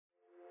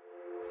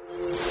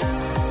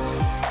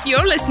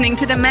You're listening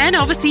to the Man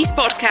Overseas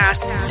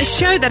podcast, a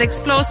show that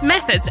explores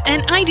methods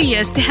and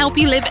ideas to help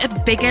you live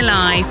a bigger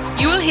life.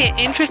 You will hear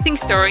interesting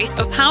stories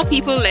of how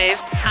people live,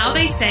 how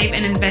they save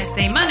and invest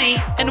their money,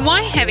 and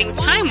why having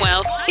time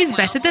wealth is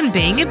better than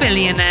being a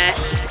billionaire.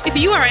 If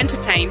you are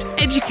entertained,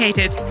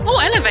 educated,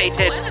 or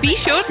elevated, be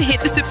sure to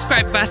hit the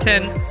subscribe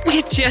button.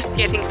 We're just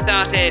getting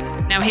started.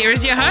 Now here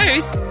is your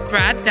host,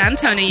 Brad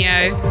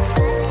D'Antonio.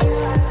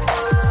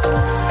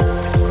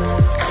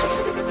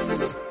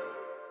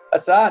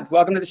 Assad,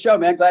 welcome to the show,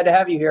 man. Glad to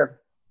have you here.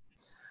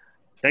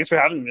 Thanks for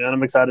having me, man.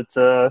 I'm excited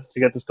to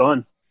get this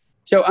going.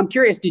 So I'm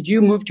curious, did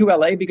you move to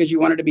LA because you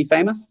wanted to be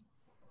famous?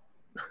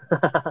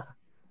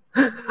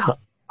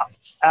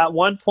 At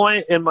one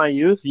point in my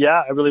youth,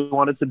 yeah, I really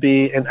wanted to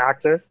be an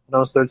actor when I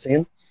was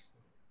 13.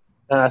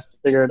 And I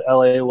figured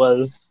LA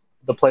was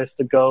the place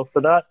to go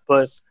for that.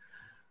 But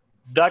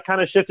that kind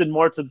of shifted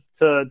more to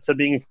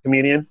being a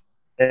comedian.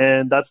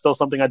 And that's still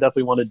something I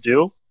definitely want to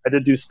do. I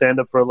did do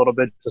stand-up for a little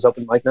bit, just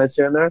open mic nights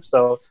here and there.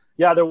 So,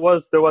 yeah, there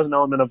was an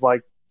element of,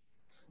 like,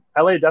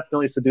 LA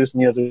definitely seduced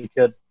me as a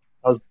kid.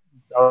 I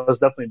was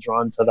definitely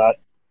drawn to that,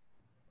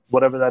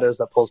 whatever that is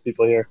that pulls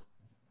people here.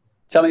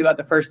 Tell me about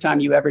the first time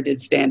you ever did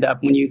very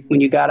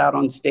when you got out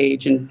on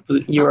stage and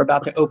you were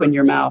about to open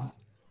your mouth.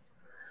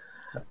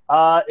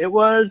 It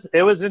was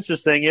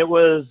interesting. I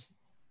was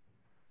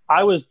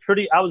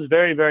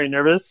very, very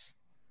nervous.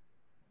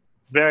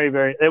 Very,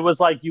 very. It was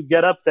like you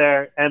get up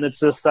there and it's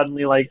just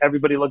suddenly like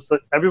everybody looks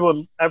like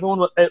everyone.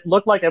 It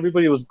looked like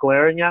everybody was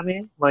glaring at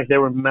me, like they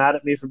were mad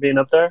at me for being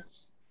up there.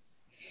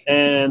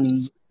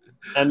 And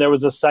there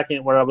was a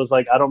second where I was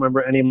like, I don't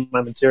remember any of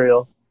my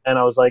material, and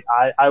I was like,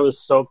 I was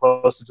so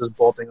close to just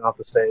bolting off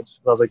the stage.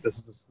 I was like, this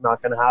is just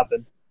not going to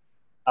happen.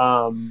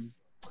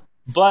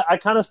 But I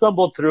kind of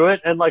stumbled through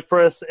it, and like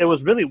it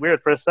was really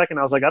weird. For a second,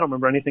 I was like, I don't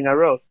remember anything I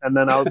wrote, and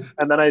then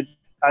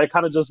I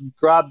kind of just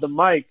grabbed the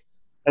mic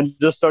and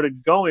just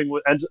started going.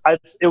 And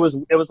it was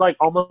like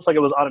almost like it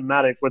was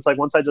automatic. Where it's like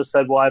once I just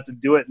said, "Well, I have to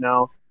do it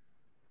now,"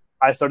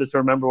 I started to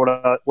remember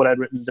what I'd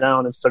written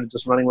down and started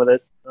just running with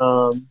it.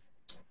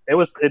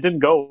 It didn't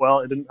go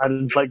well.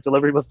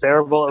 Delivery was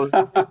terrible. It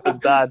was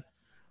bad,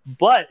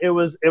 but it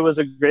was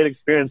a great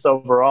experience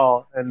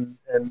overall, and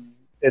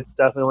it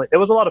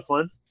was a lot of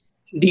fun.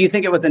 Do you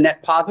think it was a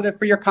net positive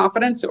for your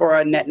confidence or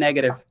a net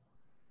negative?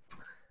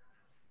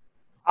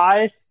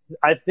 I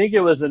think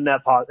it was a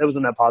net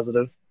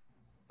positive.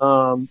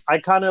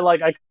 I kind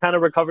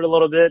of recovered a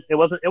little bit. It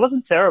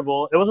wasn't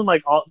terrible. It wasn't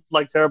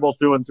like terrible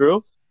through and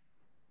through.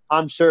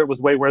 I'm sure it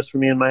was way worse for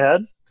me in my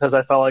head because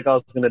I felt like I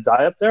was going to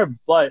die up there.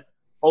 But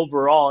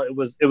overall, it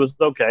was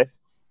okay.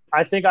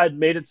 I think I'd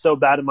made it so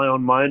bad in my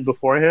own mind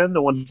beforehand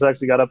that once I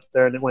actually got up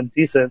there and it went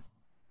decent,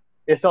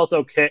 it felt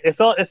okay. It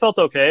felt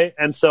okay.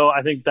 And so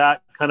I think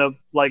that kind of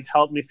like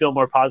helped me feel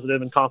more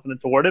positive and confident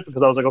toward it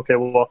because I was like, okay,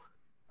 well,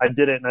 I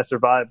did it and I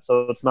survived.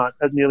 So it's not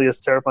as nearly as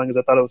terrifying as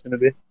I thought it was going to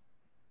be.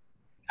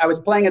 I was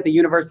playing at the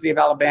University of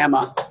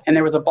Alabama, and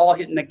there was a ball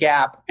hitting the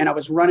gap, and I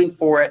was running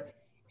for it,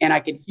 and I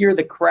could hear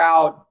the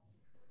crowd.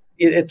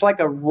 It's like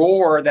a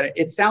roar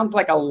it sounds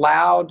like a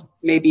loud,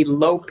 maybe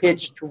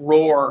low-pitched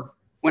roar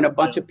when a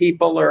bunch of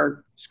people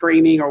are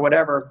screaming or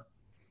whatever.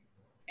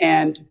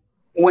 And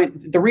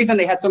the reason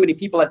they had so many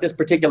people at this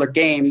particular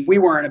game, we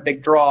weren't a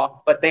big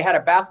draw, but they had a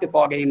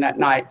basketball game that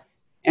night.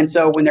 And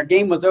so when their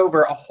game was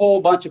over, a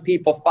whole bunch of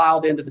people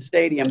filed into the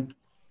stadium.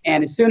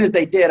 And as soon as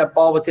they did, a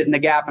ball was hitting the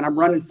gap, and I'm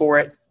running for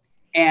it.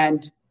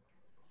 And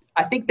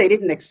I think they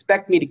didn't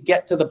expect me to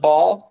get to the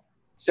ball,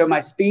 so my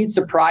speed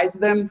surprised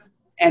them.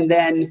 And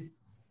then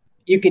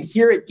you could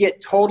hear it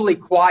get totally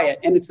quiet.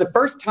 And it's the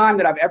first time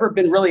that I've ever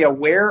been really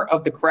aware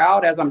of the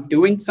crowd as I'm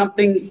doing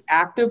something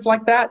active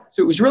like that.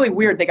 So it was really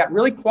weird. They got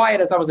really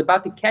quiet as I was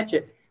about to catch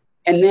it.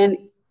 And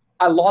then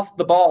I lost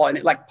the ball, and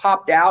it like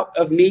popped out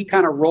of me,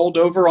 kind of rolled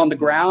over on the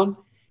ground.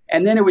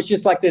 And then it was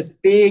just like this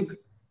big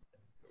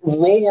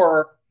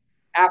roar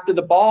after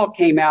the ball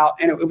came out,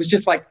 and it was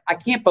just like, I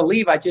can't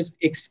believe I just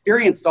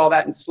experienced all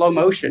that in slow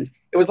motion.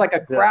 It was like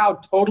a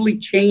crowd totally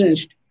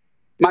changed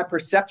my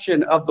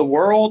perception of the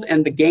world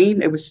and the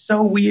game. It was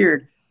so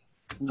weird.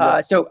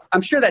 So I'm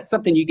sure that's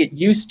something you get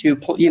used to,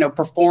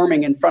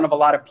 performing in front of a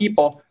lot of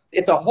people.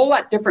 It's a whole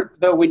lot different,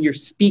 though, when you're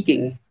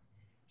speaking.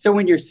 So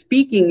when you're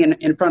speaking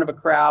in front of a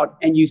crowd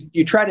and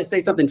you try to say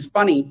something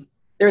funny,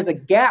 there's a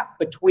gap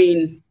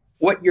between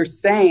what you're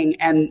saying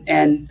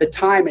and the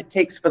time it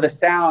takes for the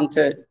sound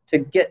to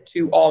get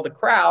to all the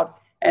crowd.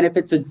 And if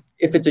it's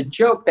a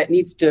joke that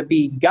needs to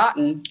be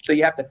gotten, so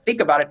you have to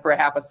think about it for a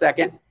half a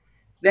second,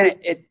 then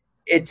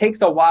it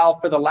takes a while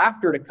for the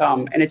laughter to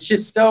come. And it's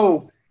just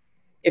so,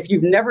 if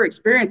you've never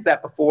experienced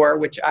that before,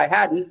 which I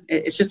hadn't,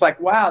 it's just like,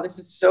 wow, this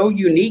is so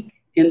unique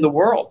in the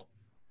world.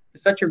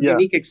 It's such a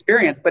unique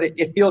experience, but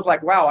it feels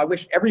like, wow, I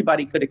wish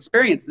everybody could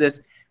experience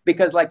this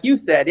because like you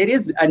said, it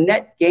is a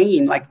net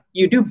gain. Like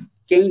you do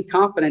gain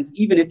confidence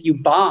even if you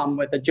bomb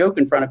with a joke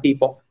in front of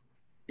people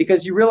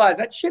because you realize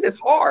that shit is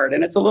hard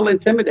and it's a little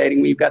intimidating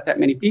when you've got that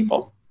many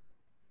people.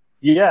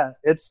 Yeah,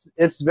 it's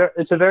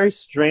a very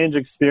strange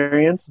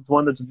experience. It's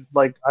one that's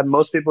like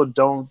most people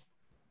don't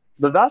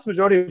the vast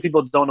majority of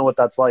people don't know what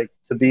that's like,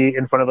 to be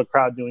in front of a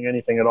crowd doing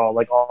anything at all.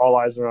 Like, all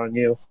eyes are on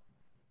you.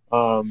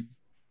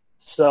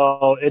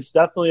 So it's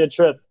definitely a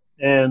trip,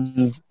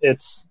 and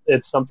it's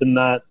something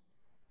that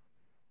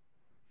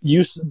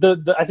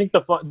I think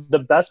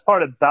the best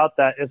part about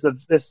that is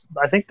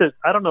I think that,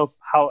 I don't know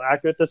how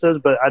accurate this is,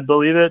 but I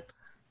believe it,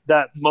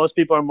 that most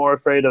people are more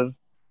afraid of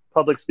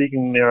public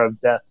speaking than they are of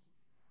death.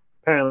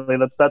 Apparently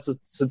that's a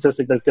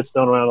statistic that gets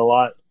thrown around a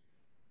lot.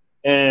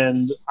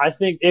 And I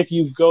think if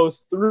you go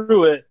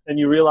through it and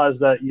you realize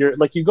that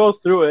you go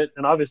through it,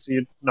 and obviously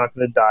you're not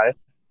going to die,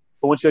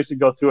 but once you actually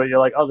go through it, you're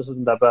like, oh, this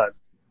isn't that bad.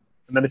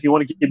 And then if you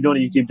want to keep doing it,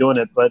 you keep doing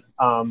it. But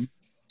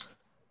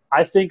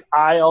I think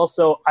I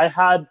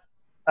had,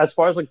 as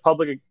far as like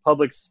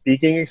public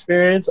speaking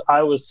experience,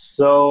 I was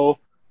so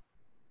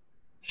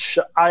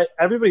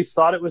everybody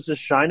thought it was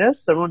just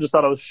shyness. Everyone just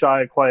thought I was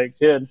shy, quiet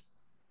kid.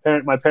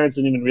 My parents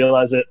didn't even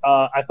realize it.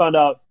 I found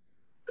out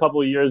a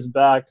couple of years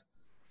back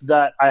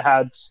that I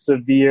had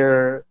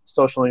severe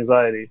social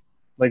anxiety,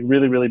 like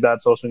really, really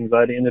bad social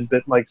anxiety, and it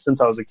been like since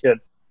I was a kid.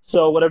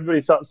 So when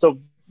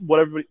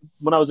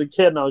I was a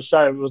kid and I was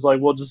shy, it was like,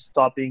 well, just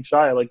stop being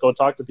shy, like go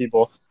talk to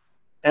people.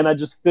 And I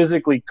just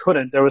physically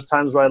couldn't. There was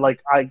times where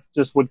I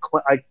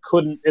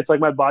couldn't. It's like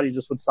my body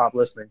just would stop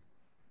listening,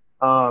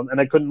 and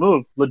I couldn't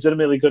move.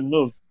 Legitimately couldn't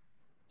move.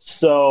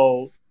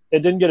 So it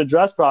didn't get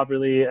addressed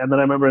properly. And then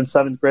I remember in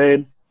 7th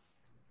grade,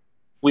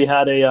 we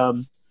had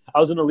I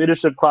was in a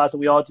leadership class,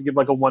 and we all had to give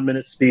like a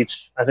 1-minute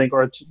speech, I think,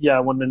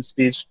 1-minute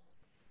speech.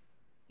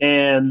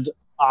 And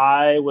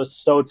I was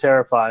so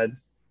terrified.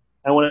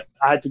 And when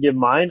I had to give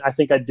mine, I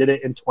think I did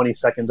it in 20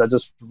 seconds. I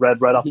just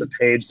read right off the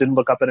page, didn't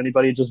look up at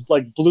anybody, just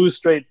like blew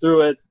straight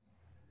through it,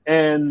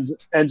 and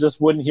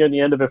just wouldn't hear the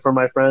end of it from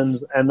my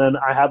friends. And then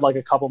I had like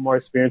a couple more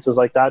experiences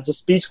like that. Just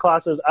speech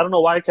classes. I don't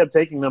know why I kept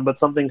taking them, but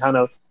something kind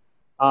of,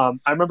 I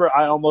remember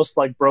I almost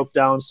like broke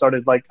down,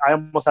 I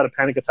almost had a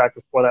panic attack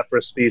before that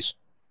first speech.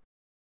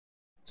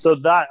 So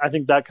I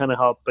think that kind of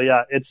helped. But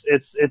yeah, it's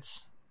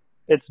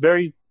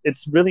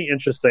really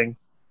interesting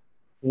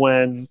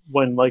when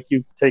like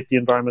you take the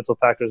environmental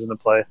factors into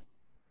play.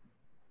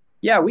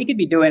 Yeah, we could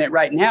be doing it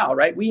right now,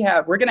 right?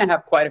 We're going to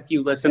have quite a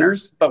few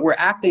listeners, but we're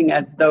acting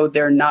as though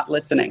they're not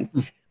listening.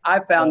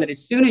 I've found that as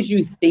soon as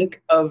you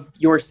think of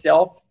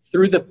yourself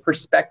through the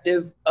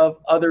perspective of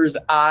others'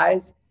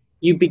 eyes,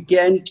 you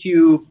begin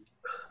to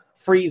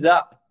freeze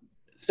up.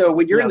 So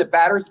when you're in the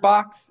batter's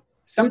box,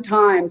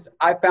 sometimes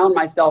I found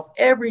myself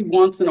every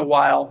once in a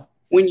while,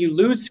 when you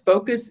lose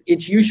focus,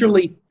 it's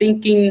usually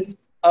thinking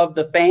of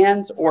the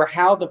fans or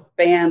how the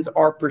fans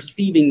are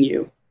perceiving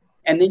you.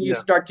 And then you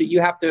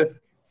have to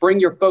bring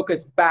your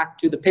focus back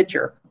to the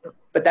pitcher.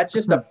 But that's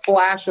just a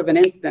flash of an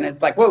instant.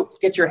 It's like, whoa,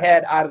 get your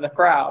head out of the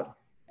crowd.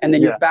 And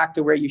then you're back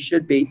to where you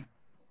should be.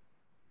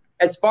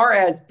 As far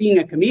as being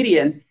a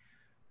comedian,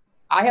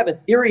 I have a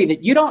theory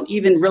that you don't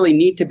even really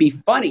need to be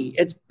funny.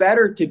 It's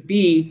better to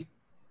be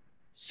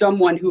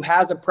someone who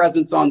has a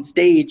presence on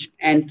stage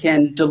and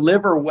can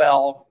deliver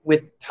well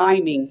with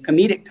timing,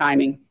 comedic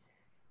timing,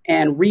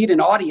 and read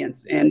an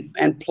audience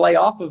and play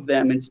off of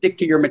them and stick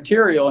to your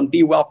material and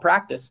be well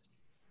practiced.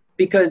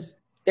 Because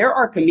there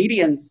are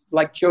comedians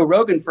like Joe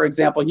Rogan, for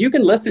example. You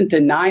can listen to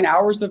 9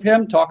 hours of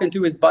him talking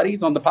to his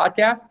buddies on the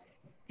podcast.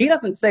 He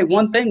doesn't say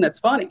one thing that's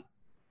funny.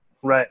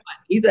 Right.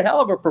 He's a hell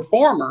of a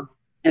performer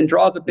and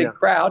draws a big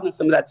crowd. And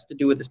some of that's to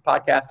do with his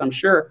podcast, I'm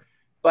sure.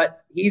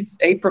 But he's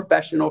a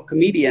professional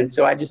comedian.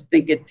 So I just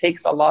think it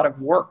takes a lot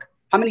of work.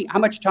 How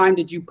much time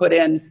did you put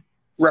in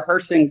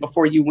rehearsing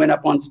before you went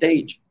up on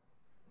stage?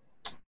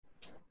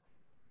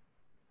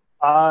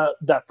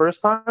 That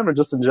first time, or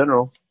just in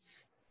general?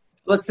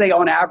 Let's say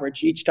on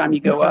average, each time you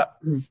go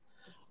up.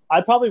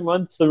 I'd probably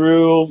run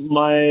through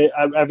my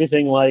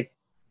everything like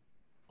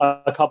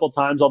a couple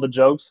times, all the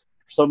jokes.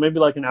 So maybe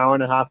like an hour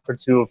and a half or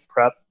two of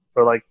prep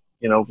for like,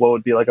 what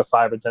would be like a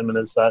 5 or 10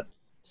 minute set.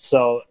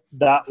 So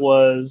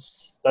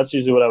that's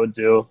usually what I would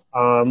do.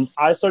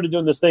 I started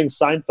doing this thing,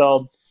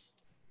 Seinfeld.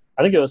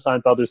 I think it was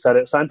Seinfeld who said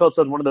it. Seinfeld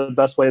said one of the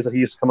best ways that he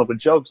used to come up with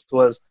jokes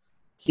was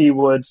he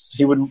would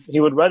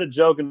write a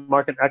joke and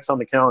mark an X on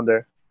the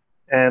calendar.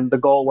 And the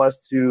goal was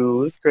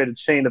to create a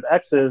chain of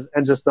X's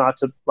and just not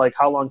to, like,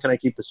 how long can I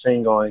keep this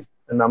chain going?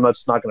 And I'm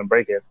just not going to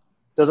break it.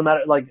 Doesn't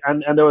matter. Like,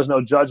 and there was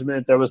no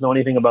judgment. There was no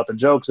anything about the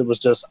jokes. It was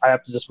just, I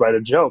have to just write a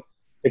joke.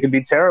 It could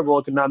be terrible.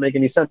 It could not make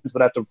any sense,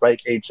 but I have to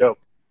write a joke.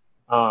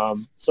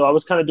 So I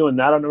was kind of doing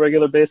that on a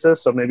regular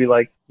basis. So maybe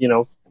like,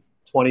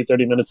 20,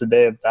 30 minutes a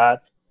day of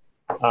that.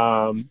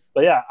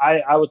 But yeah,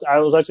 I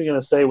was actually going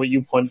to say what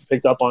you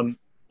picked up on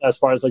as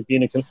far as like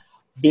being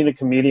a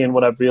comedian.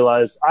 What I've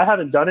realized, I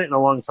haven't done it in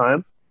a long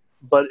time,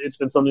 but it's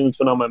been something that's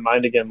been on my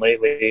mind again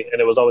lately.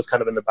 And it was always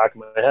kind of in the back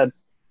of my head.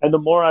 And the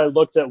more I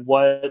looked at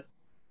what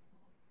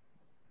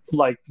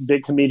like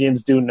big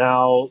comedians do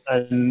now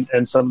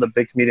and some of the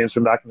big comedians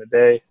from back in the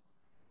day,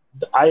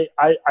 I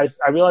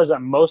realized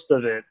that most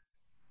of it,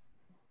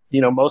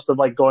 most of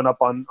like going up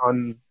on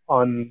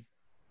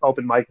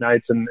open mic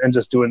nights and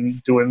just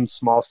doing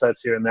small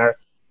sets here and there,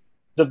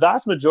 the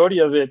vast majority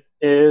of it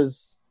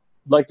is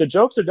Like, the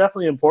jokes are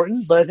definitely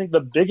important, but I think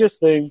the biggest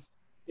thing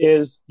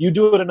is you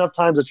do it enough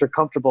times that you're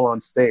comfortable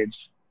on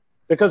stage.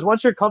 Because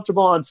once you're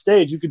comfortable on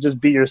stage, you could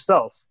just be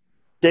yourself.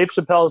 Dave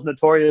Chappelle is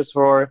notorious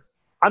for,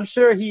 I'm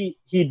sure he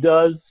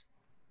does,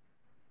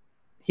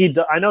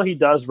 I know he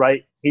does,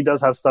 right? He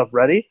does have stuff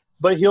ready,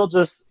 but he'll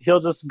just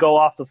go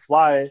off the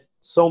fly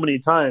so many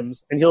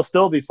times, and he'll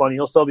still be funny.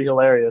 He'll still be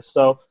hilarious.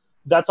 So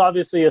that's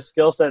obviously a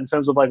skill set in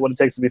terms of like what it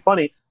takes to be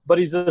funny, but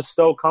he's just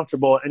so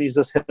comfortable and he's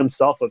just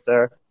himself up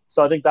there.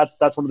 So I think that's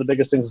one of the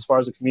biggest things as far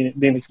as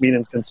being a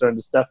comedian is concerned.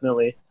 Is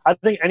definitely, I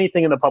think,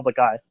 anything in the public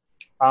eye.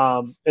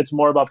 It's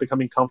more about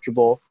becoming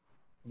comfortable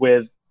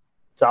with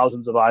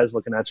thousands of eyes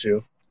looking at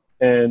you,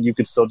 and you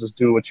could still just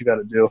do what you got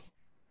to do.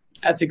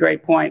 That's a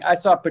great point. I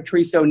saw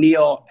Patrice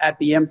O'Neal at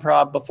the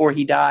Improv before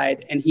he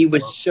died, and he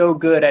was so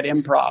good at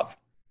improv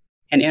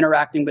and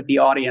interacting with the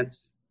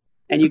audience.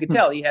 And you could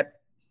tell he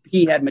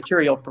had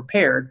material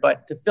prepared,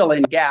 but to fill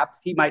in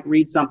gaps, he might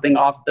read something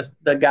off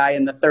the guy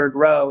in the third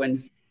row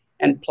and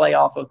play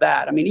off of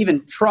that. I mean,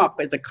 even Trump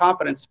is a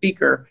confident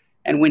speaker,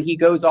 and when he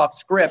goes off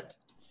script,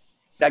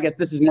 I guess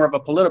this is more of a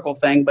political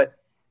thing, but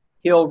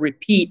he'll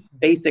repeat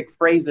basic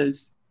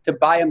phrases to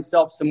buy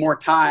himself some more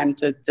time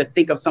to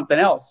think of something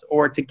else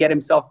or to get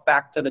himself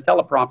back to the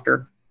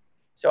teleprompter.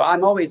 So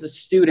I'm always a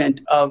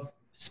student of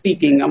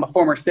speaking. I'm a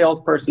former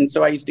salesperson,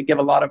 so I used to give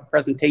a lot of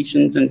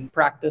presentations and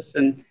practice,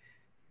 and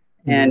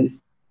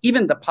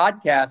even the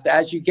podcast,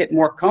 as you get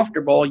more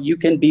comfortable, you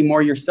can be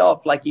more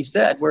yourself, like you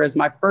said. Whereas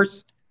my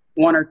first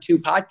one or two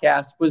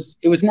podcasts was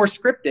more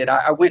scripted.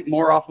 I went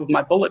more off of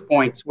my bullet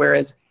points,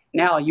 whereas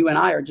now you and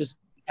I are just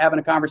having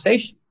a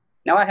conversation.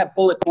 Now I have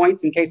bullet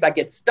points in case I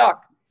get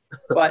stuck,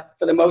 but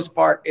for the most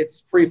part, it's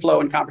free flow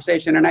and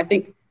conversation. And I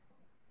think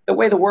the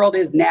way the world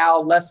is now,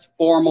 less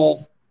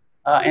formal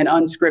and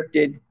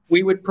unscripted,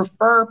 we would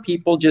prefer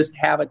people just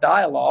have a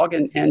dialogue.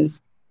 And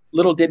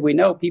little did we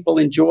know, people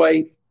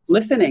enjoy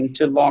listening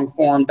to long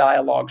form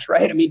dialogues,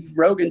 right? I mean,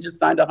 Rogan just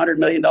signed a $100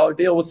 million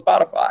deal with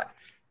Spotify.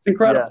 It's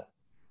incredible. Yeah.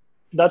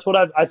 That's what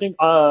I think,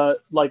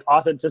 like,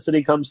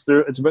 authenticity comes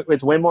through.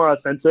 It's way more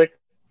authentic.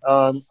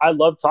 I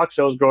loved talk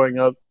shows growing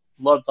up.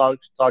 Loved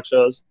talk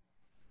shows.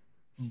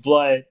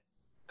 But a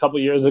couple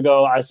years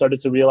ago, I started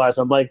to realize,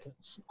 I'm like,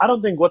 I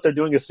don't think what they're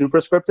doing is super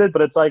scripted,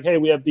 but it's like, hey,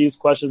 we have these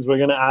questions we're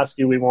going to ask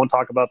you. We won't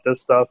talk about this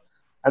stuff.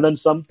 And then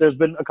there's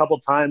been a couple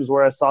times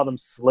where I saw them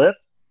slip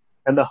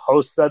and the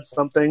host said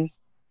something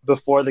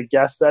before the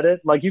guest said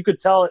it. Like, you could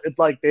tell it's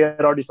like they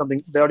already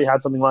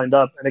had something lined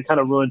up, and it kind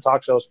of ruined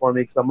talk shows for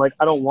me, because I'm like,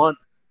 I don't want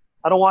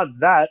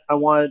that. I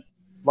want,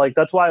 like,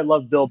 that's why I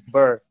love Bill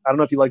Burr. I don't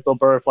know if you like Bill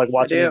Burr, if like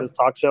watching his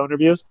talk show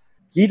interviews.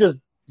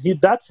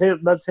 That's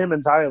him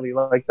entirely.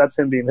 Like, that's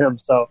him being him.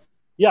 So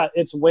yeah,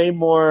 it's way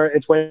more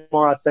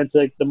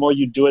authentic. The more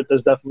you do it,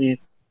 there's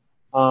definitely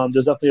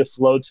a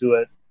flow to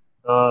it.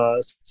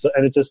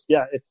 And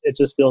it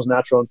just feels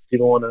natural, and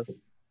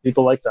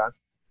people like that.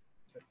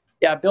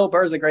 Yeah, Bill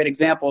Burr is a great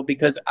example,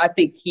 because I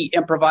think he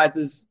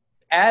improvises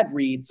ad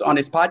reads on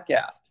his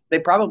podcast. They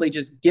probably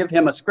just give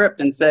him a script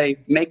and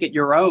say, make it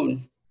your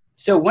own.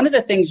 So one of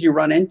the things you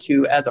run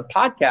into as a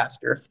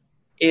podcaster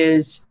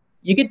is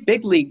you get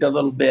big leagued a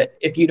little bit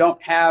if you don't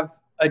have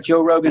a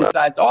Joe Rogan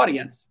sized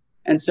audience.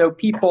 And so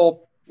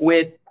people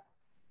with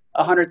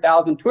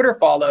 100,000 Twitter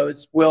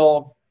follows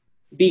will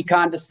be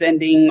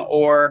condescending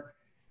or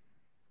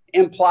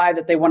imply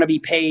that they want to be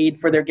paid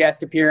for their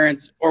guest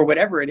appearance or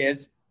whatever it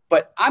is.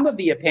 But I'm of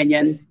the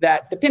opinion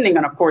that, depending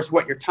on, of course,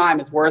 what your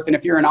time is worth, and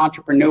if you're an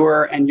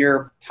entrepreneur and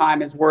your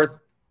time is worth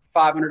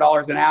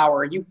 $500 an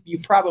hour, you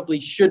probably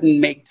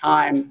shouldn't make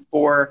time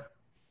for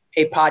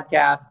a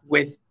podcast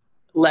with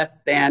less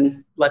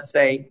than, let's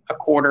say, a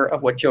quarter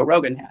of what Joe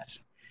Rogan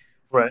has.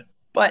 Right.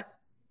 But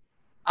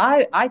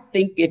I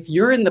think if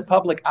you're in the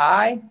public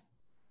eye,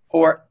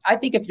 or I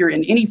think if you're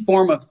in any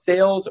form of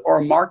sales or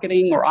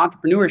marketing or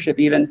entrepreneurship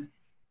even,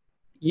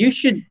 you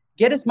should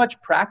get as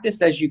much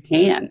practice as you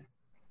can.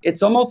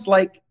 It's almost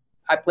like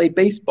I played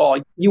baseball.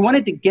 You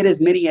wanted to get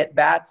as many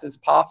at-bats as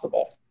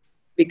possible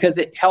because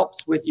it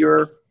helps with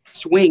your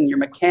swing, your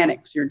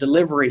mechanics, your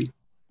delivery.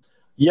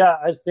 Yeah,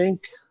 I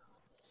think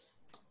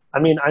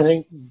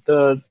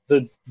the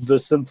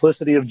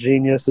simplicity of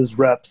genius is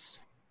reps.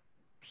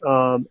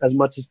 As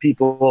much as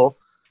people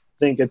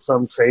think it's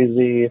some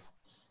crazy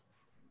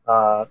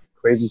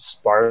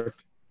spark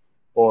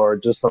or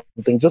just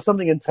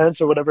something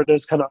intense or whatever it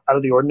is, kind of out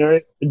of the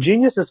ordinary. The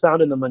genius is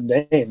found in the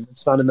mundane.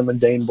 It's found in the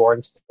mundane,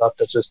 boring stuff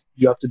that's just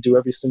you have to do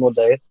every single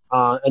day.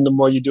 And the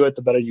more you do it,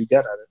 the better you get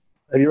at it.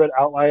 Have you read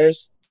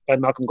Outliers by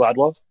Malcolm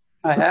Gladwell?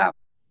 I have.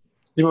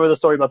 You remember the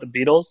story about the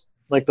Beatles?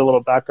 Like the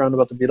little background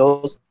about the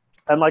Beatles?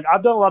 And like,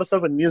 I've done a lot of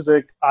stuff with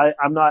music.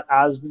 I'm not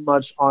as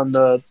much on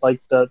the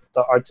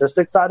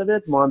artistic side of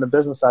it, more on the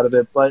business side of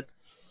it. But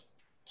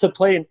to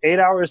play an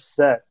 8-hour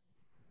set,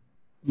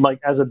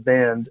 like as a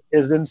band,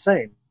 is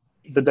insane.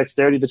 The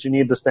dexterity that you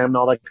need, the stamina,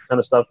 all that kind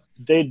of stuff.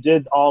 They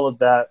did all of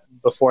that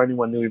before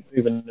anyone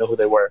even knew who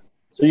they were.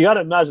 So you got to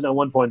imagine at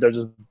one point they're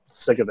just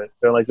sick of it.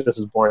 They're like, this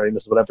is boring,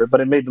 this is whatever.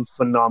 But it made them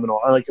phenomenal.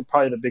 I like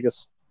probably the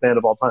biggest band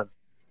of all time.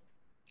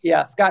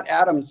 Yeah, Scott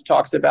Adams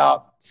talks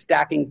about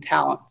stacking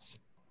talents.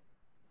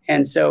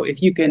 And so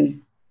if you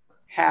can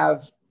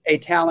have a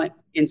talent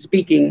in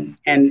speaking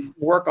and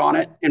work on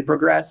it and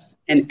progress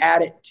and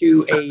add it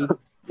to a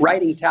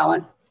writing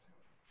talent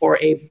or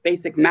a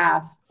basic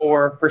math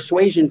or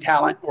persuasion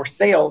talent or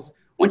sales,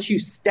 once you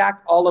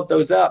stack all of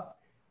those up,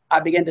 I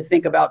began to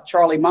think about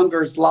Charlie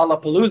Munger's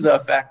Lollapalooza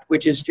effect,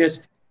 which is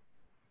just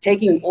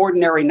taking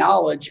ordinary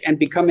knowledge and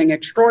becoming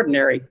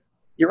extraordinary.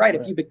 You're right.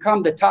 If you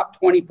become the top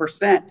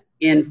 20%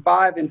 in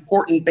 5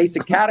 important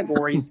basic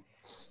categories,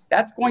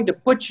 that's going to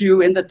put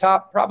you in the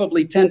top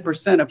probably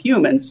 10% of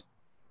humans.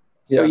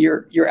 So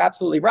you're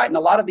absolutely right. And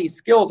a lot of these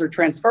skills are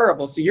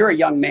transferable. So you're a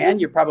young man,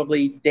 you're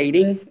probably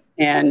dating,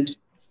 and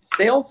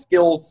sales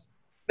skills,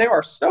 there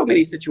are so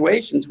many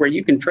situations where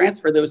you can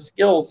transfer those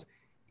skills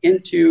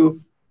into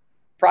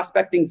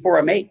prospecting for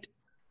a mate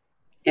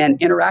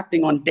and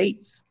interacting on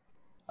dates.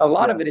 A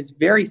lot of it is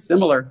very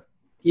similar.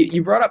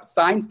 You brought up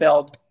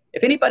Seinfeld.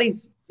 If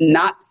anybody's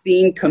not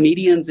seen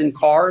Comedians in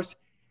Cars,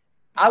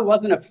 I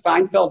wasn't a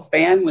Seinfeld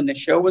fan when the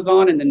show was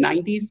on in the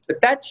 90s,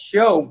 but that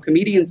show,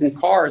 Comedians in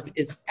Cars,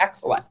 is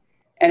excellent.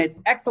 And it's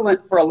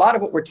excellent for a lot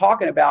of what we're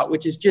talking about,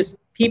 which is just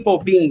people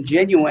being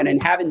genuine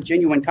and having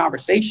genuine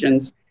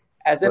conversations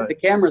as if the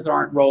cameras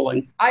aren't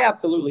rolling. I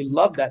absolutely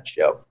love that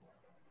show.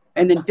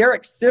 And then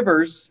Derek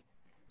Sivers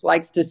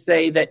likes to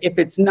say that if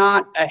it's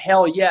not a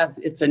hell yes,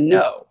 it's a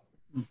no.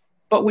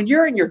 But when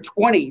you're in your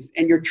 20s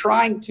and you're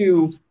trying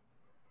to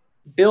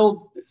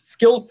build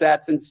skill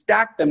sets and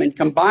stack them and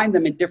combine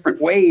them in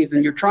different ways,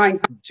 and you're trying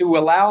to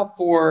allow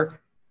for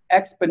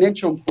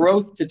exponential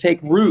growth to take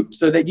root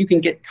so that you can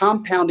get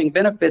compounding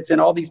benefits in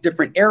all these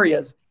different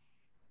areas,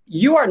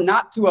 you are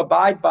not to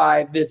abide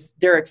by this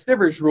Derek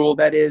Sivers rule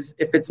that is,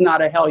 if it's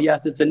not a hell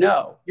yes, it's a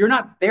no. You're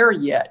not there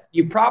yet.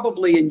 You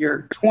probably in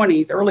your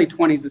 20s, early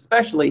 20s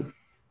especially,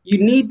 you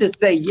need to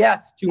say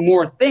yes to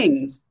more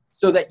things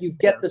so that you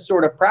get the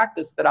sort of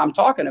practice that I'm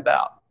talking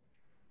about.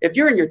 If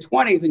you're in your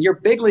 20s and you're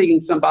big leaguing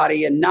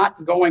somebody and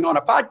not going on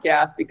a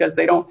podcast because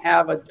they don't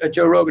have a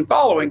Joe Rogan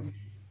following,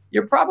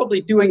 you're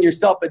probably doing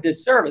yourself a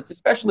disservice,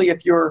 especially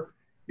if your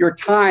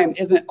time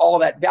isn't all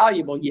that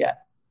valuable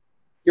yet.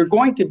 You're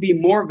going to be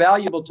more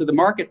valuable to the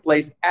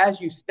marketplace as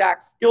you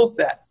stack skill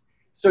sets.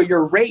 So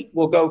your rate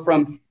will go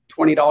from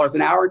 $20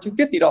 an hour to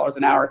 $50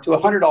 an hour to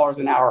 $100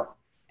 an hour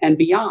and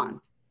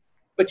beyond.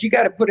 But you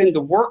got to put in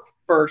the work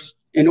first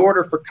in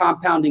order for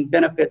compounding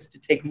benefits to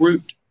take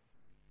root.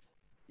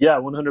 Yeah,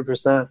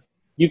 100%.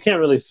 You can't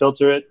really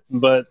filter it,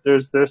 but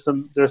there's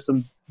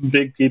some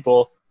big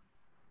people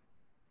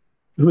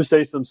who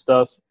say some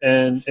stuff,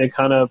 and it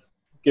kind of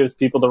gives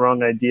people the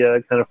wrong idea.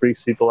 It kind of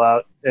freaks people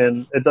out,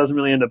 and it doesn't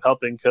really end up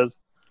helping because,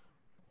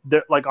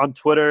 like on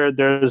Twitter,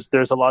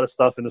 there's a lot of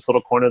stuff in this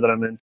little corner that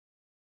I'm in.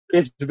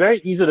 It's very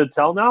easy to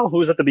tell now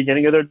who's at the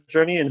beginning of their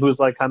journey and who's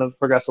like kind of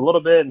progressed a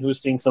little bit and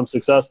who's seeing some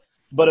success.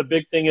 But a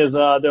big thing is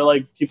they're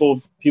like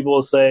people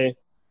will say,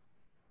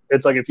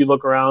 it's like if you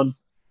look around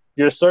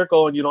your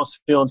circle and you don't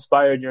feel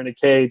inspired, you're in a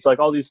cage, like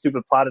all these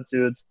stupid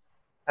platitudes.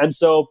 And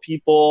so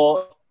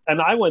people, and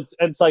I went,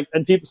 and it's like,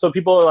 and people, so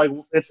people are like,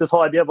 it's this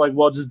whole idea of like,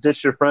 well, just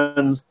ditch your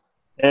friends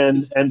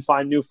and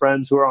find new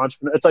friends who are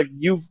entrepreneurs. It's like,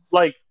 you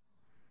like,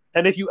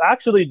 and if you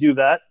actually do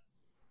that,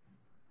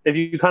 if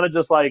you kind of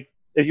just like,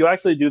 if you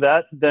actually do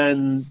that,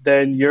 then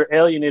you're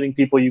alienating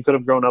people you could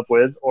have grown up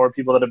with or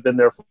people that have been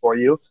there for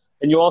you.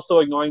 And you're also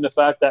ignoring the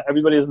fact that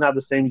everybody doesn't have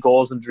the same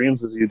goals and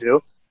dreams as you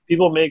do.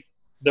 People make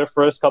their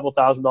first couple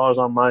 $1,000s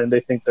online, they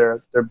think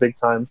they're big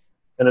time.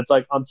 And it's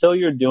like, until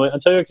you're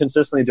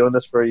consistently doing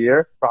this for a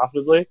year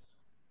profitably,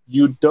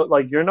 you don't,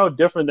 like, you're no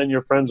different than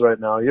your friends right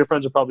now. Your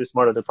friends are probably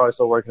smarter. They're probably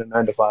still working at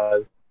 9 to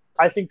 5.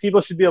 I think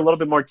people should be a little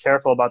bit more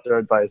careful about their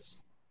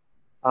advice.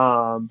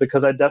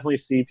 Because I definitely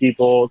see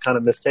people kind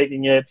of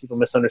mistaking it, people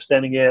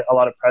misunderstanding it, a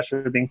lot of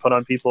pressure being put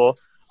on people.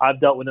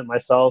 I've dealt with it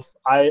myself.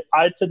 I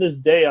to this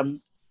day,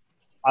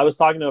 I was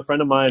talking to a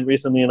friend of mine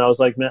recently, and I was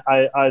like, man,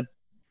 I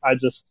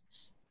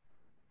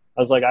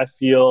was like, I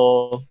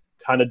feel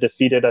kind of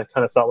defeated. I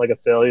kind of felt like a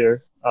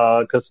failure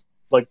because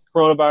like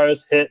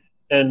coronavirus hit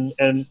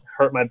and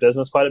hurt my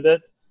business quite a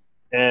bit.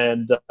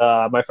 And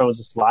my friend was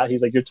just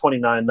he's like, you're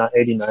 29, not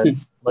 89.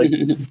 Like,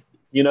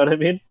 you know what I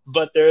mean?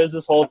 But there is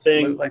this whole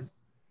thing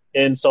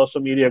in social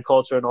media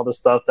culture and all this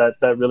stuff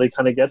that really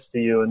kind of gets to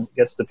you and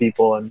gets to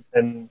people. And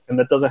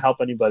that doesn't help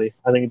anybody.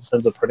 I think it just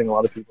ends up hurting a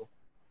lot of people.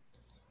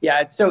 Yeah,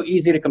 it's so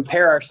easy to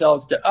compare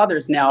ourselves to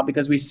others now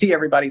because we see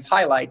everybody's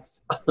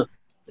highlights.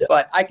 Yeah.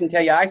 But I can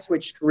tell you, I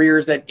switched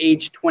careers at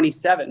age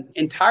 27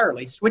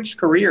 entirely, switched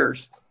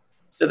careers.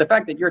 So the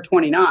fact that you're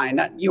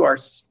 29, you are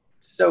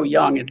so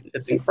young,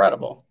 it's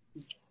incredible.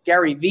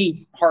 Gary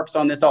Vee harps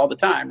on this all the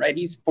time, right?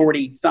 He's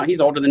 40, he's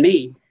older than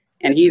me,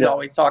 and he's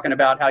always talking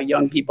about how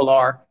young people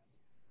are.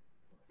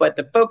 But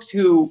the folks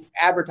who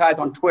advertise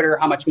on Twitter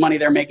how much money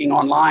they're making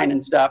online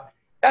and stuff,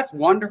 that's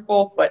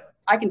wonderful. But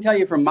I can tell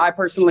you from my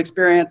personal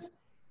experience,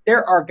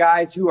 there are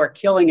guys who are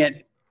killing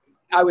it.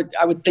 I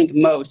would think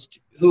most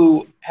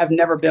who have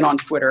never been on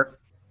Twitter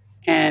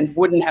and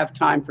wouldn't have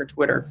time for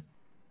Twitter.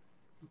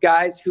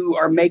 Guys who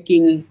are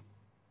making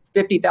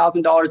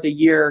 $50,000 a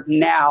year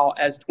now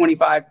as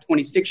 25,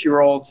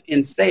 26-year-olds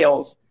in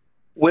sales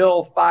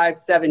will 5,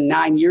 7,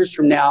 9 years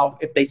from now,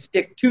 if they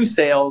stick to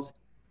sales,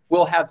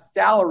 will have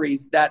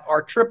salaries that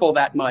are triple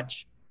that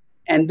much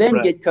and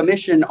then get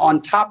commission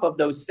on top of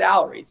those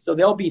salaries. So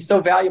they'll be so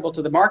valuable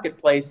to the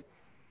marketplace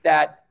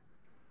that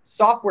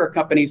software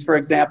companies, for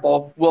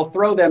example, will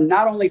throw them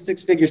not only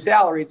six-figure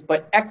salaries,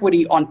 but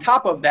equity on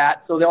top of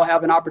that. So they'll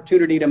have an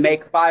opportunity to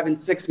make 5 and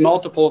 6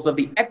 multiples of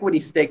the equity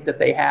stake that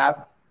they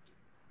have.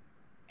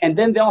 And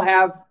then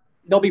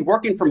they'll be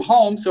working from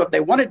home. So if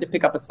they wanted to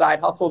pick up a side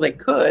hustle, they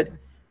could.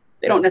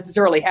 They don't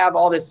necessarily have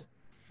all this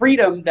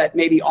freedom that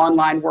maybe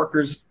online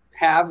workers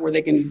have where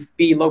they can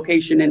be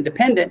location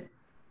independent,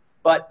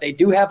 but they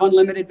do have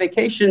unlimited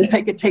vacation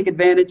they could take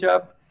advantage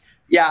of.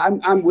 Yeah,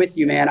 I'm with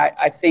you, man.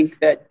 I think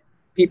that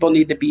people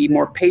need to be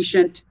more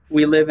patient.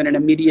 We live in an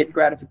immediate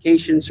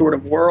gratification sort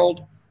of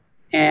world.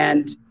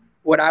 And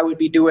what I would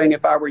be doing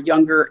if I were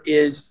younger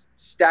is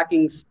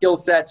stacking skill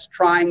sets,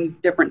 trying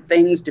different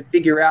things to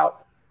figure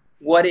out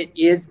what it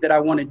is that I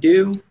want to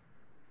do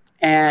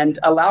and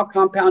allow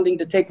compounding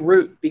to take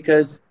root,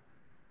 because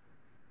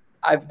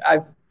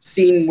I've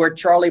seen where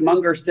Charlie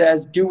Munger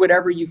says, do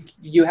whatever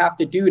you have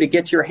to do to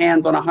get your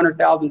hands on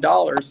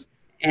 $100,000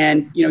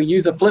 and,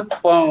 use a flip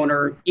phone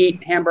or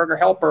eat Hamburger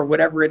Helper,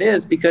 whatever it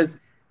is, because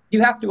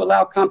you have to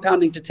allow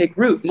compounding to take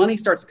root. Money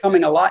starts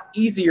coming a lot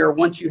easier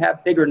once you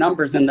have bigger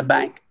numbers in the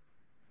bank.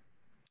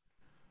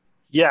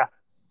 Yeah.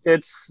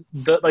 It's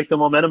the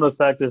momentum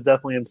effect is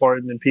definitely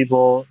important, and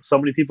so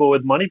many people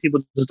with money,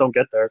 people just don't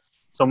get there.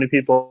 So many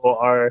people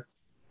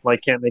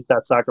can't make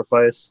that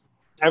sacrifice.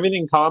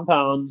 Everything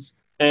compounds,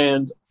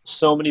 and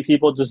so many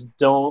people just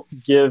don't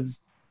give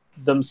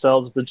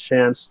themselves the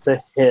chance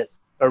to hit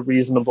a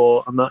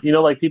reasonable amount.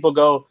 People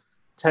go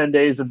 10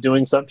 days of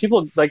doing something.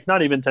 People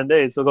not even 10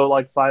 days. They'll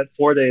go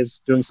 4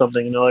 days doing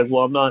something, and they're like,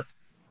 well, I'm not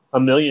a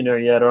millionaire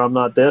yet, or I'm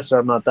not this, or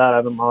I'm not that. I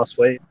haven't lost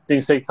weight.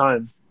 Things take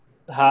time.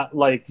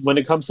 When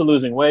it comes to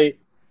losing weight,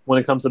 when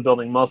it comes to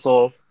building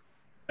muscle,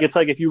 it's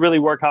if you really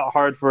work out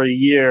hard for a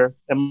year,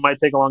 it might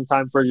take a long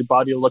time for your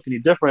body to look any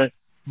different.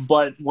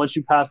 But once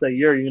you pass that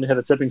year, you're going to hit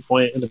a tipping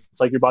point, and it's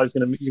your body's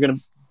you're going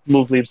to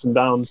move leaps and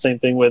bounds. Same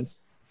thing with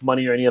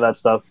money or any of that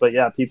stuff. But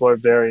yeah, people are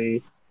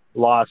very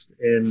lost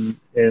in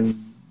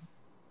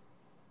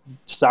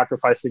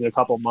sacrificing a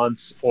couple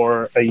months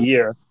or a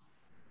year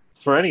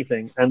for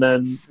anything, and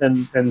then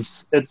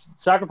it's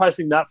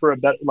sacrificing that for a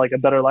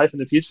better life in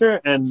the future,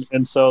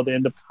 and so they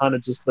end up kind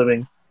of just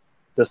living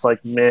this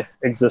meh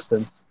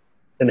existence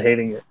and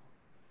hating it.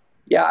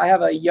 Yeah, I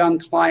have a young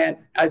client,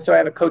 so I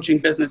have a coaching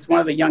business. One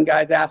of the young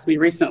guys asked me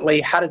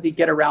recently, how does he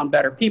get around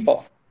better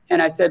people?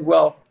 And I said,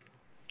 well,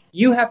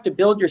 you have to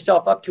build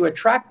yourself up to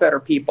attract better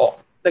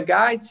people. The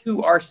guys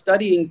who are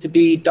studying to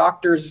be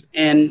doctors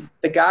and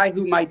the guy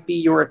who might be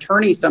your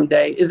attorney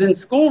someday is in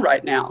school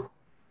right now.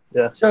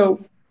 Yeah.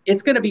 So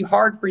it's going to be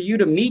hard for you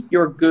to meet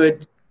your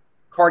good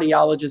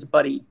cardiologist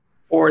buddy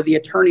or the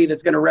attorney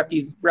that's going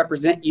to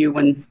represent you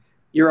when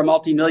you're a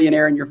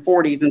multimillionaire in your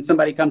 40s and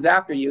somebody comes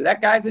after you.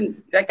 That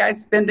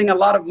guy's spending a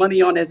lot of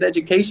money on his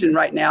education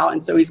right now,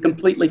 and so he's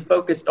completely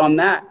focused on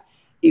that.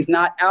 He's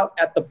not out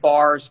at the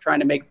bars trying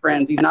to make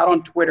friends. He's not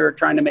on Twitter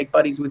trying to make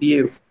buddies with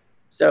you.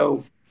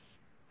 So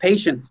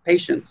patience.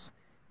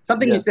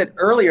 Something you said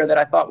earlier that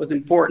I thought was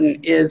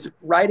important is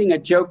writing a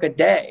joke a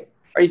day.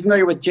 Are you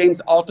familiar with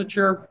James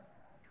Altucher?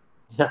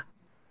 Yeah.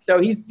 So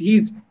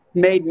he's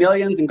made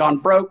millions and gone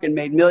broke and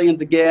made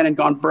millions again and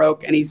gone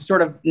broke. And he's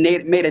sort of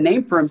made a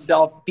name for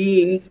himself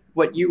being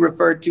what you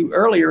referred to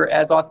earlier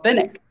as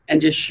authentic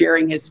and just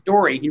sharing his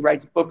story. He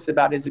writes books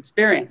about his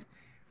experience.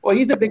 Well,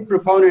 he's a big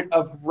proponent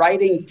of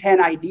writing 10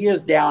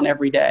 ideas down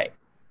every day.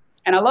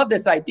 And I love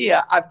this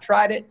idea. I've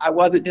tried it. I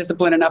wasn't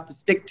disciplined enough to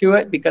stick to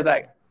it because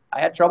I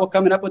had trouble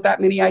coming up with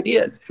that many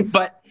ideas.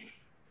 But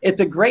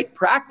it's a great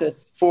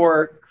practice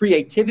for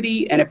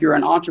creativity. And if you're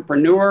an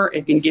entrepreneur,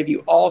 it can give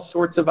you all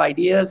sorts of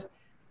ideas.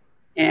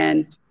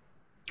 And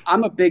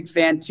I'm a big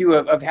fan, too,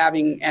 of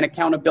having an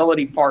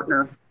accountability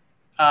partner,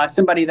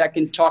 somebody that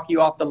can talk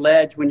you off the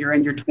ledge when you're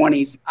in your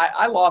 20s.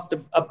 I lost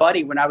a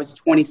buddy when I was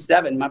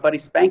 27, my buddy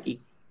Spanky.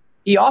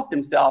 He offed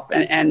himself.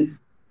 And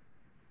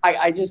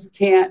I just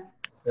can't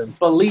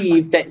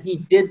believe that he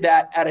did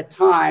that at a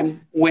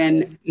time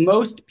when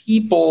most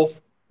people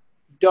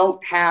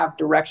don't have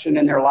direction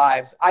in their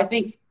lives. I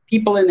think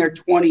people in their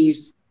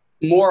 20s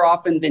more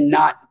often than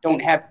not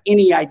don't have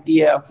any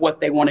idea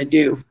what they want to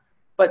do.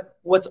 But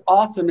what's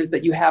awesome is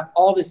that you have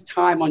all this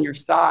time on your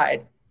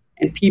side,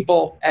 and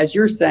people, as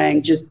you're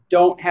saying, just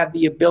don't have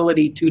the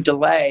ability to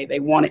delay. They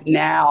want it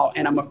now.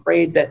 And I'm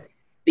afraid that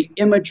the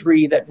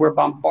imagery that we're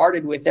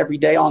bombarded with every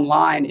day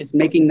online is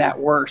making that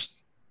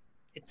worse.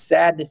 It's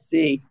sad to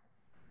see.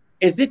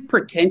 Is it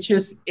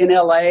pretentious in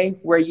LA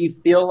where you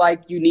feel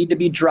like you need to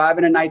be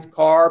driving a nice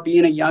car,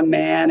 being a young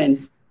man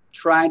and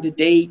trying to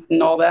date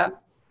and all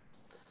that?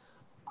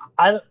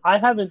 I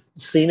haven't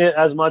seen it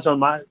as much on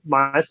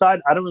my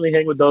side. I don't really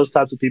hang with those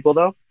types of people,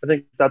 though. I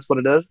think that's what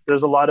it is.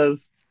 There's a lot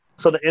of,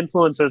 so the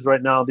influencers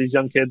right now, these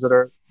young kids that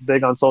are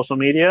big on social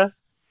media,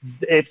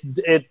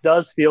 it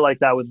does feel like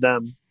that with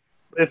them.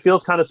 It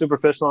feels kind of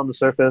superficial on the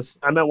surface.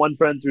 I met one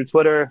friend through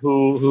Twitter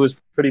who is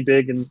pretty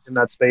big in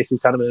that space. He's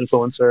kind of an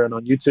influencer and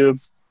on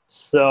YouTube.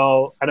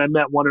 So, and I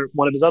met one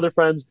of his other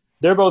friends.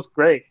 They're both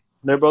great.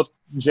 They're both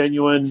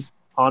genuine,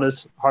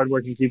 honest,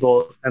 hardworking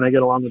people, and I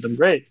get along with them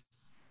great.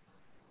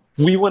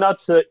 We went out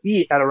to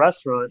eat at a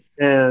restaurant,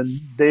 and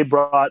they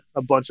brought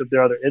a bunch of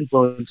their other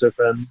influencer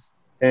friends,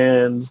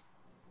 and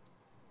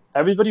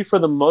everybody for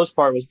the most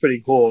part was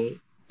pretty cool.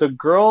 The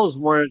girls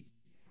weren't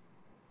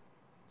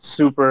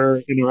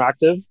super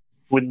interactive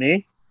with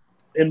me.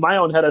 In my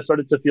own head, I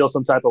started to feel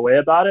some type of way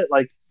about it.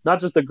 Like, not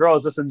just the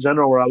girls, just in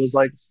general, where I was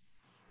like,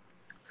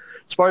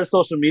 as far as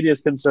social media is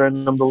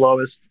concerned, I'm the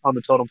lowest on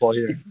the totem pole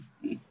here.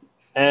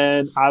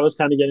 And I was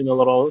kind of getting a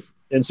little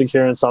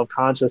insecure and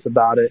self-conscious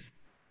about it.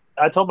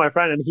 I told my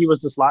friend, and he was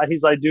just like,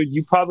 he's like, dude,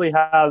 you probably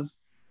have,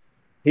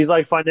 he's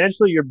like,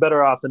 financially, you're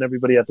better off than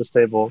everybody at this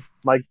table.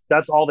 Like,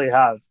 that's all they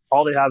have.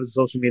 All they have is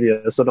social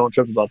media, so don't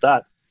trip about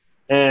that.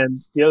 And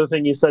the other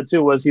thing he said,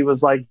 too, was he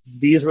was like,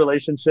 these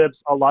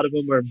relationships, a lot of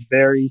them are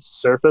very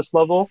surface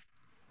level.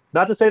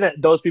 Not to say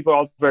that those people are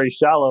all very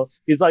shallow.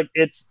 He's like,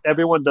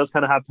 everyone does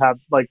kind of have to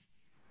like,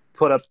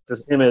 put up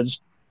this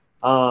image.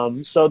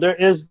 So there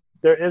is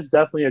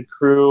definitely a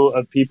crew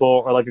of people,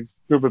 or like a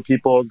group of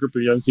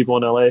young people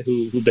in LA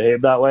who behave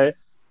that way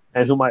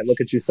and who might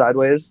look at you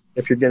sideways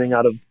if you're getting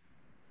out of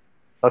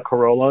a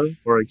Corolla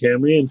or a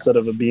Camry instead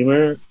of a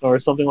Beamer or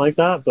something like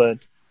that. But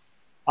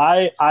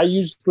I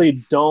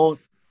usually don't.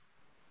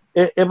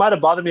 It might have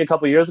bothered me a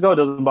couple of years ago. It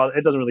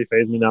doesn't really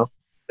faze me now.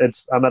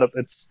 If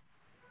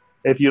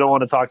you don't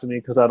want to talk to me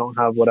because I don't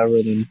have whatever,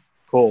 then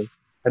cool.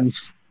 And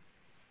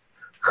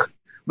I'm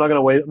not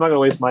gonna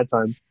waste my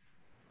time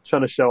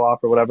trying to show off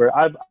or whatever.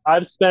 I've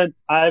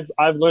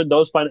learned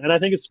those and I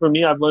think it's for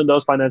me. I've learned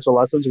those financial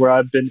lessons where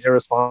I've been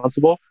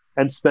irresponsible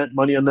and spent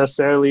money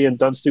unnecessarily and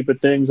done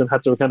stupid things and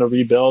had to kind of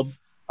rebuild.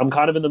 I'm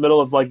kind of in the middle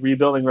of like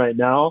rebuilding right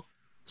now.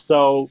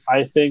 So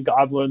I think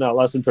I've learned that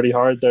lesson pretty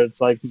hard. That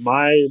it's like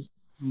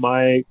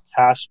my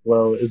cash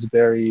flow is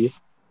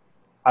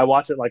I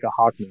watch it like a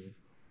hawk now.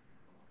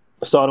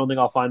 So I don't think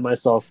I'll find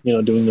myself,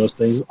 doing those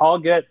things.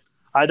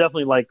 I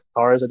definitely like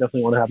cars. I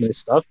definitely want to have nice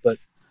stuff, but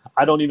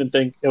I don't even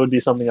think it would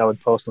be something I would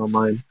post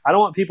online. I don't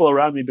want people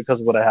around me because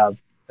of what I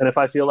have. And if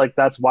I feel like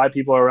that's why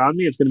people are around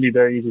me, it's going to be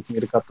very easy for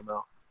me to cut them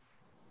out.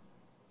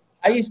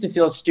 I used to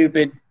feel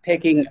stupid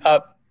picking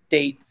up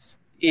dates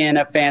in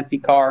a fancy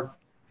car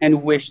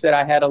and wish that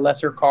I had a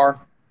lesser car.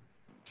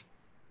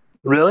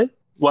 Really?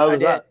 Why was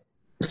that?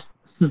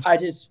 I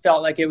just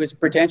felt like it was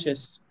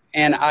pretentious.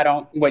 And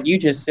what you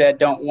just said,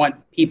 don't want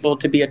people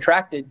to be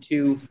attracted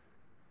to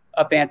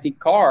a fancy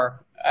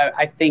car.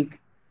 I think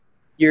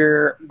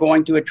you're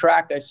going to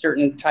attract a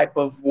certain type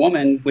of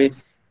woman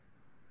with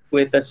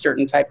a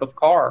certain type of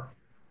car.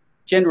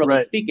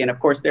 Generally speaking, of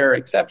course, there are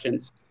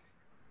exceptions.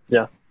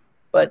 Yeah.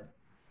 But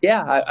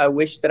yeah, I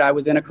wish that I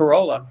was in a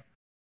Corolla.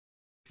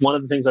 One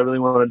of the things I really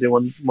want to do,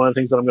 one of the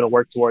things that I'm going to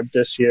work toward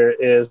this year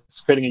is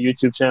creating a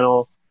YouTube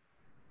channel,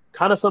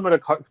 kind of similar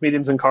to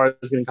Comedians in Cars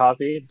Getting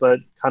Coffee, but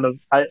kind of,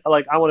 I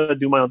want to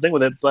do my own thing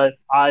with it, but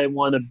I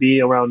want to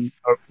be around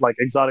like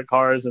exotic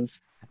cars. And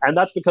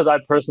that's because I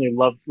personally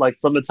love, like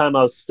from the time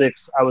I was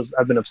 6,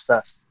 I've been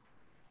obsessed.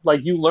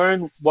 Like you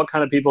learn what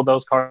kind of people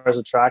those cars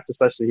attract,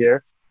 especially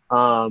here.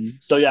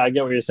 So yeah, I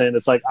get what you're saying.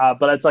 It's like,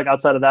 but it's like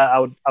outside of that, I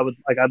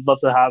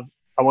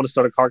want to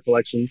start a car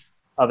collection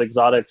of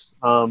exotics,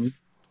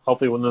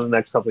 hopefully within the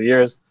next couple of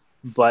years,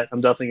 but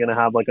I'm definitely going to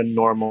have like a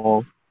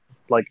normal,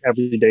 like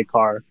everyday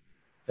car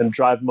and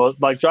drive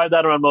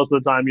that around most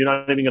of the time. You're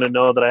not even going to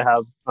know that I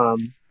have,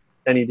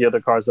 any of the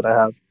other cars that I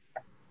have.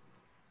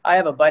 I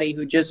have a buddy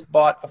who just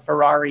bought a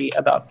Ferrari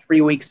about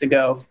 3 weeks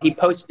ago. He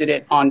posted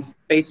it on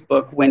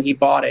Facebook when he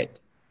bought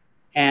it.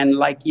 And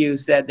like you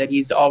said, that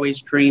he's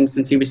always dreamed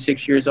since he was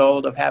 6 years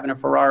old of having a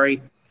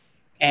Ferrari.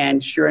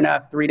 And sure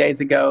enough, 3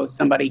 days ago,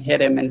 somebody hit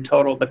him and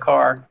totaled the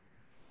car.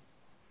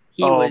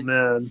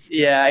 Man.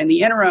 Yeah. In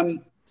the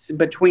interim,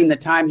 between the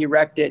time he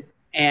wrecked it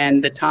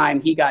and the time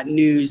he got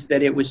news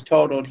that it was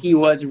totaled, he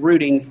was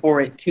rooting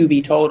for it to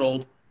be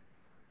totaled.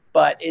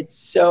 But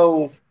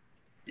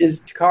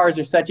cars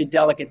are such a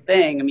delicate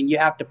thing. I mean, you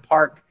have to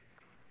park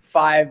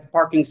 5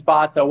 parking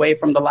spots away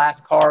from the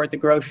last car at the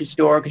grocery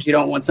store because you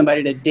don't want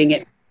somebody to ding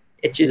it.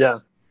 It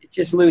just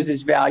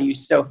loses value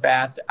so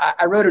fast.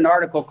 I wrote an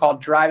article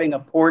called Driving a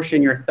Porsche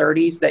in Your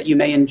 30s that you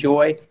may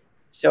enjoy.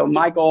 So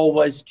my goal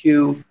was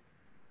to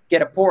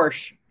get a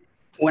Porsche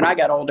when I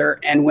got older.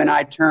 And when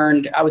I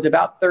was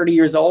about 30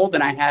 years old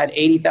and I had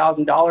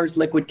 $80,000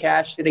 liquid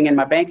cash sitting in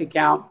my bank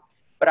account.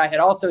 But I had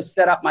also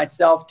set up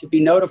myself to be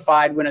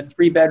notified when a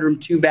 3-bedroom,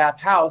 2-bath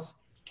house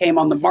came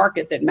on the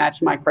market that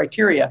matched my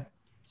criteria.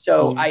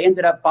 So I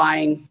ended up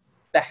buying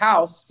the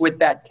house with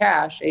that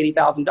cash,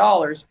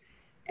 $80,000.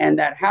 And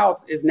that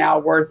house is now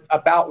worth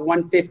about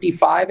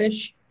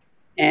 $155-ish.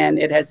 And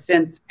it has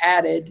since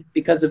added,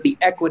 because of the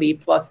equity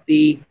plus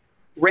the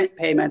rent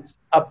payments,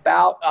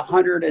 about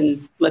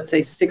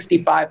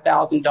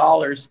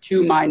 $65,000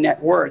 to my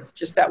net worth,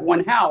 just that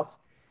one house.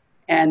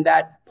 And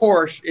that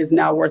Porsche is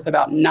now worth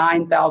about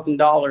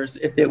 $9,000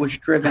 if it was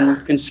driven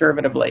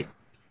conservatively.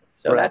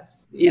 So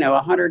that's,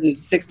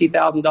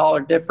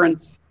 $160,000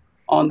 difference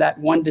on that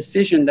one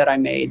decision that I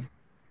made.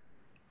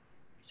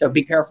 So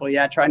be careful.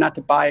 Yeah, try not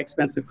to buy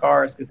expensive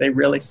cars because they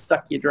really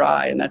suck you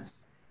dry. And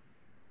that's,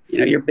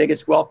 your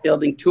biggest wealth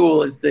building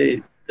tool is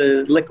the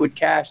liquid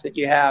cash that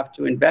you have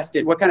to invest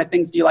in. What kind of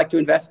things do you like to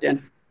invest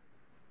in?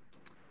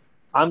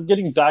 I'm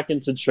getting back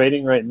into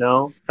trading right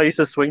now. I used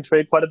to swing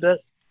trade quite a bit,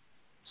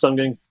 so I'm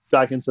getting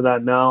back into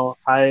that now.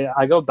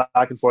 I go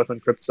back and forth on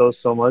cryptos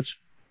so much.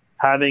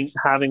 Having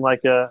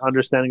like a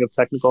understanding of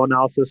technical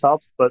analysis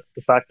helps, but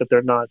the fact that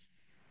they're not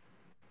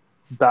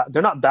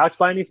backed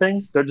by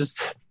anything, they're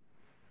just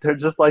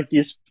like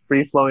these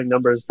free flowing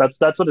numbers.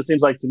 That's what it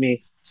seems like to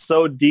me.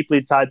 So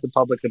deeply tied to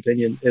public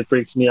opinion, it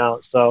freaks me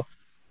out. So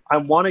I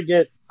want to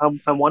get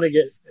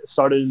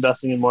started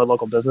investing in more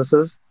local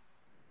businesses.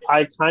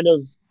 I kind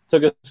of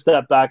took a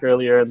step back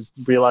earlier and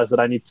realized that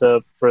I need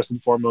to first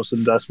and foremost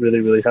invest really,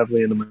 really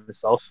heavily into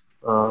myself.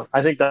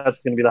 I think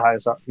that's going to be the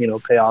highest,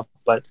 payoff.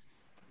 But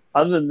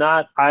other than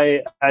that,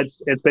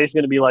 it's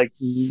basically going to be like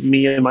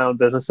me and my own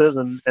businesses,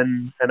 and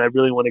I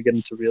really want to get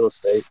into real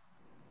estate.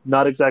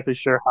 Not exactly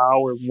sure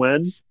how or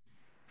when,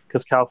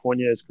 because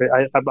California is great.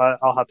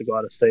 I'll have to go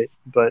out of state,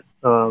 but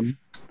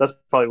that's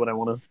probably what I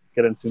want to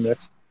get into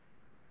next.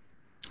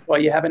 Well,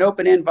 you have an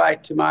open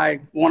invite to my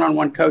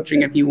one-on-one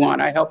coaching if you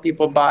want. I help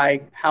people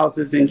buy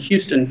houses in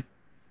Houston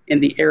in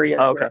the areas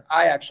where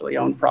I actually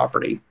own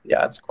property.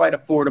 Yeah, it's quite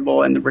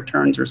affordable and the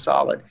returns are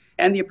solid.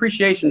 And the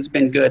appreciation's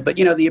been good. But,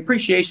 the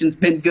appreciation's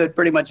been good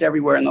pretty much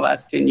everywhere in the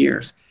last 10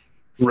 years.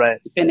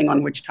 Right. Depending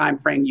on which time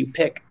frame you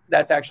pick.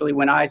 That's actually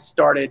when I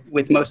started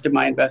with most of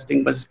my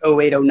investing was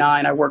 08,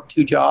 09. I worked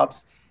 2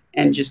 jobs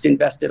and just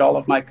invested all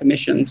of my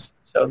commissions.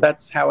 So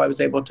that's how I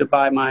was able to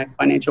buy my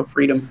financial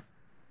freedom.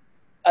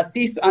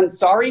 Aziz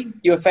Ansari,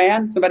 you a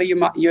fan? Somebody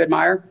you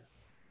admire?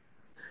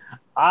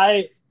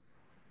 I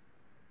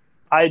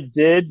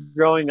did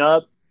growing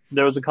up.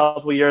 There was a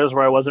couple of years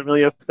where I wasn't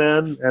really a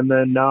fan, and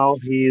then now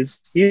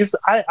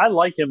I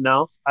like him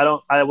now.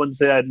 I wouldn't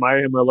say I admire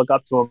him or look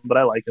up to him, but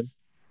I like him.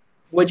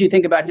 What do you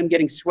think about him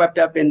getting swept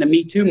up in the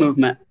Me Too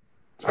movement?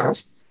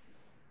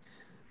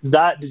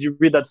 Did you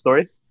read that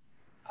story?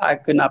 I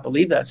could not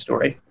believe that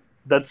story.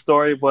 That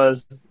story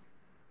was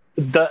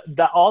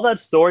all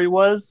that story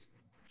was.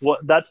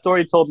 What that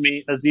story told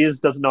me, Aziz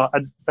doesn't know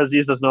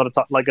how to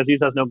talk. Like,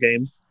 Aziz has no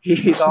game.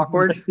 He's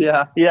awkward.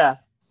 Yeah. Yeah.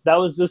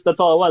 That's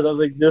all it was. I was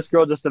like, this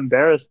girl just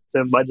embarrassed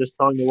him by just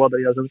telling the world that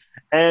he doesn't.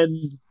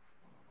 And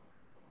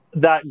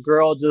that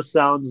girl just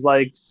sounds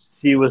like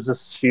she was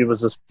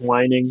just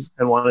whining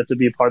and wanted to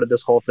be a part of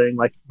this whole thing.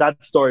 Like,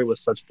 that story was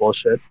such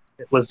bullshit.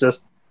 It was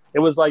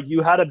like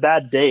you had a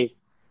bad date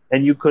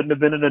and you couldn't have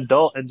been an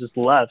adult and just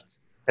left.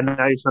 And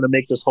now you're trying to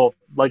make this whole,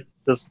 a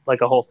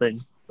whole thing.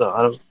 So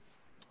I don't.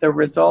 The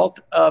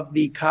result of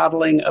the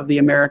coddling of the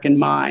American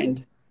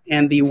mind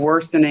and the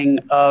worsening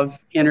of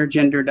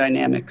intergender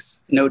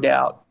dynamics, no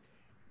doubt.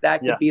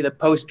 That could be the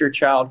poster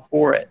child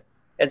for it.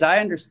 As I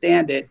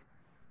understand it,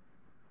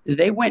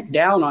 they went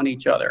down on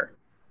each other.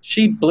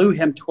 She blew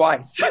him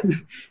twice.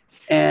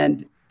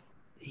 And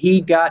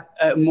he got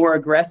more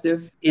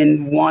aggressive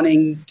in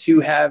wanting to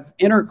have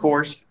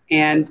intercourse.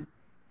 And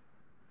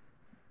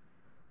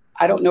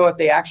I don't know if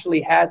they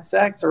actually had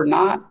sex or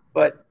not,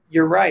 but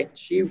you're right.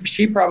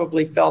 She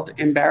probably felt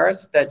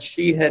embarrassed that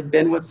she had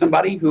been with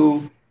somebody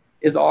who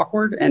is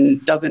awkward and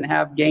doesn't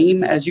have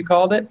game, as you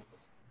called it.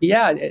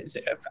 Yeah,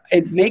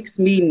 it makes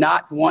me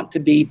not want to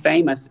be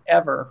famous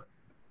ever.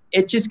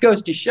 It just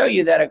goes to show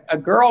you that a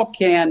girl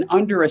can,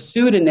 under a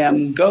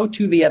pseudonym, go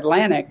to the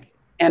Atlantic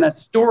and a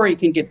story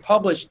can get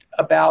published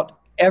about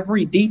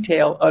every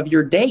detail of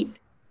your date.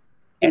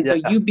 And so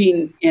you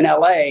being in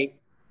LA,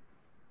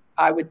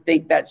 I would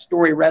think that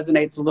story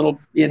resonates a little,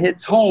 it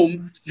hits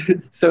home,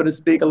 so to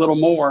speak, a little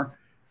more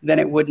than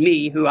it would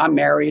me, who I'm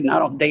married and I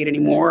don't date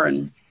anymore.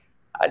 And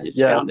I just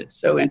found it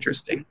so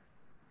interesting.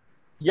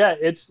 Yeah,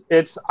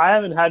 I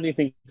haven't had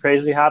anything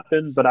crazy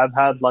happen, but I've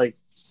had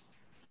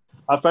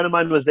a friend of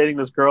mine was dating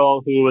this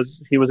girl he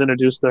was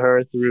introduced to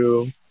her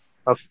through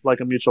a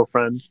mutual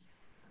friend.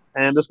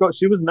 And this girl,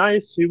 she was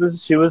nice.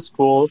 She was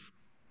cool.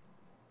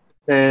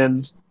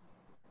 And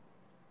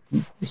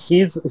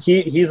he's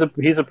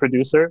a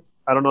producer.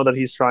 I don't know that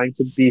he's trying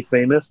to be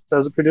famous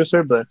as a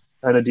producer,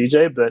 and a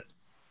DJ, but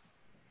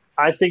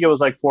I think it was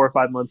 4 or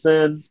 5 months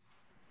in,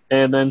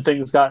 and then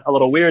things got a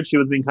little weird. She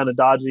was being kind of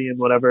dodgy and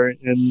whatever,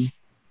 and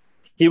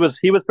he was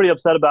pretty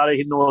upset about it. He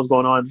didn't know what was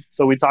going on,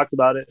 so we talked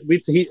about it.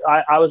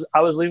 I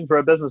was leaving for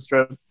a business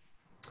trip,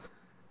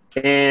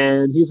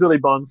 and he's really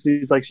bummed.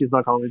 He's like, she's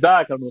not calling me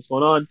back. I don't know what's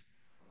going on.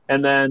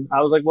 And then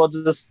I was like, well,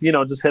 just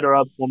hit her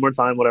up one more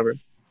time, whatever.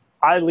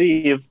 I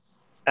leave.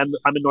 And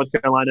I'm in North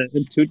Carolina, and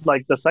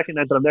the second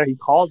night that I'm there, he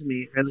calls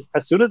me, and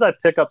as soon as I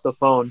pick up the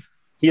phone,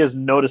 he is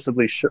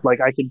noticeably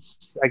I can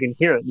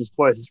hear it in his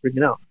voice. He's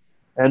freaking out,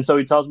 and so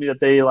he tells me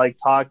that they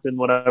talked and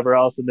whatever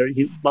else, and I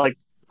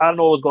don't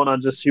know what was going on.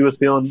 Just she was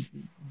feeling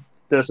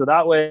this or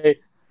that way,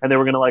 and they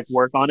were gonna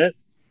work on it.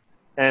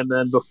 And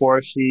then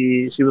before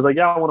she was like,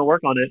 yeah, I want to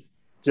work on it.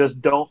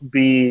 Just don't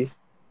be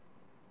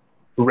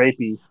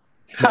rapey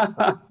next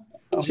time.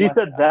 She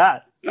said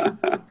that.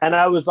 And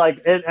I was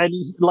like, and I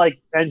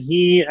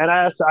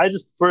asked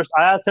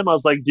him, I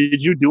was like,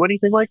 did you do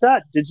anything like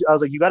that? I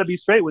was like, you got to be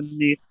straight with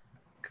me,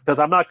 because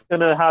I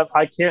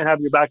can't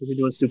have your back if you're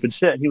doing stupid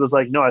shit. And he was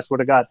like, no, I swear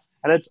to God.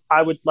 And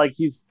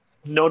he's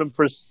known him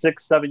for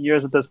 6-7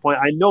 years at this point.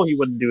 I know he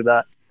wouldn't do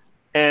that.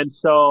 And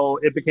so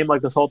it became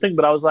like this whole thing.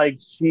 But I was like,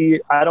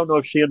 I don't know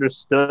if she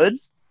understood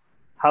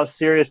how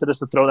serious it is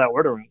to throw that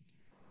word around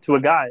to a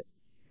guy.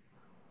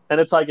 And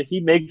it's like, if he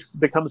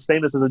becomes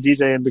famous as a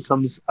DJ and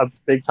becomes a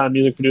big time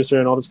music producer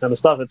and all this kind of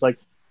stuff, it's like,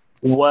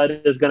 what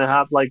is going to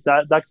happen? Like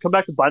that could come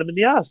back to bite him in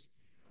the ass.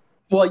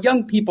 Well,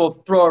 young people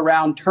throw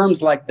around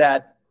terms like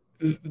that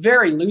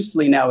very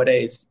loosely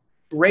nowadays.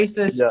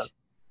 Racist,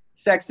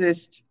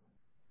 sexist,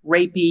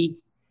 rapey.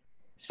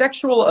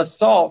 Sexual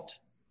assault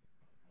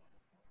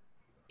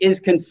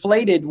is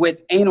conflated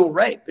with anal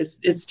rape.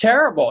 It's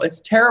terrible.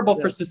 It's terrible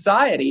for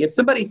society. If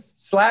somebody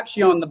slaps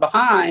you on the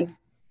behind,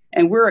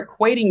 and we're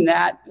equating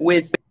that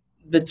with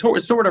the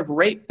sort of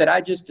rape that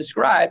I just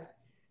described,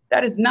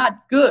 that is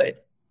not good.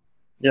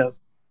 Yeah.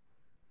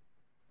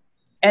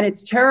 And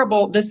it's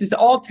terrible. This is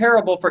all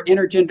terrible for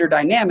intergender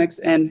dynamics.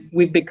 And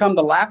we've become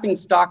the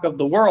laughingstock of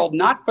the world,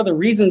 not for the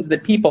reasons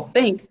that people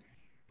think,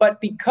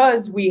 but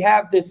because we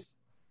have this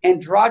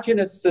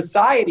androgynous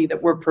society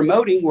that we're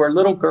promoting, where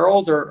little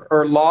girls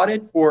are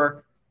lauded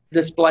for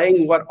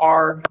displaying what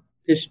are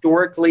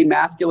historically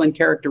masculine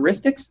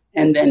characteristics.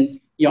 And then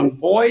young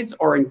boys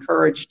are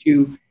encouraged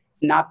to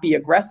not be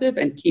aggressive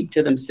and keep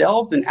to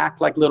themselves and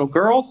act like little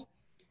girls.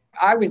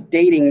 I was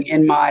dating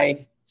in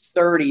my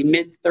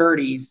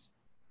mid-30s,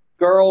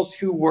 girls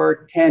who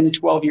were 10,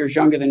 12 years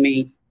younger than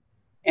me.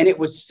 And it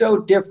was so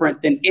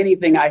different than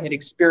anything I had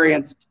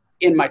experienced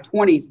in my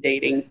 20s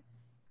dating.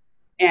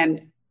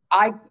 And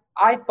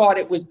I thought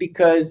it was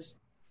because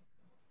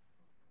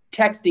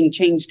texting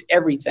changed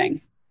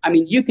everything. I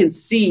mean, you can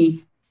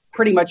see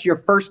pretty much your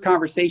first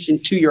conversation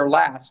to your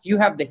last. You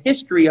have the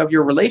history of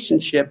your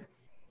relationship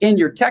in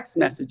your text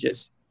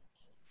messages,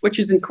 which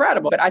is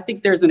incredible. But I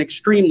think there's an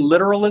extreme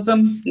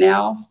literalism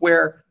now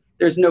where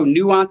there's no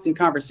nuance in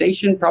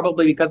conversation,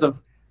 probably because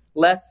of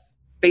less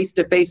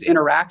face-to-face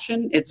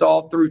interaction. It's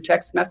all through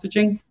text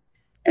messaging.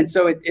 And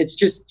so it's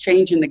just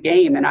changing the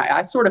game. And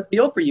I sort of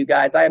feel for you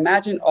guys. I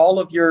imagine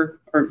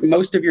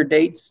most of your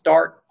dates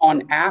start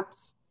on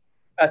apps.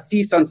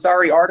 Aziz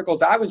Ansari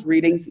articles I was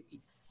reading,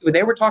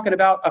 they were talking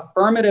about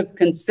affirmative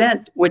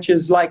consent, which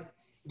is like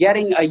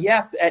getting a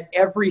yes at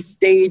every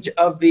stage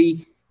of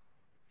the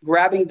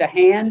grabbing the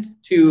hand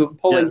to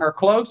pulling her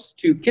close,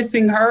 to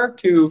kissing her,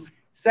 to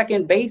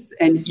second base,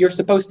 and you're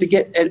supposed to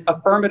get an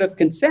affirmative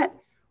consent.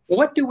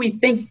 What do we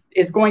think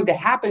is going to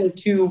happen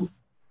to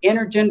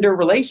intergender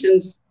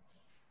relations?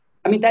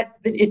 I mean, that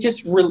it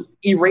just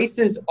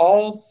erases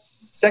all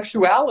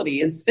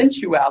sexuality and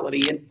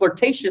sensuality and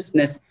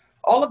flirtatiousness.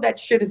 All of that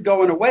shit is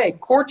going away.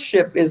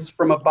 Courtship is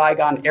from a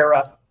bygone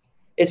era.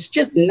 It's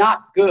just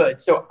not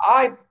good. So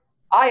I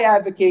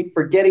advocate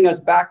for getting us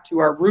back to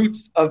our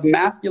roots of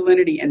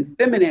masculinity and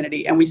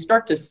femininity, and we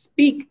start to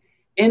speak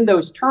in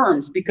those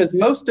terms, because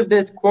most of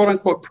this quote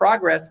unquote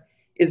progress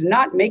is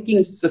not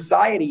making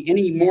society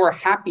any more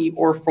happy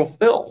or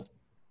fulfilled.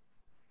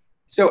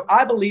 So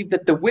I believe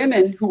that the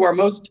women who are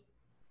most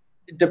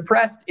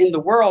depressed in the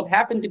world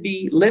happen to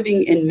be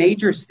living in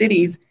major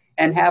cities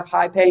and have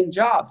high paying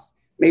jobs.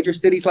 Major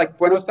cities like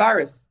Buenos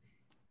Aires,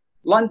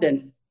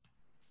 London,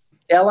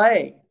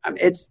 LA.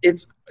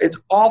 It's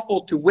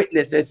awful to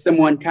witness as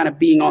someone kind of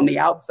being on the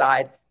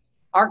outside.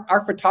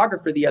 Our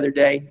photographer the other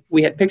day,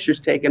 we had pictures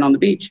taken on the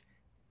beach.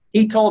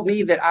 He told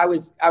me that I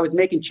was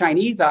making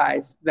Chinese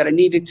eyes, that I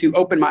needed to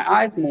open my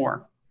eyes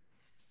more.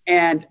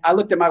 And I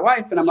looked at my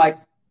wife and I'm like,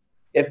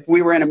 if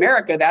we were in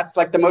America, that's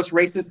like the most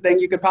racist thing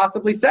you could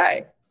possibly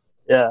say.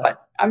 Yeah.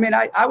 But I mean,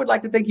 I would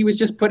like to think he was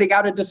just putting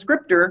out a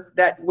descriptor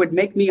that would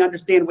make me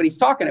understand what he's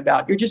talking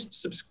about. You're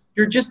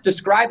just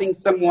describing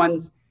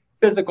someone's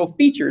physical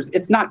features.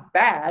 It's not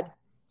bad.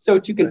 So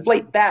to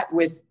conflate that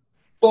with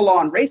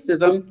full-on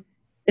racism,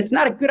 it's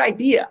not a good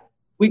idea.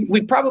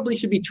 We probably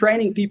should be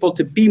training people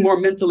to be more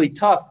mentally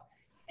tough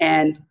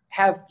and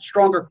have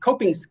stronger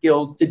coping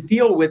skills to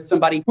deal with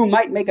somebody who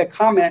might make a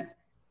comment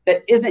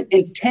that isn't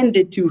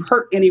intended to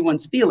hurt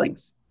anyone's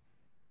feelings.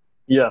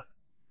 Yeah.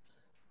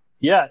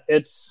 Yeah,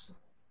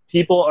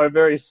 people are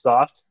very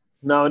soft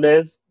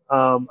nowadays.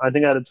 I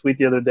think I had a tweet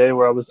the other day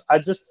where I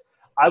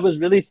was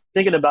really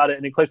thinking about it,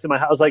 and it clicked in my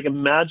head. I was like,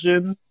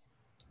 imagine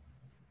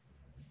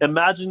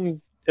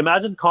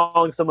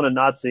calling someone a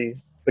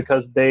Nazi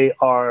because they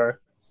are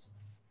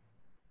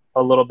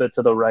a little bit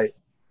to the right.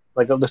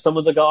 Like if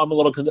someone's like, oh, I'm a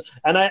little,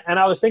 and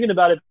I was thinking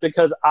about it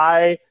because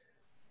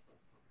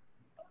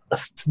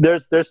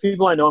there's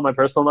people I know in my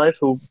personal life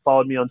who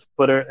followed me on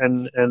Twitter,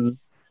 and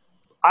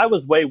I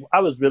was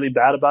really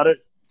bad about it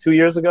 2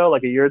 years ago,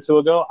 like a year or two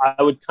ago.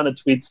 I would kind of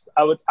tweet.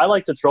 I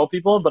like to troll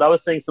people, but I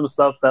was saying some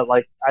stuff that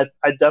like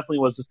I definitely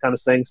was just kind of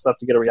saying stuff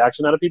to get a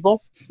reaction out of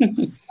people,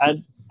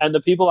 and And the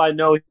people I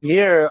know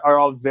here are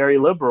all very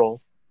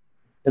liberal,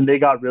 and they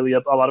got really a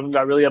lot of them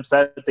got really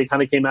upset. They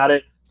kind of came at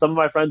it. Some of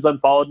my friends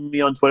unfollowed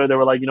me on Twitter. They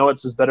were like, you know,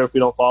 it's just better if we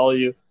don't follow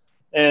you.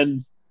 And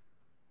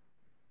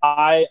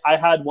I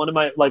had one of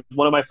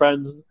my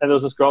friends, and there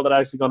was this girl that I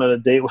actually gone on a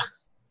date with,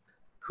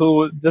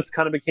 who just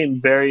kind of became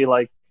very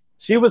like,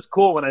 she was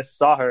cool when I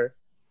saw her,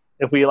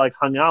 if we like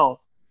hung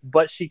out,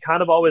 but she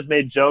kind of always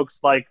made jokes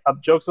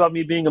about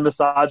me being a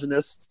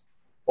misogynist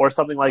or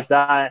something like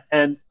that.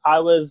 And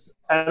I'm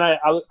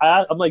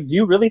like, do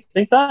you really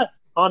think that?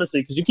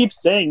 Honestly, because you keep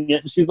saying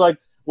it. And she's like,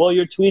 well,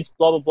 your tweets,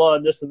 blah, blah, blah,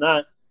 and this and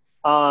that.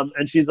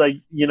 And she's like,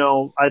 you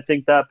know, I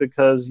think that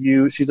because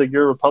she's like,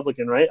 you're a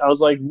Republican, right? I was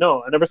like,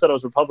 no, I never said I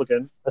was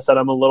Republican. I said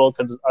I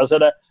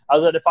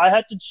said if I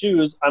had to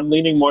choose, I'm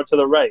leaning more to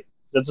the right.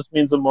 That just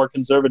means I'm more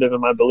conservative in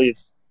my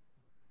beliefs.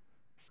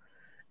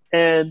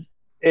 And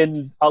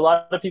in a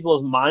lot of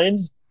people's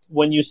minds,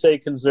 when you say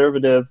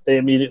conservative, they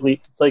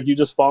immediately, it's like you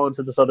just fall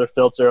into this other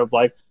filter of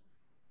like,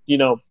 you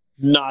know,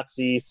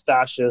 Nazi,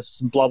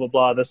 fascist, blah, blah,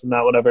 blah, this and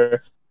that,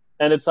 whatever.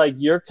 And it's like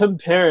you're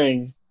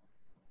comparing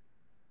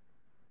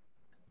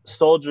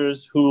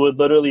soldiers who would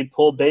literally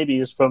pull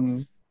babies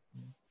from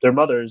their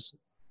mothers,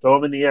 throw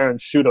them in the air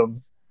and shoot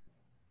them,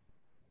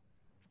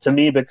 to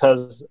me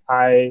because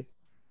I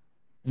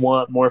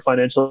want more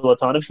financial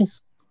autonomy.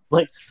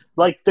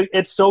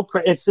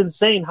 It's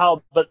insane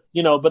how, but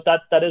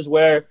that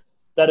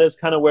is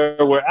kind of where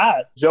we're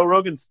at. Joe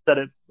Rogan said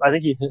it. I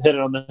think he hit it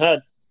on the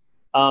head.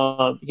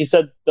 He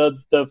said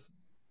the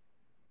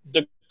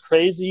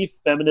crazy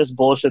feminist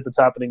bullshit that's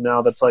happening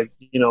now, that's like,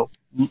 you know,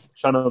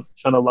 trying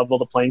to level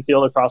the playing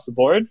field across the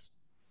board,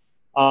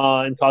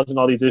 and causing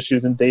all these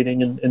issues in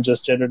dating and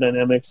just gender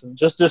dynamics and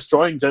just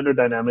destroying gender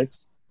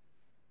dynamics,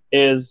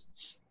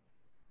 is,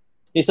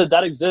 he said,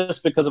 that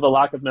exists because of a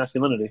lack of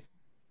masculinity.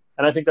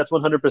 And I think that's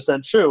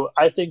 100% true.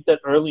 I think that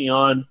early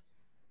on,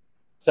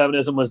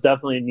 feminism was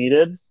definitely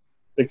needed,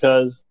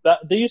 because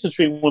they used to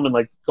treat women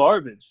like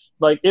garbage.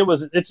 Like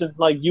that's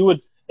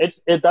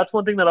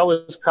one thing that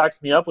always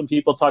cracks me up when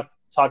people talk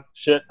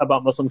shit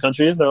about Muslim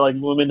countries. They're like,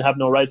 women have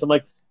no rights. I'm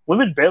like,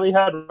 women barely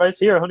had rights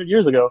here 100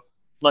 years ago.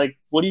 Like,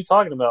 what are you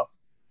talking about?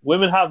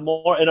 Women have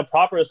more, in a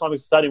proper Islamic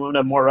society, women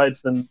have more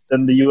rights than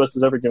the U.S.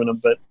 has ever given them.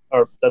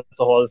 Or that's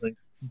a whole other thing.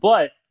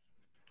 But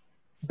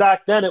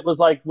back then it was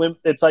like,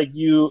 it's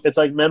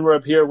like men were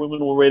up here,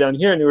 women were way down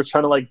here, and you were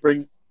trying to like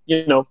bring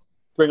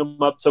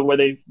them up to where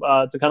they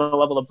to kind of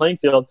level the playing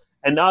field.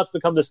 And now it's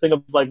become this thing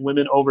of like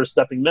women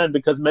overstepping men,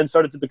 because men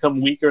started to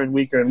become weaker and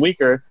weaker and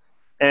weaker,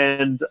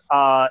 and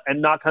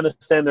not kind of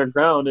stand their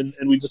ground, and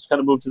we just kind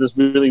of moved to this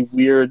really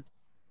weird,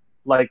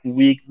 like,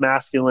 weak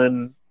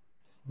masculine,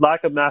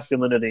 lack of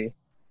masculinity.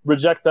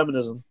 Reject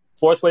feminism.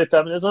 Fourth wave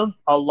feminism,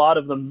 a lot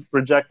of them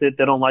reject it.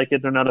 They don't like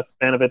it. They're not a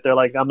fan of it. They're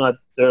like,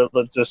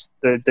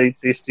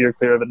 they steer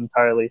clear of it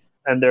entirely,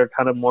 and they're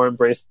kind of more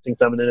embracing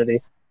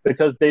femininity,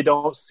 because they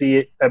don't see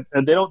it,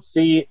 and they don't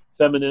see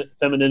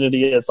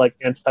femininity as like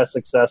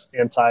anti-success,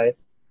 anti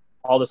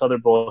all this other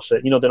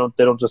bullshit. You know, they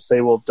don't just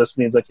say, well, this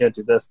means I can't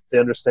do this. They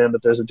understand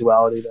that there's a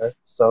duality there.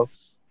 So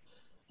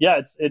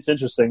yeah, it's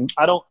interesting.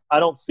 I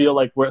don't feel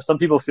like some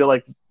people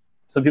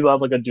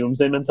have like a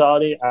doomsday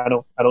mentality. I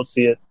don't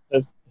see it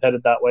as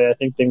headed that way. I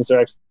think things are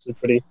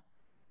actually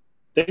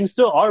things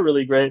still are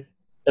really great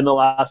in the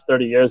last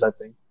 30 years, I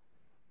think.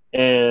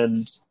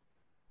 And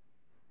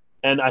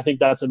I think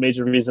that's a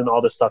major reason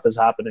all this stuff is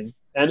happening.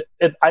 And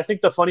I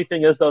think the funny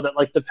thing is, though, that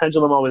like the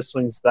pendulum always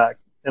swings back.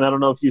 And I don't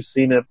know if you've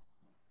seen it.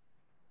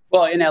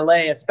 Well, in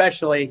LA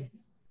especially,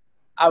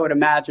 I would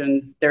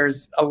imagine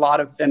there's a lot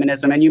of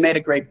feminism. And you made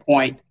a great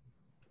point.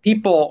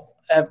 People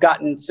have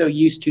gotten so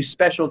used to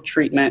special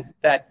treatment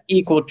that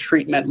equal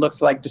treatment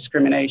looks like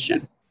discrimination.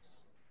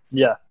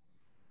 Yeah.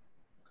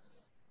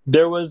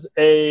 There was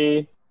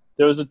a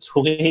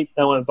tweet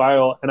that went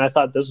viral, and I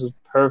thought this was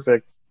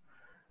perfect.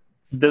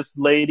 This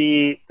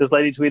lady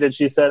tweeted,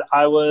 she said,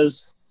 I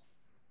was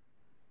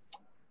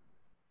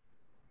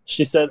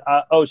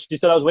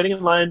waiting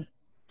in line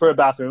for a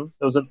bathroom.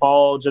 It was an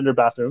all gender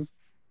bathroom.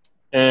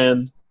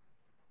 And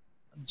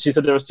she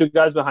said there was two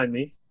guys behind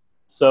me.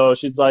 So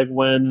she's like,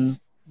 when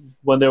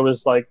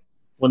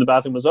the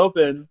bathroom was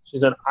open, she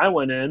said, I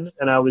went in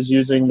and I was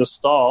using the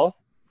stall,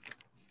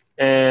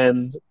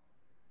 and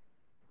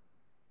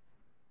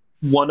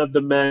one of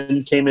the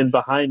men came in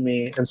behind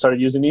me and started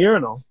using the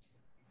urinal.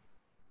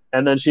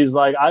 And then she's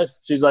like, I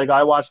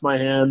washed my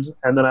hands,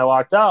 and then I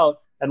walked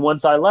out. And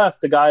once I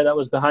left, the guy that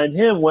was behind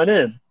him went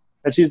in.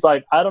 And she's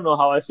like, I don't know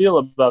how I feel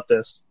about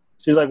this.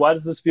 She's like, why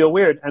does this feel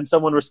weird? And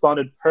someone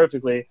responded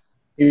perfectly.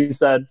 He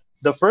said,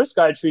 the first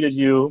guy treated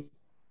you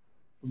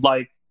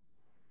like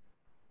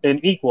an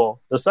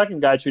equal. The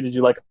second guy treated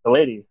you like a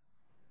lady.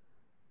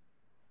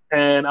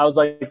 And I was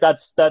like,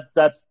 that's the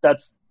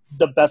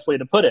best way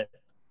to put it.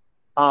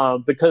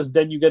 Because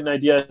then you get an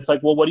idea. It's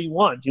like, well, what do you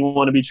want? Do you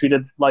want to be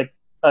treated like,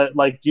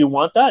 do you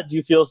want that? Do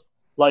you feel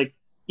like,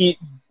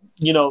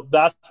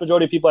 vast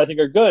majority of people I think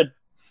are good,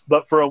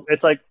 but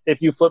it's like,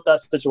 if you flip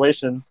that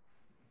situation,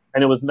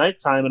 and it was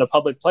nighttime in a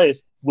public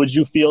place, would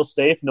you feel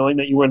safe knowing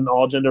that you were in an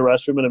all-gender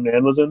restroom and a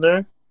man was in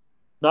there?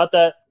 Not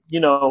that,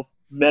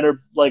 men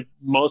are like,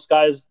 most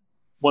guys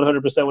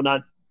 100% would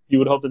not, you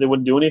would hope that they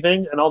wouldn't do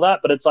anything and all that,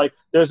 but it's like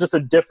there's just a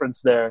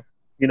difference there,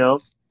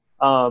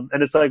 and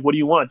it's like, what do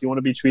you want? Do you want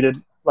to be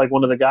treated like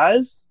one of the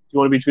guys? Do you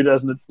want to be treated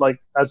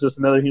as just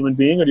another human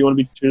being, or do you want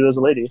to be treated as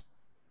a lady?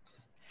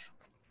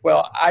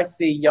 Well, I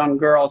see young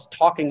girls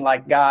talking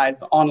like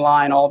guys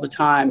online all the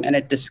time, and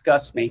it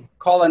disgusts me.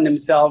 Calling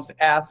themselves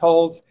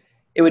assholes.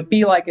 It would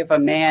be like if a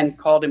man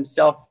called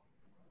himself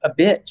a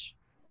bitch.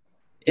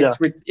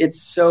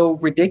 It's so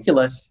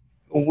ridiculous.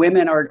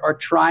 Women are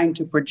trying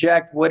to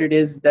project what it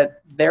is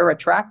that they're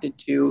attracted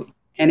to,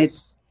 and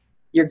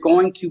you're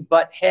going to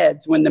butt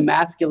heads when the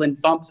masculine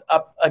bumps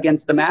up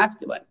against the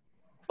masculine.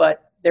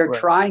 But they're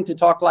trying to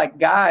talk like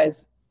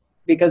guys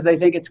because they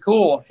think it's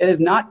cool. It is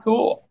not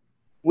cool.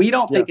 We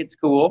don't think it's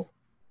cool.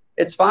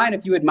 It's fine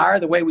if you admire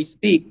the way we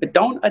speak, but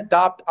don't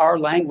adopt our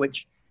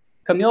language.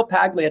 Camille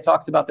Paglia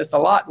talks about this a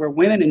lot, where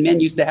women and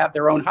men used to have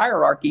their own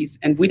hierarchies,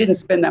 and we didn't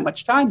spend that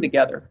much time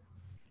together.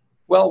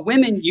 Well,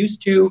 women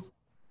used to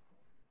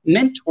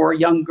mentor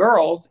young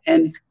girls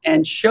and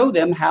show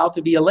them how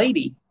to be a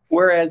lady,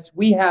 whereas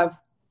we have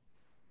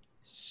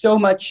so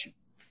much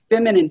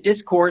feminine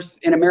discourse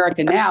in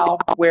America now,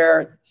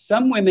 where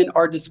some women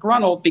are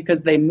disgruntled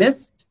because they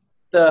missed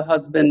the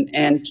husband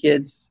and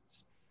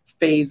kids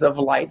phase of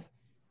life,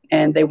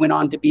 and they went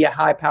on to be a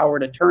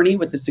high-powered attorney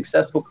with a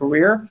successful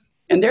career,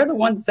 and they're the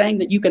ones saying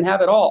that you can have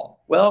it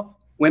all. Well,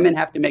 women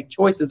have to make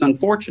choices,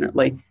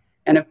 unfortunately.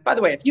 And by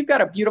the way, if you've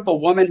got a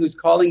beautiful woman who's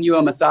calling you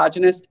a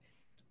misogynist,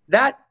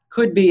 that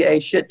could be a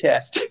shit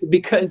test,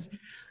 because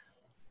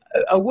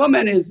a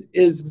woman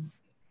is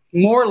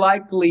more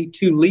likely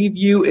to leave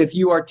you if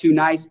you are too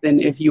nice than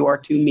if you are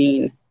too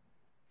mean.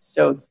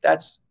 So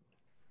that's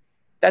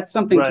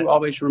something to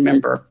always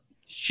remember.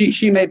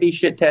 She may be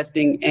shit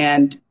testing,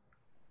 and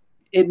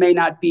it may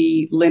not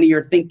be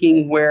linear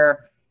thinking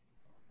where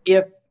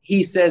if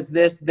he says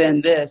this,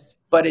 then this,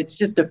 but it's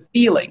just a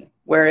feeling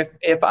where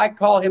if I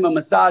call him a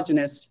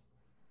misogynist,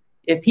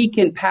 if he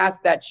can pass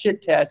that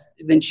shit test,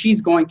 then she's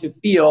going to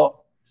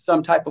feel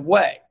some type of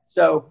way.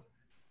 So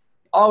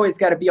always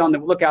got to be on the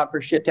lookout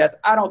for shit tests.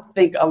 I don't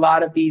think a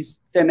lot of these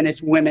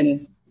feminist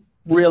women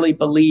really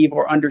believe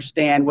or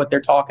understand what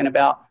they're talking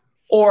about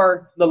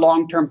or the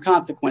long-term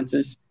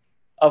consequences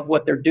of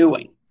what they're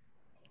doing.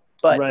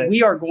 But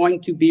we are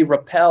going to be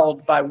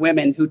repelled by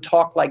women who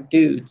talk like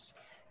dudes.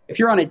 If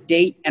you're on a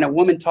date and a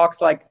woman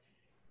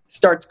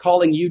starts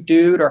calling you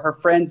dude, or her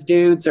friends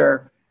dudes,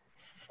 or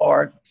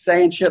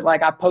saying shit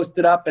like, I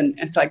posted up, and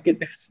it's like,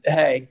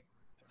 hey,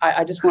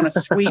 I just want a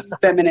sweet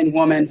feminine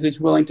woman who's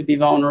willing to be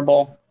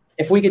vulnerable.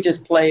 If we could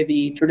just play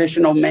the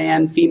traditional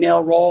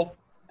man-female role,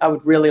 I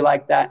would really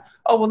like that.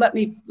 Oh, well, let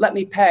me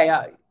pay.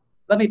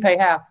 Let me pay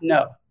half.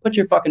 No, put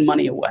your fucking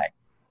money away.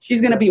 She's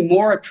going to be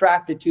more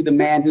attracted to the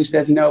man who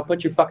says, no,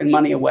 put your fucking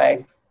money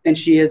away, than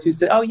she is who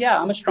said, oh,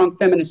 yeah, I'm a strong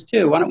feminist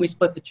too. Why don't we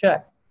split the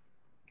check?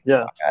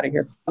 Yeah. Fuck out of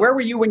here. Where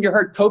were you when you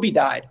heard Kobe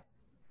died?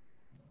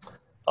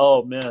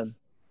 Oh, man.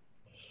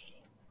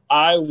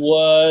 I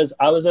was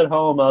at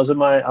home. I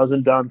was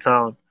in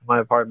downtown, my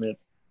apartment.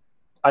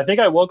 I think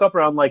I woke up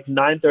around like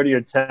 9:30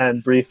 or 10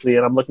 briefly,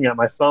 and I'm looking at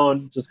my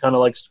phone, just kind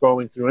of like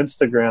scrolling through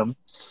Instagram.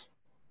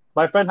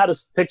 My friend had a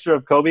picture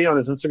of Kobe on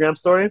his Instagram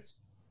story,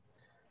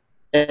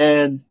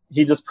 and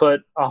he just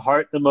put a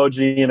heart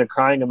emoji and a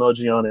crying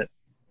emoji on it.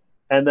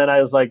 And then I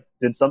was like,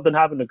 did something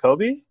happen to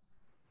Kobe?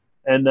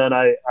 And then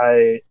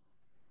I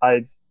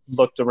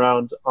looked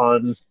around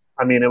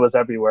it was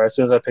everywhere. As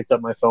soon as I picked up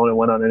my phone and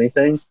went on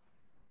anything,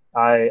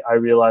 I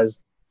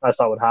realized I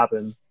saw what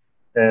happened.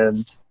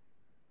 And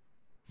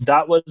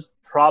that was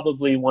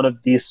probably one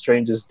of the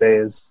strangest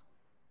days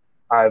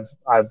I've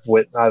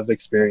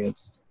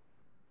experienced.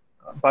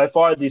 By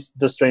far the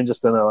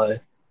strangest in LA.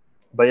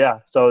 But yeah,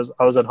 so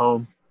I was at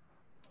home.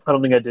 I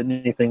don't think I did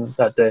anything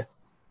that day.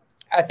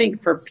 I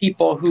think for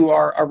people who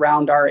are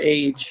around our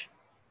age,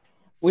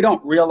 we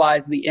don't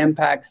realize the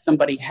impact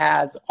somebody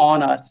has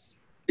on us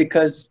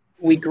because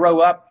we grow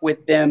up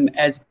with them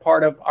as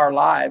part of our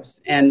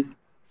lives, and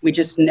we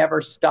just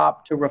never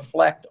stop to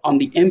reflect on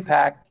the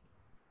impact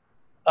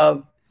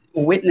of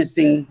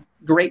witnessing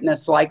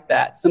greatness like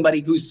that. Somebody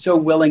who's so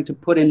willing to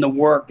put in the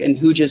work and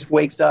who just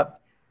wakes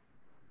up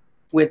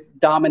with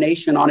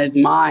domination on his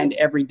mind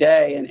every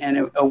day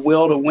and a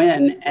will to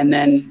win. And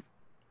then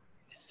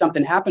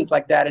something happens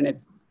like that, and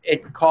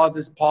it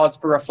causes pause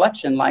for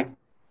reflection. Like,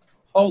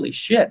 holy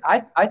shit.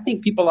 I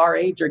think people our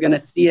age are going to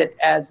see it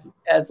as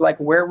like,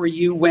 where were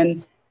you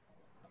when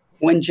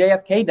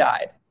JFK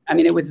died? I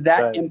mean, it was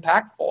that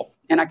impactful.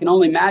 And I can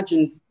only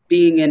imagine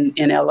being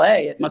in LA,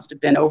 it must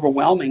have been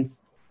overwhelming.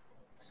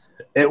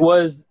 It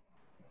was,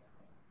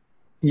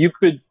 you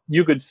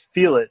could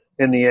feel it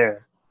in the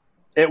air.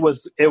 It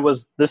was,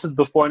 this is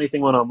before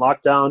anything went on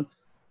lockdown.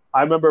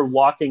 I remember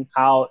walking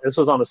out, it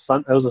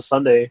was a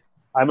Sunday.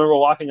 I remember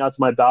walking out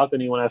to my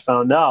balcony when I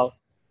found out,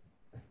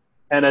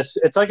 And it's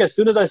like as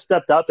soon as I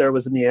stepped out there, it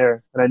was in the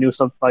air, and I knew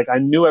something. Like I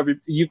knew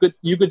you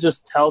could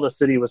just tell the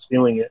city was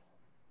feeling it.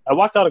 I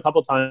walked out a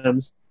couple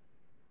times,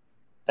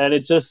 and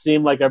it just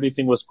seemed like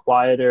everything was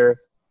quieter,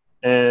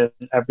 and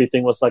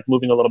everything was like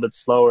moving a little bit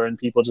slower, and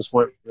people just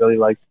weren't really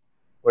like,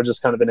 we're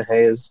just kind of in a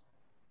haze.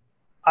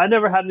 I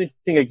never had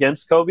anything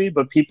against Kobe,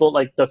 but people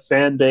like the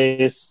fan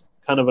base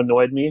kind of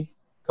annoyed me.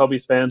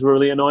 Kobe's fans were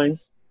really annoying,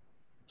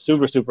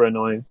 super, super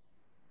annoying,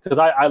 because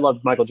I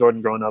loved Michael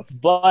Jordan growing up,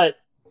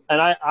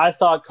 and I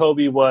thought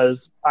Kobe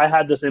was, I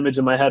had this image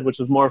in my head, which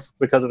was more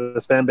because of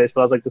his fan base,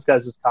 but I was like, this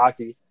guy's just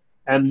cocky.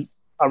 And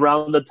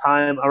around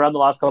the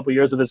last couple of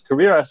years of his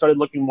career, I started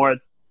looking more at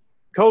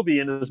Kobe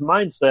and his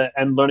mindset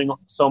and learning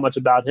so much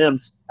about him.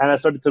 And I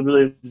started to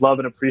really love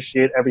and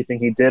appreciate everything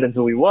he did and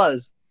who he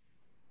was.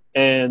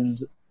 And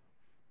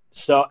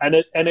so, and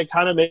it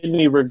kind of made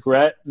me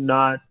regret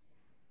not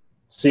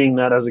seeing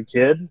that as a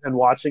kid and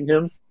watching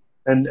him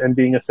and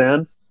being a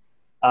fan.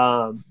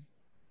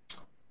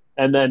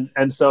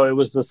 And so it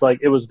was just like,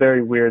 it was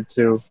very weird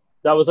too.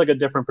 That was like a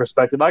different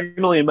perspective. I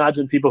can only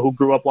imagine people who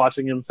grew up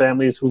watching him,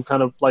 families who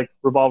kind of like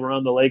revolve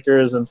around the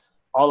Lakers and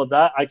all of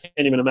that. I can't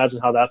even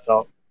imagine how that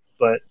felt.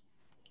 But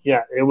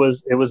yeah, it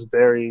was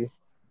very,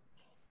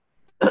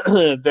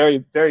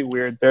 very, very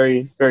weird,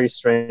 very, very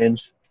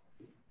strange.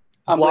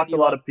 Blocked a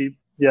lot of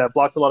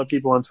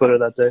people on Twitter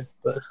that day.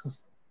 But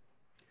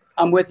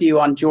I'm with you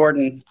on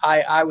Jordan.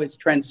 I was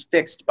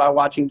transfixed by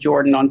watching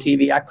Jordan on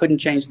TV. I couldn't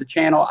change the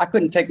channel. I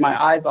couldn't take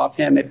my eyes off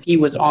him if he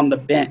was on the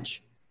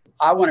bench.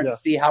 I wanted to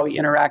see how he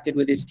interacted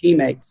with his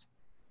teammates.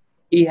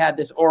 He had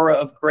this aura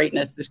of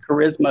greatness, this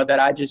charisma that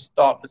I just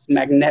thought was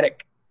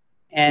magnetic.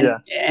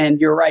 And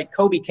you're right,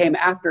 Kobe came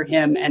after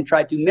him and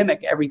tried to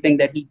mimic everything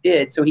that he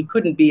did, so he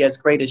couldn't be as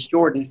great as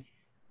Jordan.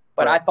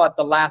 But I thought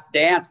The Last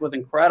Dance was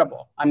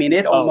incredible. I mean,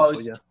 it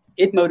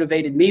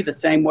motivated me the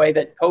same way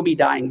that Kobe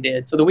dying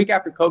did. So the week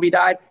after Kobe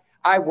died,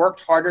 I worked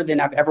harder than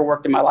I've ever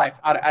worked in my life.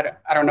 I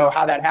don't know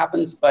how that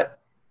happens, but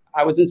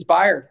I was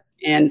inspired.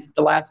 And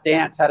The Last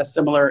Dance had a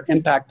similar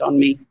impact on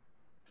me.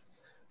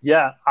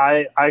 Yeah,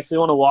 I actually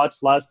want to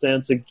watch Last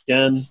Dance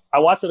again. I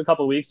watched it a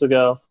couple of weeks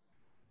ago.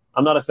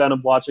 I'm not a fan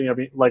of watching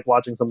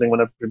something when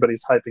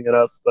everybody's hyping it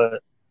up,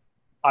 but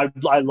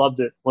I loved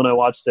it when I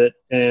watched it,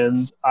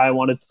 and I'm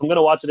going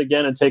to watch it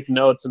again and take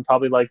notes and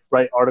probably like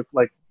write article,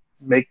 like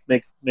make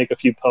a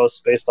few posts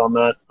based on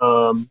that.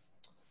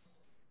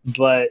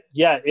 But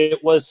yeah,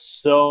 it was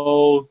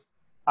so,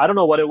 I don't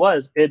know what it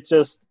was. It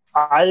just,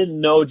 I didn't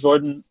know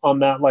Jordan on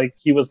that, like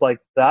he was like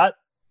that,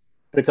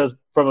 because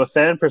from a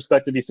fan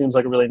perspective, he seems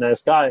like a really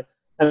nice guy.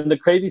 And the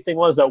crazy thing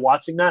was that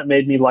watching that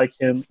made me like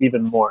him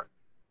even more.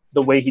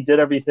 The way he did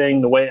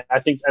everything, I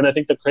think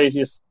the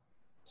craziest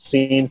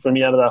scene for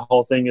me out of that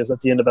whole thing is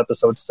at the end of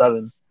episode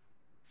 7,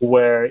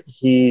 where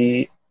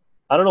I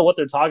don't know what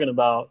they're talking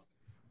about,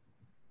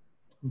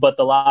 but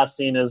the last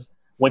scene is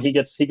when he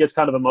gets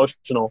kind of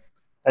emotional,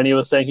 and he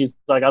was saying, he's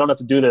like, I don't have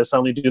to do this. I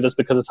only do this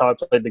because it's how I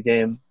played the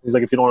game. He's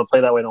like, if you don't want to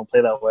play that way, don't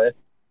play that way.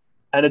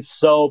 And it's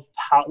so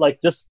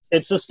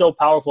it's just so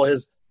powerful.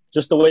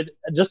 Just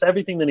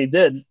everything that he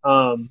did.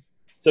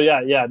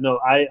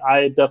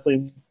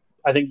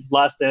 I think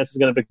Last Dance is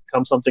going to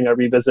become something I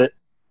revisit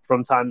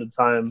from time to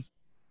time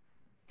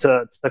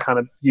to kind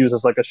of use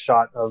as like a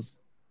shot of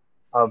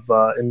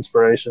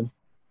inspiration.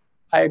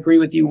 I agree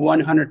with you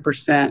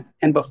 100%.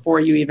 And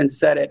before you even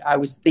said it, I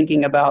was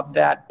thinking about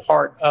that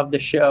part of the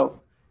show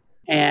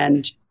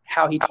and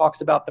how he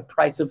talks about the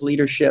price of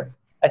leadership.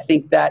 I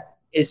think that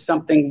is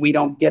something we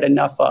don't get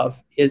enough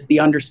of, is the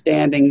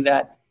understanding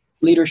that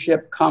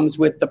leadership comes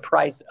with the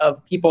price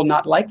of people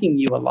not liking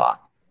you a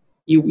lot.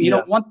 You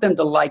don't want them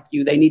to like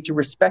you. They need to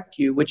respect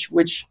you,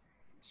 which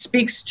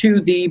speaks to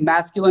the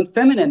masculine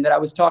feminine that I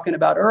was talking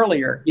about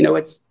earlier. You know,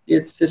 it's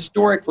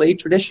historically,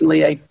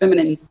 traditionally a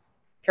feminine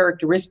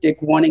characteristic,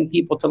 wanting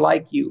people to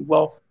like you.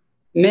 Well,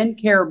 men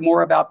care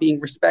more about being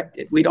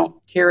respected. We don't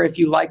care if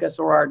you like us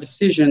or our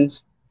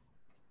decisions.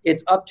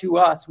 It's up to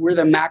us. We're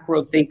the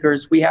macro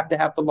thinkers. We have to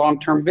have the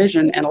long-term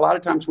vision. And a lot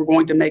of times we're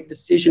going to make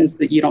decisions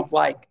that you don't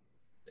like.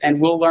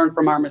 And we'll learn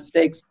from our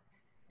mistakes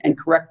and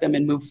correct them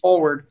and move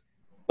forward.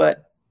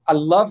 But I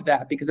love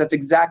that, because that's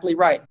exactly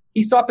right.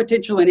 He saw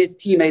potential in his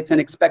teammates and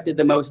expected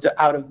the most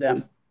out of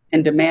them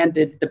and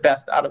demanded the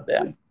best out of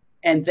them.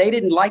 And they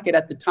didn't like it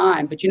at the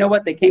time, but you know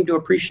what? They came to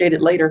appreciate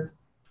it later.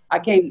 I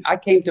came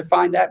to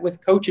find that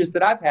with coaches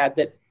that I've had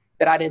that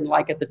I didn't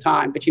like at the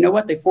time. But you know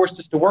what? They forced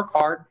us to work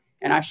hard,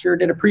 and I sure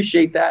did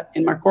appreciate that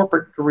in my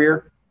corporate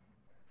career.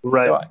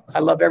 Right. So I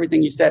love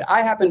everything you said.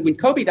 When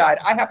Kobe died,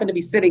 I happened to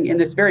be sitting in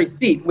this very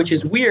seat, which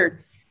is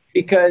weird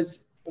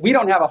because we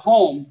don't have a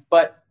home,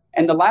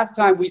 and the last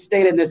time we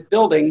stayed in this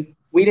building,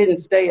 we didn't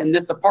stay in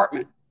this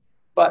apartment,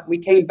 but we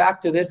came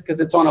back to this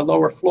because it's on a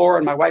lower floor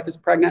and my wife is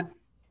pregnant.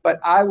 But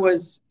I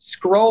was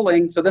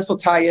scrolling, so this will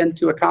tie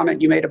into a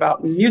comment you made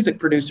about music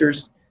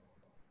producers.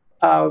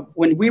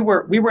 When we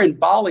were in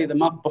Bali the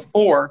month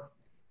before,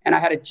 and I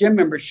had a gym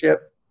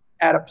membership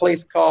at a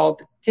place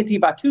called Titi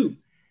Batu.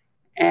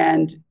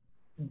 And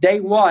day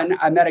one,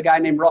 I met a guy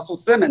named Russell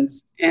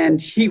Simmons,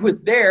 and he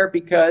was there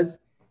because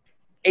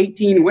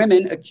 18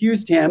 women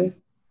accused him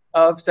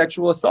of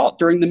sexual assault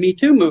during the Me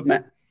Too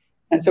movement.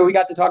 And so we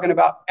got to talking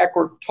about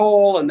Eckhart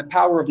Tolle and the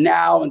power of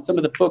now and some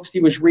of the books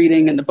he was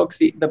reading and the book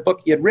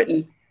he had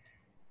written.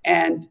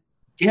 And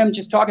him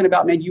just talking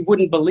about, man, you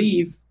wouldn't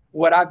believe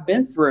what I've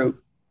been through.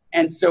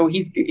 And so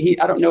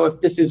I don't know if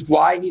this is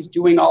why he's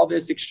doing all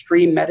this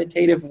extreme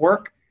meditative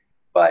work,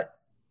 but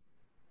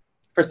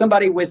for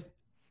somebody with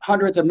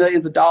hundreds of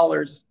millions of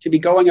dollars to be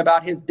going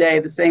about his day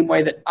the same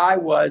way that I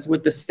was,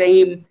 with the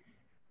same,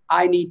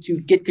 I need to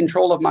get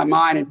control of my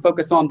mind and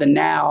focus on the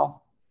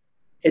now.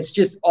 It's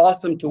just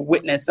awesome to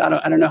witness. I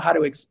don't know how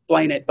to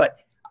explain it, but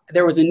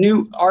there was a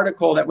new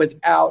article that was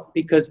out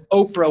because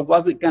Oprah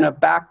wasn't going to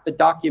back the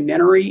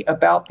documentary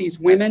about these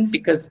women,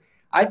 because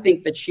I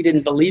think that she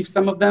didn't believe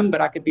some of them,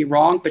 but I could be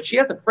wrong. But she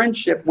has a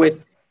friendship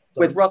with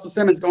Russell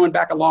Simmons going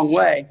back a long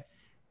way.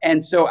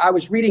 And so I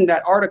was reading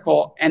that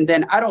article, and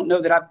then I don't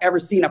know that I've ever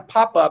seen a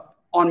pop-up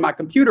on my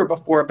computer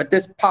before, but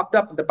this popped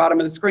up at the bottom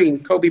of the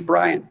screen. Kobe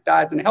Bryant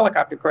dies in a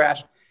helicopter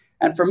crash.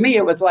 And for me,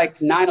 it was like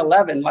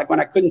 9/11, like when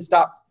I couldn't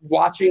stop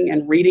watching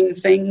and reading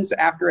things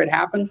after it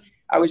happened.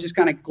 I was just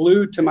kind of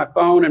glued to my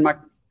phone and my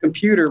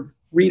computer,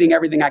 reading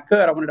everything I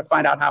could. I wanted to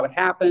find out how it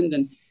happened.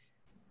 And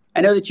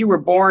I know that you were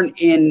born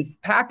in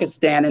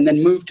Pakistan and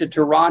then moved to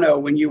Toronto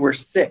when you were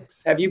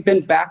 6. Have you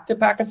been back to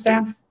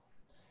Pakistan?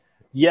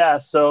 Yeah,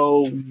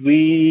 so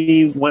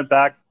we went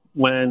back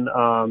when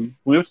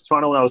we moved to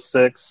Toronto when I was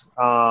 6,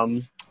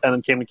 and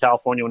then came to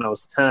California when I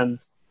was 10.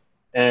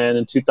 And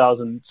in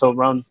 2000, so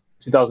around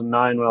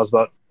 2009, when I was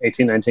about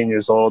 18, 19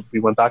 years old, we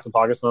went back to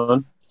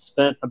Pakistan,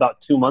 spent about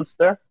 2 months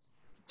there.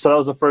 So that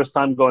was the first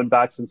time going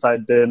back since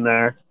I'd been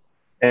there.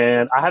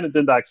 And I haven't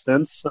been back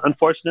since,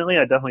 unfortunately.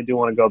 I definitely do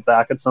want to go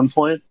back at some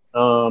point.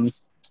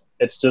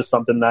 It's just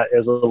something that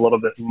is a little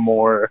bit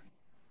more,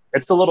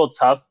 it's a little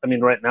tough. I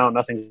mean, right now,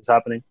 nothing's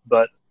happening,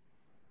 but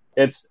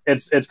it's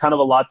kind of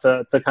a lot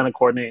to kind of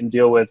coordinate and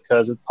deal with,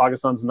 because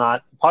Pakistan's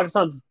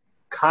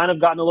kind of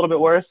gotten a little bit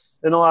worse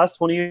in the last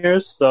 20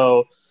 years.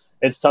 So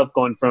it's tough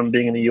going from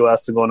being in the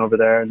U.S. to going over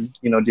there and,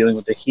 you know, dealing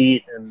with the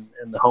heat and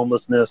the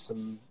homelessness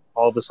and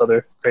all this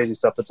other crazy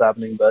stuff that's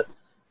happening. But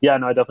yeah,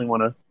 no, I definitely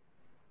want to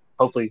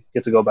hopefully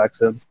get to go back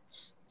soon.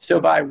 So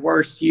by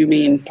worse, you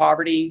mean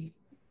poverty,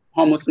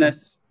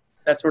 homelessness,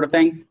 that sort of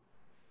thing?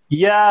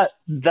 Yeah,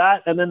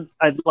 that, and then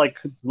I like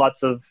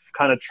lots of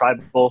kind of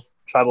tribal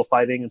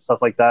fighting and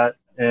stuff like that,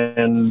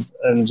 and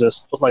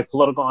just like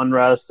political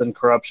unrest and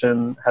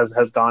corruption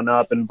has gone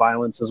up, and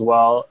violence as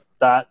well.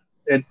 That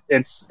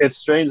it's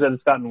strange that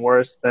it's gotten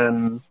worse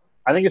than,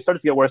 I think it started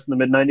to get worse in the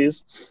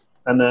mid-90s,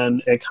 and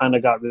then it kind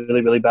of got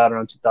really, really bad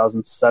around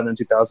 2007,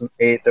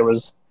 2008. There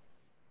was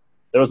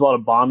a lot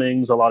of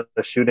bombings, a lot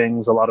of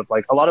shootings, a lot of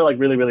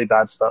really, really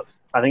bad stuff.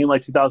 I think in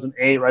like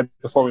 2008, right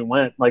before we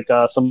went,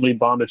 somebody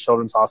bombed a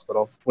children's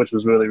hospital, which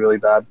was really, really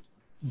bad.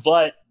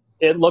 But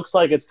it looks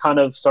like it's kind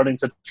of starting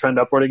to trend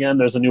upward again.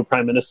 There's a new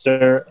prime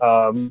minister,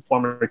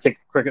 former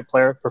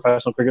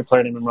professional cricket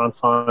player named Imran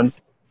Khan,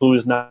 who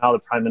is now the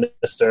prime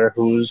minister,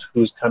 who's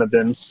kind of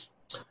been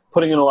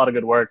putting in a lot of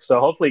good work. So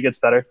hopefully it gets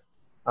better.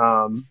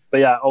 But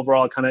yeah,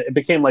 overall, it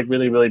became like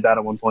really, really bad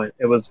at one point.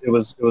 It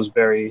was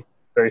very,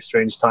 very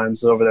strange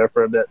times over there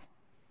for a bit.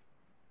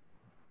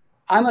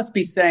 I must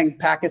be saying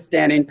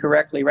Pakistan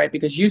incorrectly, right?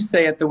 Because you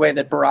say it the way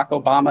that Barack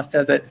Obama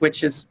says it,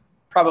 which is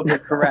probably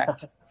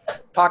correct.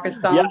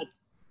 Pakistan? Yeah,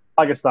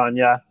 Pakistan,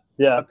 yeah.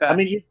 Okay. I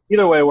mean,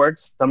 either way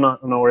works. I'm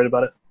not worried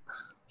about it.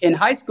 In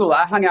high school,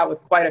 I hung out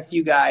with quite a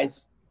few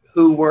guys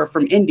who were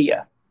from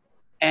India,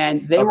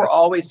 and they were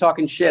always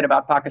talking shit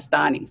about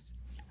Pakistanis.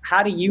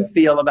 How do you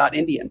feel about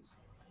Indians?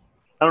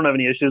 I don't have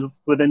any issues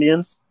with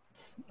Indians.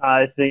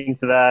 I think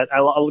that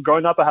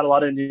growing up, I had a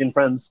lot of Indian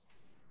friends.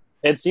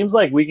 It seems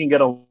like we can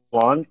get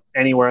along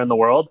anywhere in the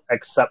world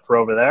except for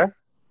over there,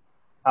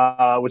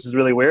 which is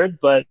really weird.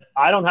 But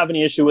I don't have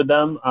any issue with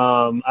them.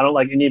 I don't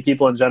like Indian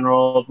people in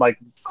general. Like,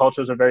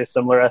 cultures are very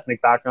similar.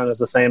 Ethnic background is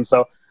the same.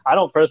 So I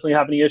don't personally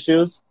have any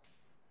issues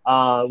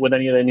with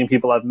any of the Indian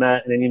people I've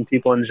met and Indian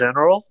people in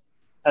general.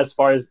 As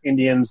far as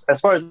India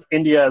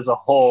as a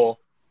whole,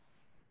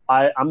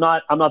 I'm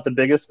not the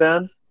biggest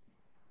fan.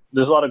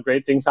 There's a lot of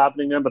great things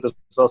happening there, but there's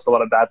also a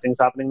lot of bad things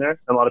happening there.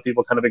 And a lot of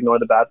people kind of ignore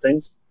the bad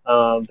things.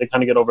 They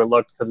kind of get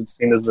overlooked because it's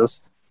seen as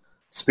this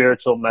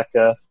spiritual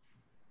mecca,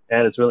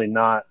 and it's really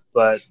not.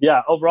 But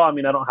yeah, overall, I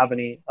mean, I don't harbor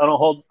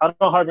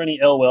any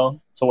ill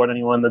will toward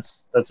anyone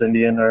that's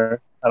Indian,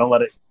 or I don't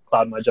let it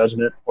cloud my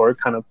judgment or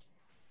kind of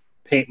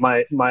paint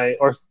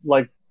or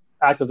like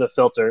act as a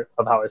filter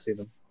of how I see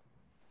them.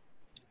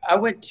 I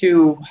went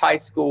to high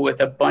school with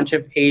a bunch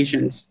of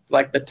Asians,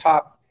 like the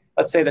top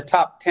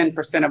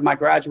 10% of my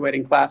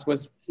graduating class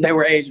they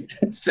were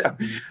Asian. So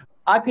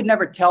I could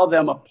never tell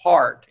them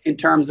apart in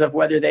terms of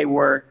whether they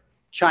were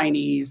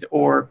Chinese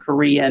or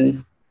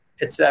Korean,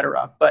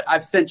 etc. But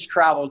I've since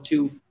traveled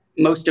to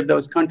most of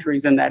those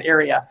countries in that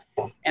area,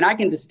 and I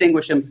can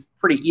distinguish them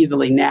pretty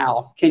easily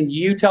now. Can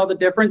you tell the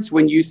difference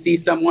when you see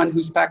someone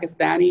who's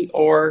Pakistani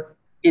or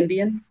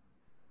Indian?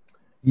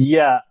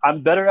 Yeah,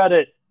 I'm better at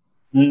it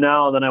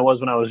now than I was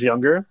when I was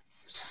younger.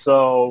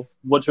 So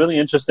what's really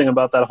interesting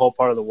about that whole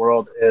part of the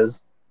world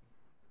is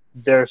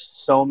there's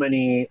so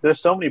many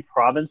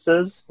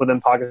provinces within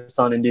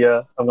Pakistan,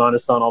 India,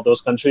 Afghanistan, all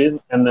those countries,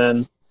 and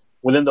then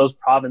within those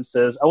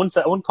provinces, I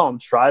wouldn't call them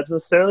tribes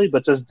necessarily,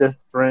 but just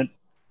different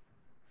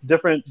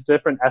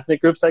ethnic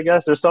groups, I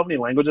guess. There's so many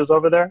languages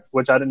over there,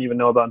 which I didn't even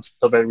know about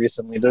until very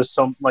recently. There's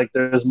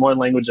more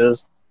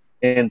languages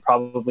in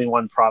probably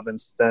one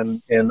province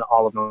than in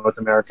all of North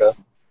America.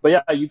 But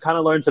yeah, you kind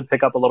of learn to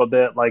pick up a little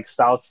bit. Like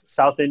South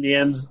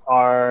Indians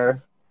tend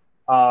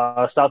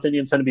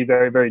to be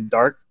very, very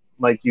dark.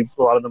 Like a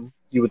lot of them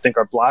you would think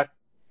are black.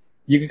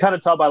 You can kind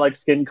of tell by like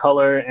skin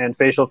color and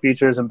facial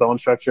features and bone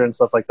structure and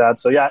stuff like that.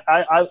 So yeah,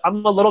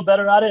 I'm a little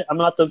better at it. I'm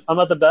not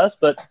the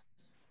best, but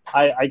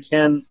I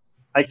can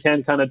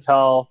kind of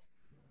tell.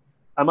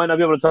 I might not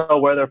be able to tell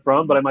where they're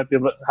from, but I might be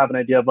able to have an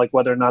idea of like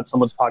whether or not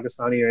someone's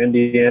Pakistani or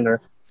Indian, or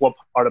what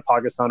part of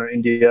Pakistan or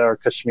India or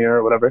Kashmir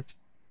or whatever.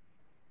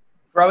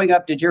 Growing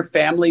up, did your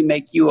family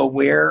make you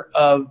aware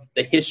of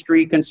the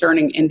history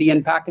concerning India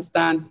and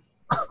Pakistan?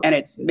 And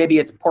it's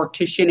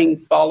partitioning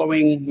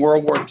following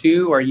World War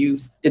II?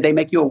 Did they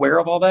make you aware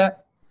of all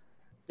that?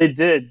 They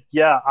did.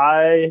 Yeah.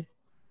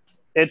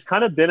 It's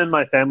kind of been in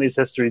my family's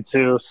history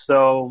too.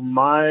 So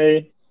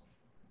my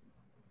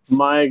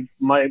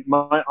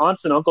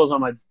aunts and uncles on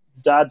my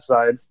dad's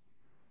side,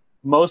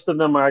 most of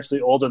them are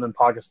actually older than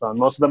Pakistan.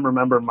 Most of them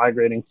remember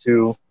migrating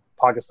to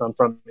Pakistan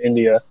from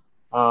India.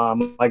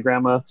 My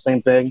grandma,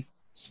 same thing.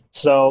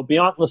 So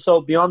beyond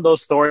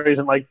those stories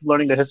and like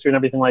learning the history and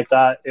everything like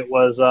that, it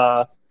was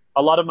a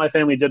lot of my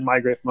family did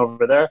migrate from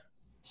over there.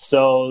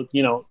 So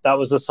that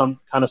was just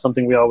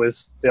something they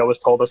always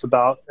told us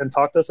about and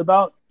talked to us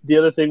about. The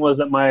other thing was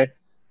that my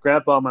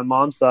grandpa on my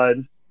mom's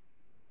side,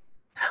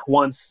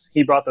 once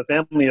he brought the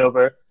family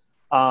over,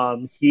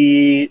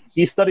 he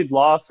studied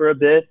law for a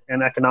bit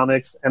and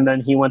economics, and then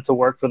he went to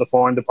work for the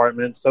foreign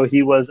department. So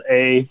he was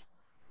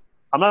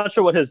I'm not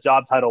sure what his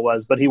job title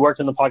was, but he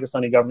worked in the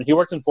Pakistani government. He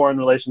worked in foreign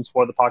relations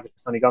for the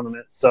Pakistani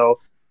government. So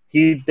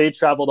they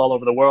traveled all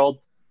over the world,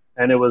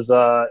 and it was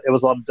a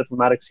lot of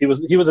diplomatics. He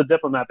was a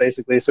diplomat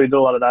basically, so he did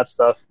a lot of that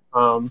stuff.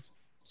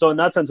 So in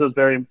that sense, it was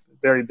very,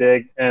 very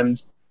big. And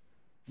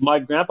my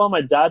grandpa on my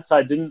dad's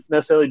side didn't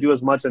necessarily do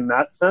as much in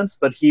that sense,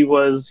 but he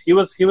was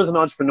an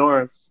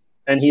entrepreneur,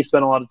 and he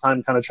spent a lot of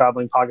time kind of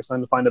traveling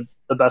Pakistan to find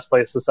the best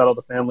place to settle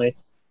the family.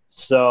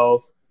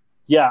 So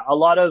yeah, a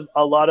lot of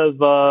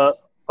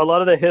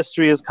the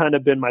history has kind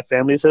of been my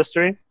family's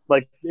history.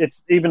 Like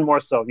it's even more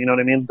so, you know what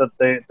I mean?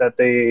 That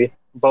they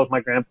both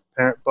my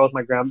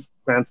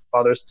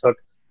grandfathers took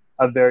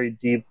a very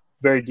deep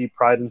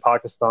pride in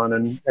Pakistan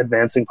and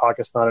advancing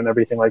Pakistan and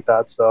everything like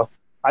that. So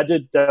I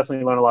did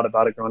definitely learn a lot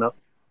about it growing up.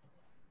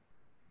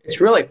 It's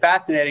really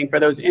fascinating for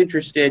those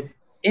interested.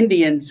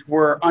 Indians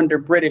were under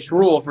British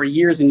rule for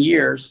years and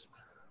years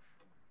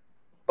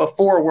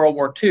before World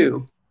War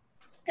II,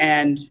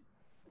 and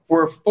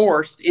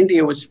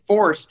India was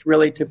forced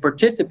really to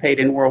participate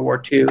in World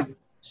War II.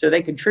 So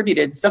they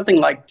contributed something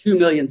like 2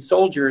 million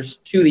soldiers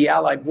to the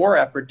Allied war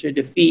effort to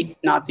defeat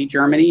Nazi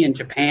Germany and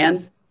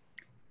Japan.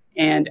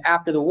 And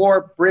after the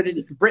war,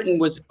 Britain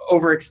was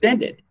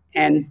overextended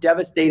and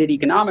devastated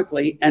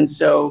economically, and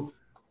so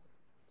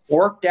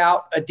worked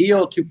out a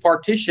deal to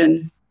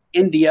partition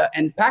India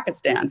and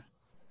Pakistan.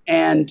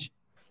 And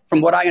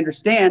from what I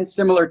understand,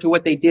 similar to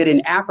what they did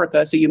in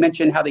Africa, so you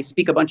mentioned how they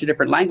speak a bunch of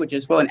different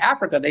languages. Well, in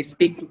Africa, they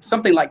speak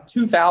something like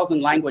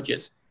 2,000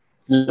 languages,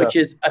 which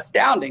is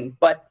astounding.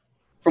 But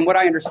from what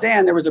I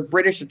understand, there was a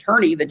British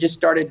attorney that just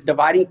started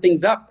dividing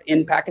things up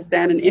in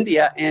Pakistan and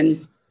India,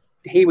 and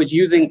he was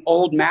using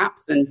old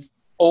maps and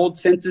old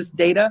census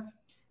data.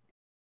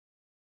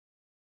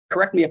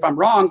 Correct me if I'm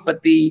wrong,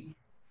 but the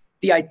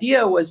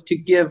idea was to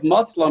give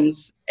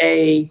Muslims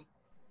a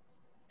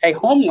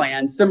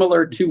homeland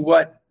similar to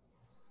what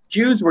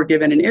Jews were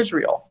given in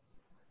Israel.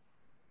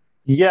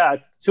 Yeah,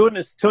 to an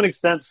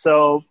extent.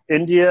 So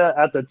India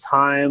at the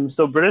time,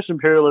 so British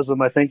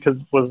imperialism, I think,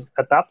 was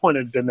at that point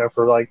had been there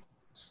for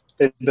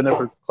they'd been there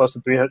for close to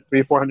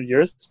 300-400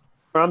 years.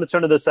 Around the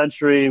turn of the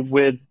century,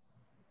 with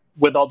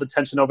all the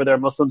tension over there,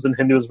 Muslims and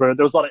Hindus there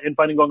was a lot of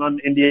infighting going on in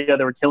India.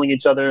 They were killing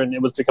each other, and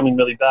it was becoming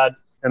really bad.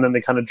 And then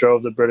they kind of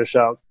drove the British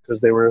out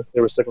because they were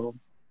sick of them.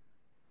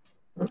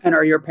 And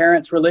are your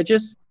parents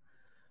religious?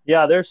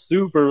 Yeah, they're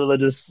super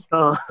religious.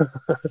 A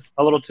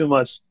little too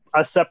much.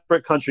 A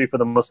separate country for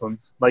the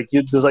Muslims.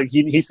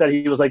 He said,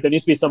 he was like, there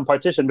needs to be some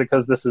partition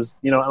because this is,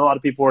 a lot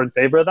of people were in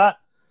favor of that.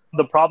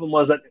 The problem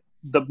was that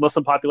the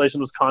Muslim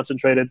population was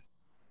concentrated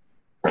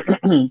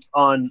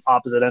on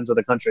opposite ends of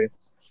the country.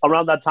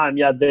 Around that time,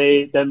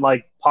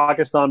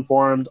 Pakistan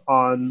formed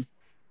on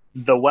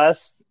the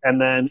west, and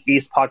then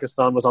East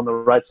Pakistan was on the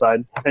right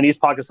side, and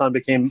East Pakistan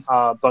became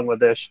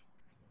Bangladesh.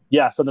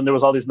 Yeah, so then there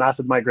was all these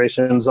massive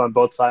migrations on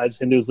both sides,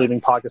 Hindus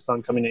leaving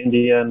Pakistan, coming to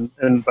India,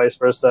 and vice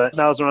versa. And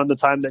that was around the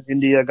time that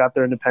India got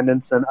their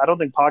independence, and I don't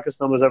think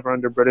Pakistan was ever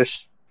under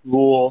British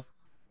rule.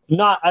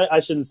 I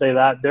shouldn't say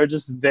that. They're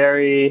just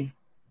very...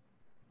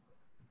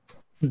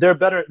 they're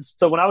better.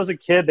 So when I was a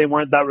kid, they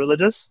weren't that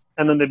religious,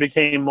 and then they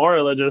became more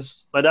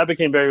religious. My dad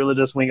became very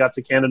religious when he got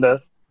to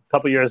Canada, a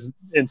couple years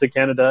into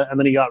Canada, and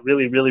then he got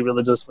really, really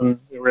religious when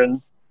we were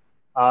in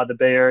the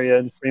Bay Area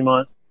in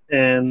Fremont.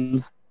 And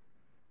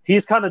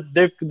they've kind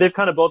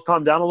of both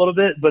calmed down a little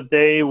bit, but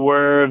they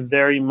were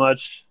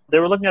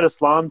looking at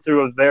Islam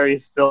through a very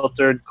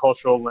filtered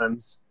cultural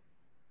lens.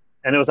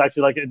 And it was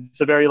actually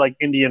it's a very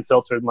Indian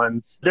filtered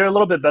lens. They're a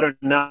little bit better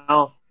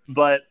now,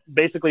 but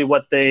basically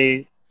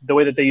the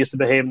way that they used to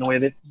behave and the way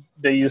that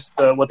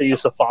what they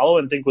used to follow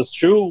and think was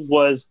true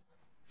was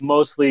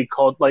mostly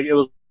it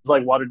was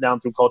watered down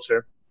through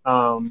culture.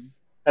 And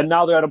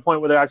now they're at a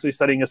point where they're actually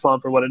studying Islam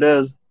for what it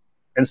is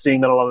and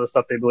seeing that a lot of the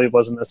stuff they believe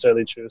wasn't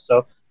necessarily true.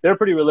 So they're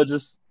pretty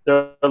religious.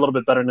 They're a little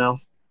bit better now,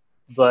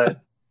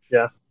 but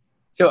yeah.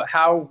 So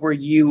how were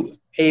you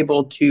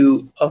able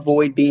to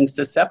avoid being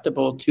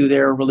susceptible to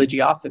their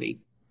religiosity?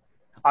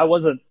 I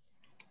wasn't.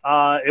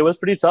 It was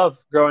pretty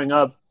tough growing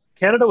up.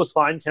 Canada was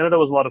fine. Canada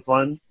was a lot of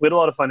fun. We had a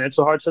lot of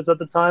financial hardships at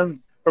the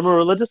time. From a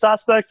religious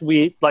aspect,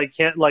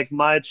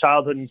 my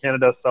childhood in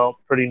Canada felt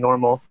pretty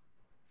normal.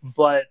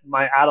 But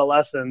my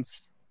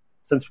adolescence,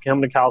 since we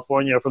came to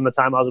California, from the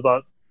time I was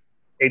about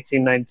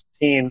 18,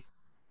 19,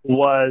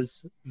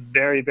 was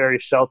very, very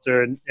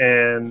sheltered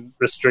and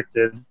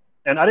restricted.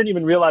 And I didn't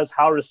even realize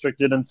how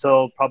restricted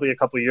until probably a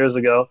couple of years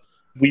ago.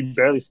 We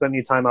barely spent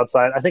any time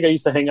outside. I think I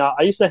used to hang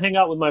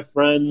out with my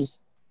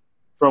friends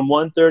from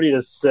 1:30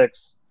 to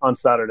 6 on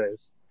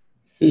Saturdays.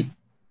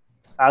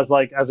 As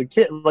a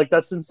kid,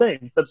 that's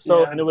insane. That's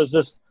so, yeah. And it was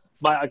just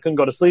I couldn't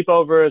go to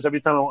sleepovers every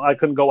time. I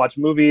couldn't go watch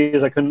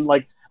movies. I couldn't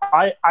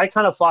I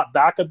kind of fought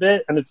back a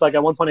bit, and it's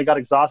at one point it got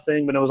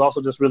exhausting, but it was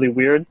also just really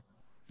weird.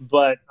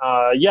 But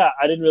I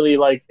didn't really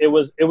it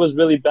was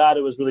really bad.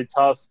 It was really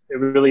tough.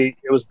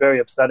 It was very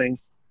upsetting.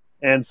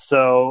 And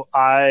so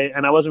I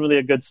wasn't really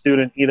a good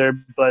student either,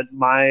 but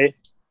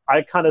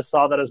I kind of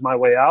saw that as my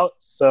way out.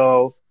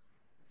 So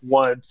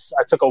once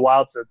I took a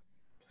while to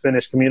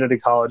finish community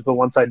college, but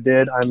once I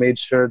did, I made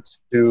sure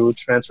to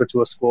transfer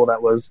to a school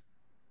that was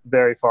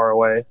very far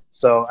away.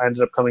 So I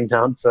ended up coming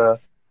down to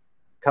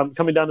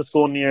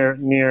school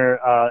near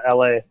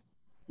LA.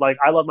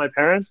 I love my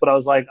parents, but I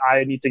was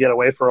I need to get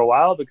away for a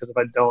while, because if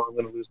I don't, I'm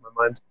going to lose my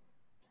mind.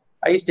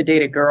 I used to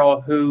date a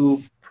girl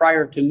who,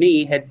 prior to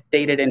me, had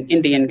dated an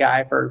Indian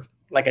guy for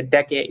a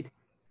decade.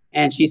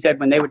 And she said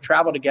when they would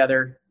travel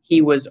together,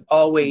 he was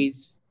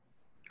always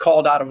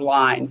called out of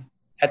line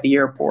at the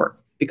airport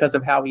because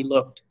of how he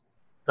looked.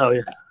 Oh,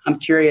 yeah. I'm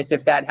curious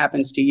if that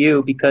happens to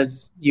you,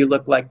 because you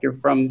look like you're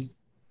from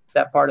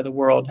that part of the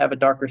world, have a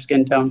darker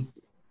skin tone.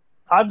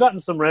 I've gotten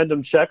some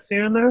random checks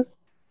here and there.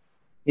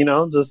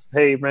 Just,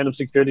 hey, random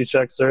security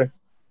checks, sir.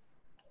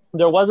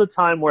 There was a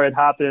time where it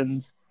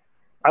happened.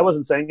 I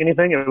wasn't saying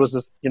anything. It was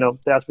just,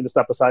 they asked me to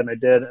step aside, and I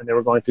did, and they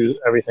were going through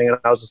everything, and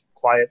I was just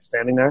quiet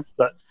standing there.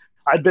 So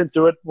I'd been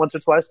through it once or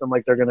twice, and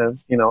I'm they're going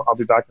to, I'll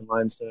be back in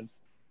line soon.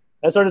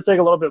 It started to take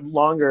a little bit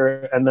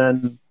longer, and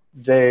then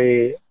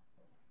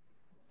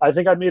I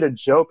think I made a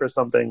joke or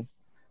something,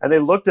 and they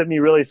looked at me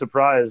really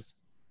surprised,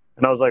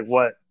 and I was like,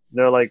 what? And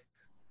they're like,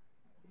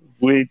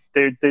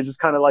 they just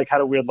kind of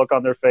had a weird look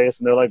on their face,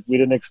 and they're like, we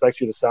didn't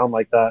expect you to sound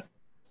like that.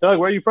 They're like,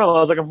 where are you from? I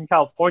was like, I'm from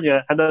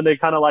California. And then they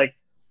kind of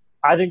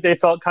I think they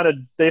felt a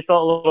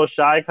little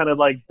shy, kind of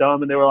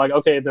dumb, and they were like,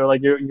 okay, they're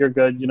like, you're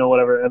good,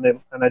 whatever.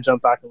 And I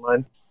jumped back in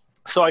line.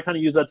 So I kind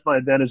of use that to my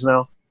advantage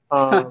now.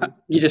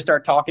 You just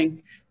start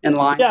talking in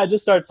line? Yeah, I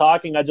just start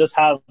talking. I just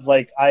have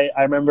I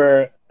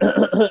remember,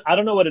 I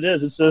don't know what it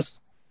is. It's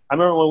just, I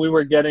remember when we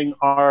were getting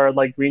our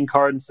green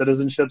card and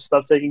citizenship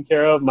stuff taken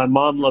care of. My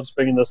mom loves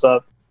bringing this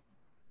up.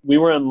 We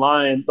were in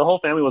line. The whole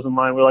family was in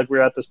line. We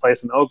were at this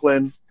place in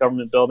Oakland,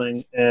 government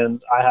building,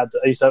 and I had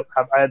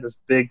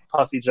this big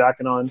puffy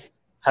jacket on,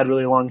 had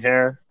really long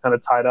hair, kind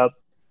of tied up,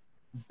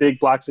 big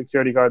black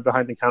security guard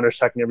behind the counter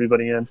checking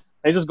everybody in. And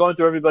he's just going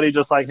through everybody,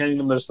 just handing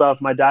them their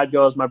stuff. My dad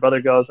goes, my brother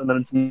goes, and then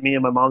it's me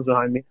and my mom's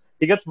behind me.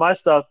 He gets my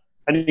stuff,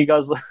 and he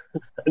goes, and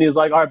he was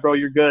like, all right, bro,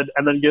 you're good.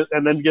 And then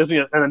gives me,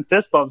 and then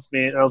fist bumps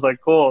me. And I was like,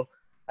 cool.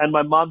 And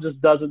my mom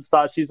just doesn't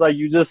stop. She's like,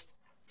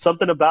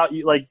 something about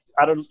you,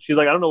 I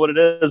don't know what it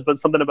is, but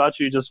something about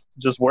you just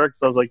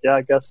works. I was like, yeah,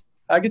 I guess.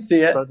 I can see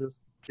it. So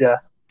yeah.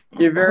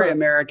 You're very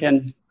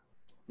American.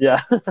 Yeah.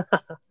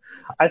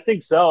 I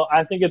think so.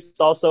 I think it's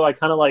also, I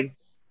kind of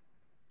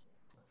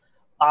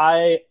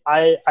I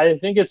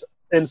think it's,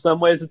 in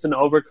some ways it's an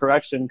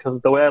overcorrection,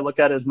 because the way I look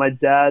at it is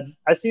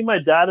I see my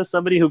dad as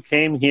somebody who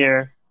came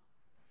here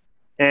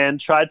and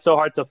tried so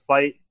hard to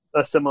fight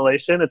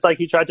assimilation. It's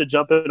he tried to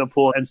jump in a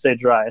pool and stay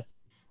dry.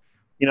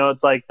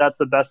 It's that's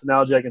the best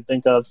analogy I can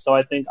think of. So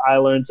I think I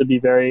learned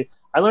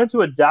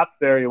to adapt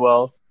very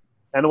well.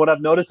 And what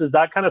I've noticed is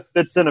that kind of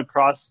fits in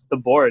across the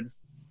board.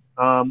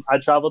 I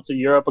traveled to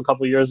Europe a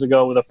couple of years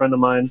ago with a friend of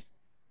mine,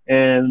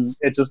 and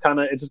it just kind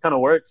of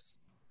works.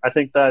 I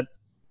think that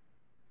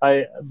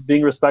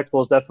being respectful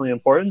is definitely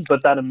important,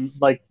 but that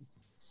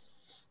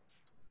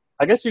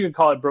I guess you could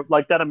call it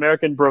that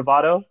American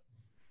bravado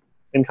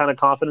and kind of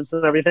confidence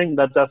and everything,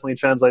 that definitely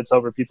translates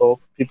over. People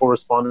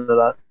responding to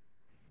that.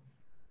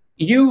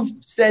 You've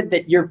said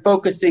that you're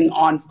focusing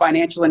on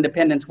financial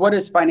independence. What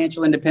does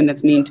financial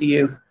independence mean to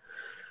you?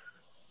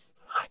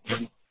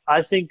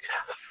 I think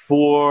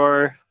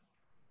for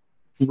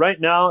right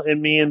now, it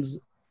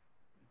means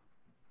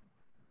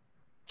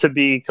to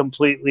be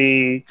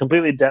completely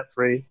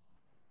debt-free.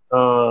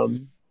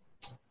 Financial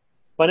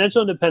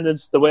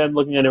independence, the way I'm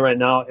looking at it right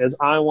now, is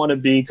I want to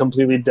be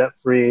completely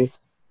debt-free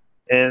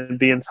and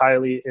be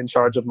entirely in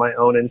charge of my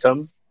own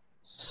income.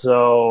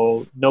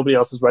 So nobody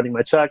else is writing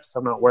my checks.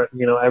 I'm not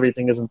working,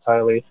 everything is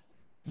entirely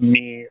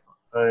me.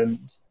 And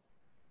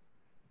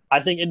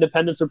I think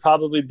independence would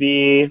probably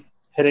be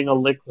hitting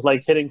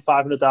hitting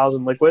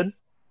 500,000 liquid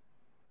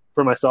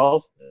for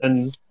myself.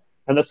 And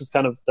that's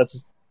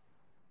that's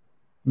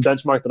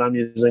benchmark that I'm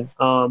using.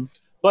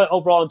 But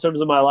overall, in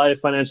terms of my life,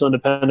 financial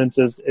independence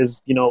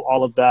is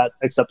all of that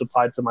except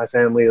applied to my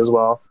family as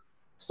well.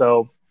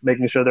 So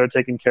making sure they're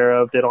taken care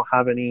of, they don't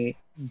have any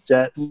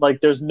debt.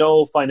 Like there's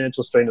no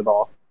financial strain at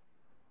all.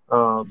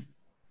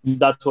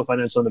 That's what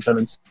financial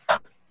independence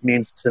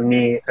means to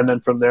me. And then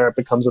from there, it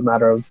becomes a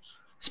matter of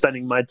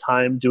spending my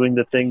time doing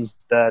the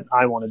things that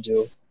I want to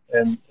do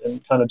and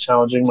kind of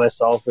challenging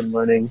myself and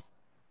learning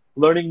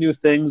new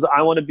things.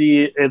 I want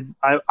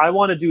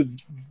to do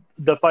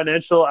the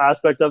financial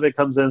aspect of it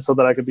comes in so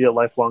that I could be a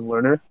lifelong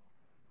learner.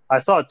 I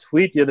saw a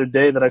tweet the other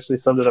day that actually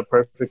summed it up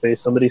perfectly.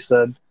 Somebody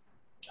said,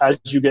 as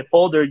you get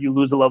older, you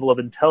lose a level of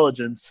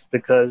intelligence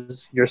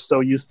because you're so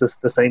used to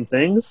the same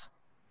things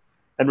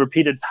and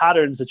repeated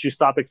patterns that you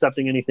stop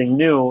accepting anything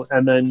new,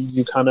 and then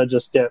you kind of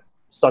just get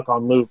stuck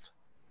on loop.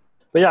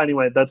 But yeah,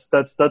 anyway, that's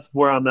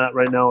where I'm at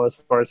right now as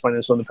far as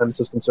financial independence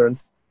is concerned.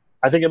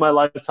 I think in my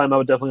lifetime, I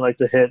would definitely like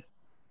to hit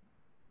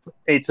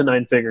 8 to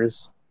 9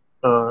 figures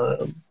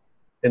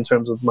in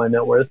terms of my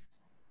net worth.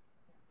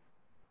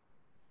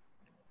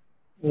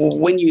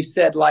 When you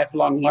said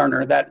lifelong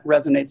learner, that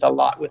resonates a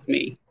lot with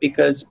me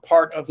because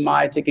part of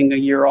my taking a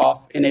year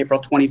off in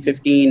April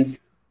 2015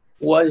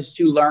 was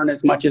to learn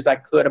as much as I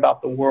could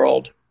about the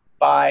world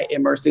by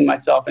immersing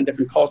myself in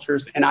different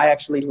cultures. And I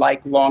actually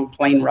like long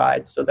plane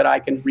rides so that I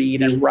can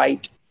read and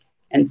write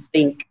and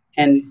think.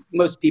 And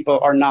most people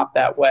are not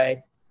that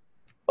way.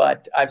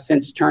 But I've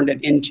since turned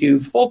it into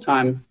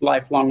full-time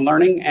lifelong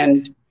learning.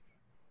 And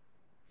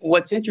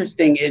what's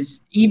interesting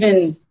is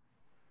even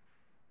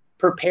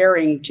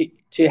preparing to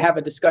have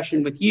a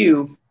discussion with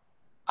you,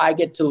 I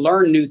get to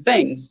learn new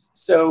things.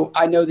 So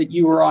I know that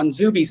you were on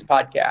Zuby's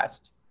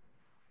podcast.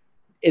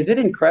 Is it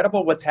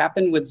incredible what's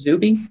happened with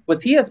Zuby?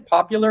 Was he as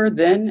popular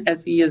then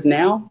as he is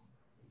now?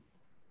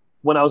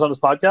 When I was on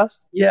his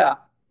podcast? Yeah.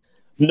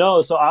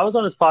 No, so I was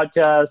on his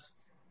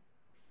podcast,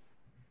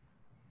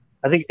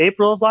 I think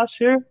April of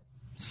last year.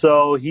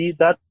 So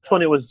that's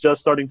when it was just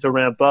starting to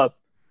ramp up.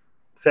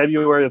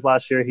 February of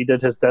last year, he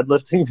did his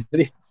deadlifting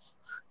video.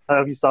 I don't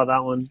know if you saw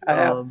that one. I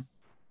have.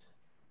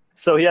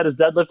 So he had his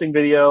deadlifting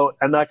video,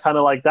 and that kind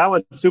of that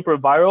went super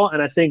viral.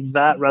 And I think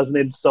that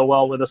resonated so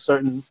well with a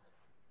certain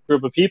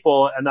group of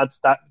people, and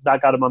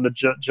that got him on the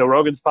Joe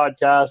Rogan's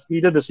podcast.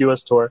 He did this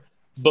U.S. tour,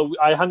 but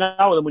I hung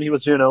out with him when he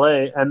was here in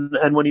L.A.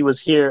 and when he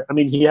was here, I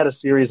mean, he had a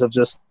series of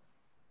just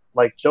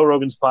Joe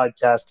Rogan's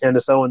podcast,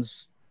 Candace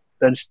Owens,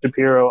 Ben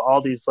Shapiro,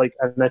 all these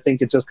and I think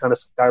it just kind of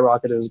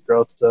skyrocketed his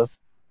growth to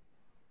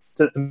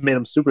made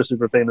him super,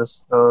 super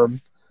famous.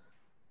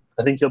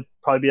 I think he'll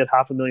probably be at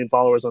 500,000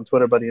 followers on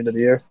Twitter by the end of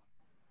the year.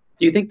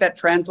 Do you think that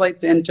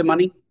translates into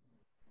money?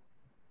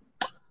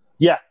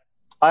 Yeah.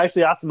 I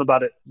actually asked him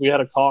about it. We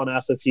had a call and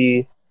asked if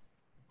he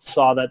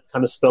saw that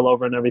kind of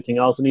spillover and everything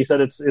else. And he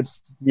said it's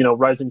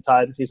rising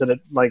tide. He said it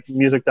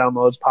music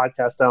downloads,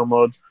 podcast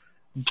downloads,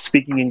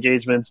 speaking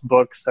engagements,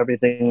 books,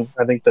 everything.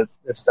 I think that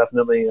it's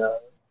definitely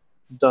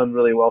done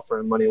really well for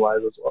him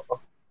money-wise as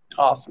well.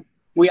 Awesome.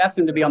 We asked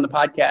him to be on the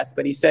podcast,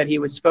 but he said he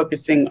was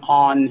focusing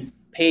on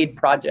paid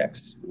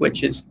projects,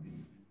 which is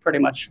pretty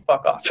much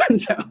fuck off.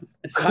 So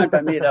it's fine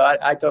by me, though.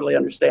 I totally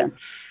understand.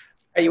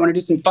 Hey, you want to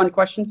do some fun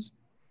questions?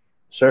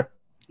 Sure.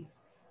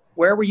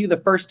 Where were you the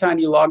first time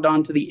you logged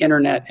on to the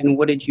internet, and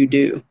what did you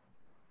do?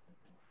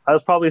 I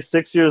was probably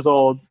 6 years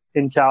old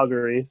in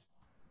Calgary,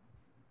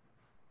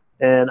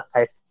 and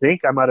I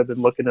think I might have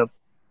been looked up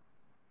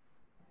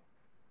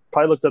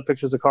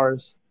pictures of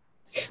cars.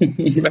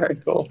 Very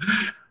cool.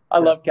 I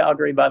love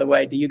Calgary, by the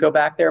way. Do you go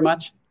back there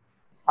much?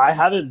 I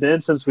haven't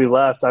been since we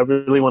left. I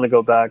really want to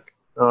go back.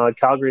 I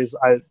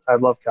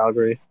love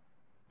Calgary.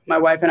 My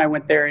wife and I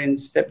went there in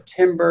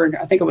September,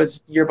 I think it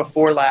was year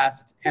before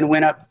last, and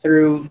went up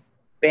through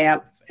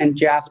Banff and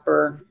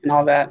Jasper and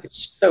all that. It's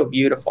so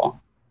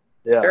beautiful.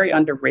 Yeah. Very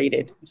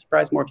underrated. I'm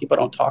surprised more people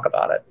don't talk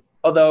about it.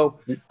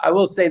 Although I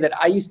will say that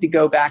I used to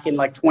go back in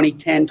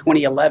 2010,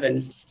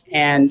 2011,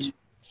 and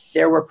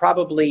there were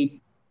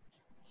probably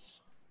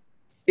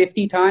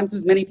 50 times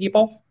as many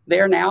people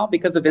there now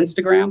because of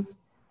Instagram.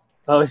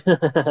 Oh,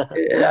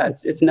 yeah,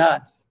 it's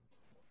nuts.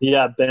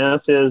 Yeah,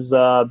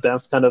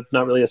 Banff's kind of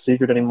not really a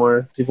secret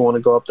anymore. People want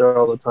to go up there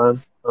all the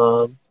time.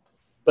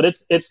 But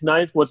it's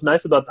nice. What's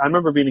nice about, I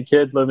remember being a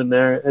kid living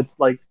there. It's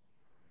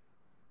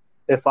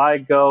if I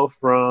go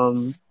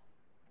from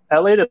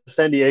LA to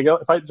San Diego.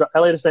 If I drive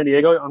LA to San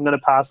Diego, I'm gonna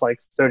pass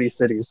like 30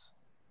 cities,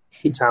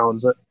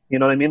 towns. You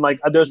know what I mean? Like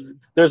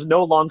there's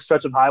no long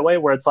stretch of highway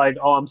where it's like,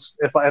 oh,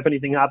 if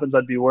anything happens,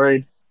 I'd be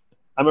worried.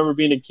 I remember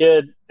being a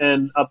kid,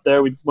 and up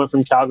there we went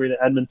from Calgary to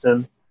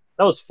Edmonton.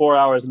 That was 4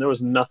 hours, and there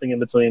was nothing in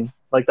between.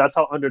 Like that's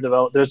how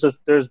underdeveloped.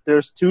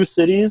 There's 2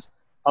 cities,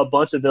 a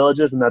bunch of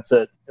villages, and that's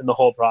it in the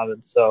whole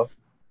province. So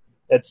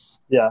it's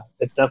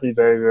definitely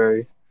very,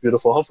 very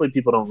beautiful. Hopefully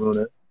people don't ruin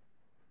it.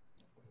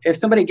 If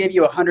somebody gave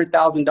you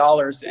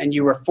 $100,000 and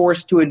you were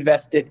forced to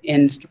invest it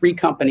in 3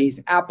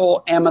 companies,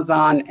 Apple,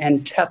 Amazon,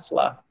 and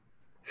Tesla,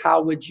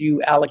 how would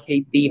you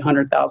allocate the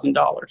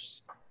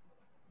 $100,000?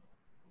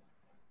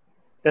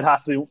 It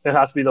has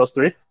to be those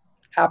 3.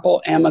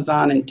 Apple,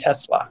 Amazon, and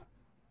Tesla.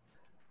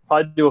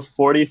 Probably do a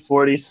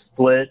 40-40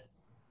 split,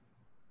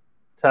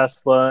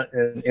 Tesla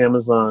and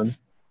Amazon,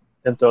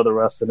 and throw the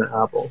rest in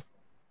Apple.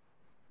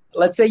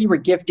 Let's say you were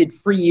gifted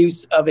free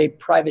use of a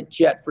private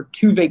jet for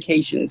 2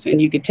 vacations,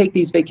 and you could take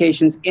these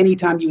vacations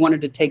anytime you wanted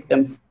to take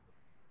them.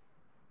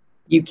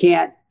 You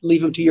can't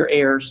leave them to your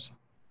heirs.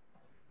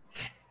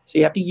 So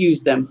you have to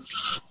use them,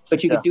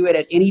 but you could do it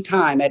at any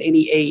time, at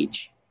any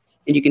age.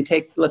 And you can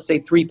take, let's say,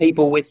 3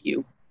 people with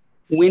you.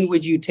 When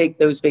would you take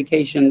those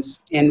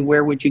vacations, and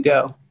where would you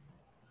go?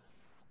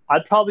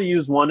 I'd probably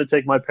use one to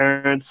take my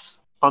parents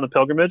on a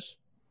pilgrimage.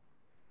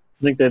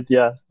 I think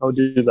I would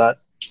do that.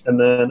 And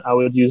then I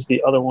would use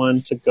the other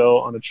one to go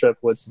on a trip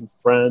with some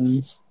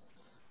friends.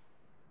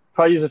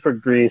 Probably use it for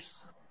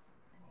Greece.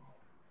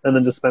 And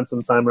then just spend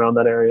some time around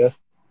that area.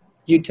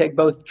 You'd take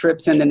both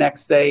trips in the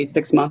next, say,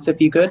 6 months if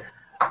you could?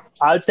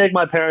 I'd take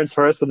my parents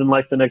first within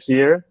like the next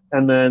year.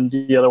 And then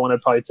the other one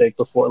I'd probably take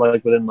before,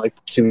 like within like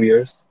 2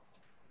 years.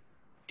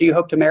 Do you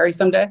hope to marry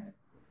someday?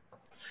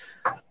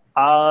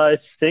 I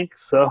think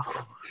so.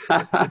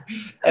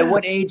 At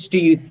what age do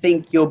you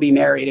think you'll be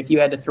married if you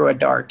had to throw a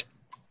dart?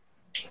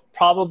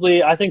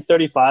 Probably, I think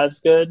 35 is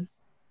good.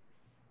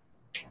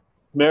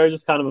 Marriage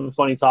is kind of a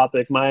funny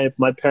topic. My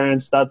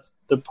parents, that's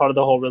the part of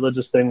the whole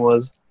religious thing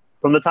was,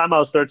 from the time I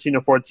was 13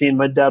 or 14,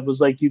 my dad was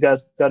like, you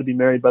guys got to be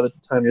married by the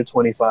time you're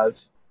 25.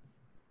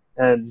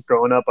 And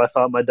growing up, I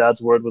thought my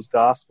dad's word was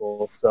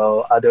gospel.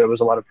 So there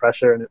was a lot of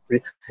pressure, and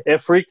it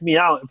freaked me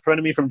out. It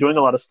prevented me from doing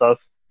a lot of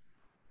stuff.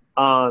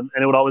 And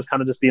it would always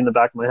kind of just be in the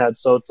back of my head.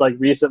 So it's like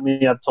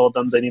recently I've told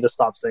them they need to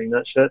stop saying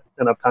that shit.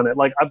 And I've kind of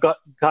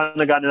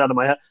gotten it out of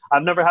my head.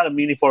 I've never had a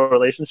meaningful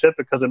relationship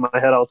because in my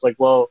head I was like,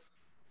 well,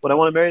 would I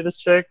want to marry this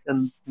chick?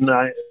 And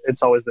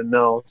it's always been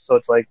no. So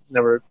it's like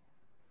never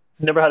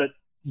had a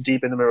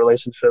deep intimate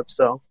relationship.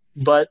 So,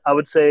 but I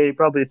would say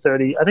probably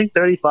 30. I think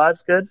 35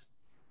 is good.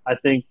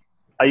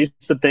 I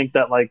used to think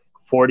that like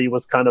 40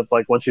 was kind of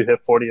like once you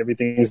hit 40,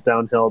 everything's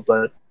downhill,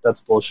 but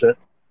that's bullshit.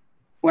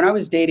 When I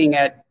was dating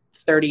at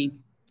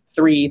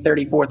 33,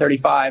 34,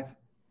 35,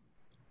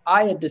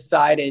 I had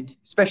decided,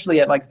 especially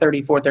at like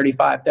 34,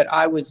 35, that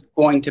I was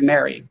going to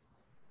marry.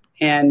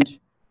 And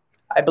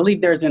I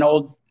believe there's an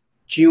old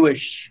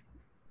Jewish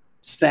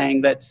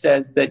saying that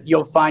says that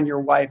you'll find your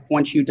wife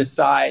once you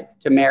decide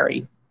to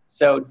marry.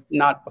 So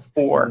not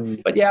before.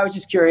 But yeah, I was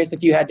just curious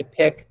if you had to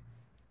pick,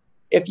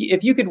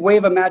 if you could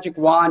wave a magic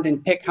wand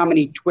and pick how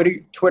many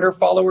Twitter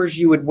followers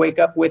you would wake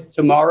up with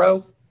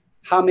tomorrow,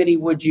 how many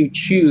would you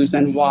choose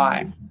and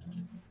why?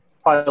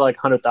 Probably like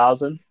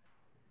 100,000.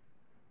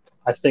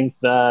 I think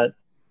that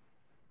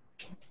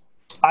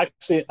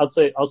actually I'll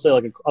say a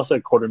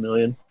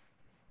 250,000.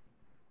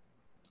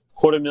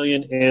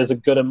 250,000 is a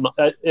good amount.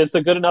 It's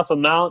a good enough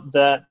amount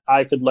that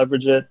I could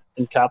leverage it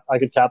and I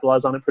could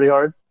capitalize on it pretty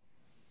hard.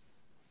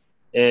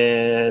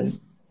 And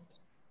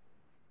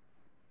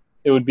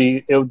I would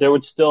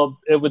still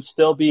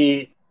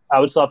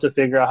have to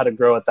figure out how to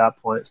grow at that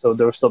point. So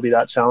there would still be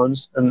that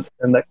challenge and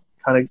that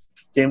kind of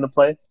game to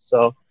play.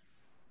 So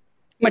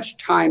how much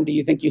time do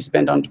you think you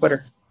spend on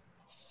Twitter?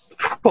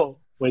 Oh,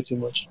 way too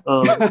much.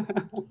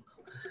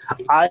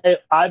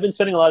 I've been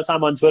spending a lot of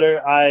time on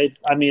Twitter. I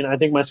mean, I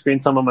think my screen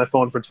time on my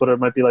phone for Twitter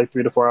might be like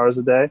 3 to 4 hours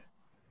a day.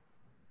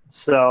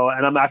 So,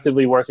 and I'm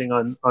actively working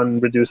on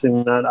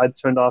reducing that. I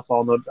turned off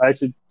I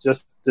actually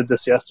just did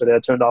this yesterday. I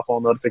turned off all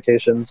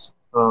notifications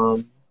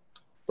for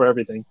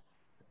everything.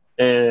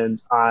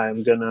 And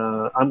I'm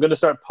gonna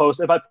start post.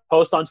 If I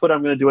post on Twitter,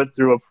 I'm gonna do it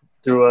through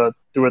a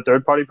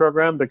third party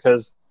program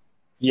because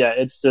yeah,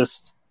 it's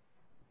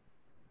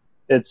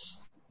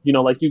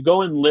like you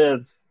go and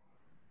live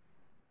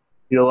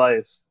your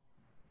life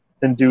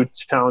and do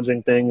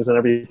challenging things and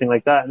everything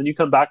like that. And then you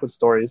come back with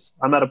stories.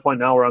 I'm at a point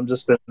now where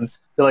feel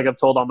like I've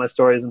told all my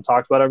stories and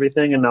talked about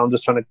everything. And now I'm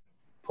just trying to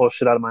pull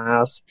shit out of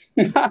my ass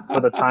for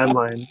the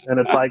timeline. And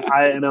it's like,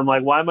 I'm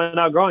like, why am I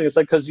not growing? It's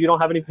like, cause you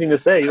don't have anything to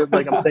say. You're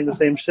like, I'm saying the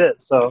same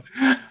shit. So,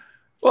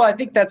 well, I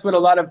think that's what a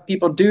lot of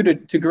people do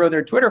to grow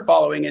their Twitter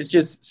following is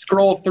just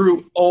scroll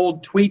through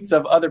old tweets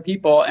of other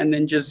people and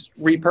then just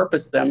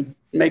repurpose them,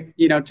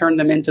 turn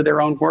them into their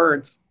own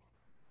words.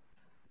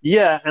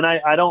 Yeah. And I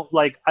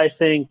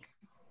think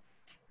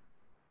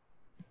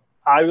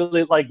I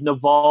really like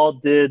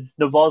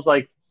Naval's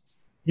like,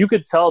 you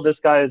could tell this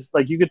guy is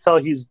like, you could tell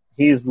he's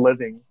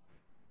living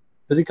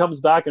because he comes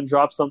back and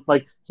drops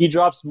he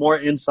drops more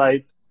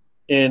insight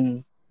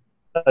in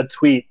a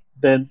tweet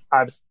than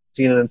I've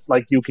seen in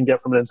you can get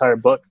from an entire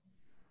book.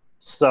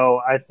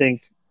 So I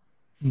think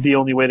the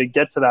only way to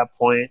get to that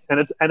point,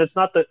 that's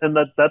not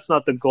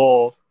the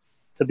goal,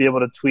 to be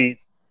able to tweet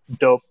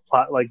dope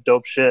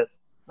shit.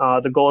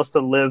 The goal is to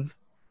live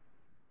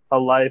a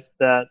life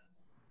that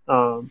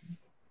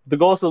the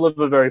goal is to live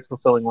a very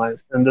fulfilling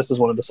life, and this is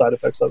one of the side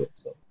effects of it.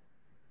 So.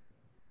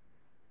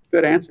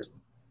 Good answer.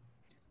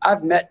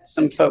 I've met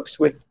some folks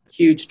with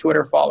huge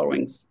Twitter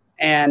followings,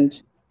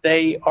 and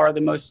they are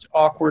the most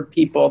awkward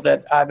people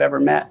that I've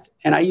ever met.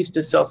 And I used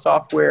to sell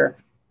software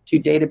to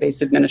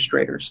database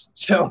administrators,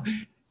 so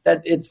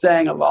that it's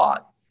saying a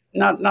lot.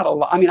 Not a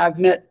lot. I mean, I've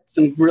met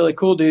some really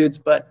cool dudes,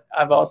 but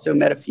I've also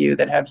met a few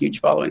that have huge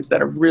followings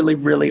that are really,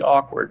 really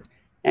awkward.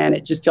 And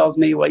it just tells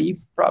me, well, you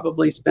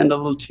probably spend a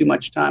little too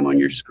much time on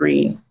your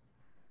screen.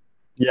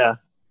 Yeah.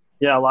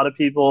 Yeah, a lot of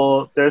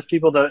people, there's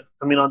people that,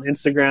 on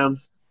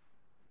Instagram,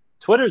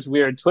 Twitter's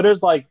weird.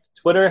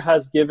 Twitter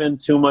has given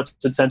too much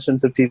attention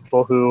to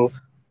people who,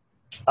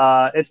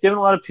 it's given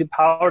a lot of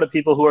power to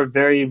people who are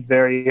very,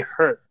 very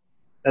hurt.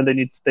 And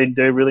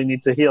they really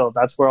need to heal.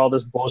 That's where all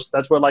this bullshit,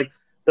 that's where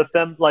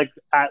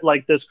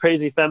this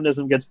crazy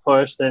feminism gets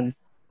pushed, and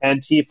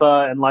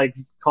Antifa, and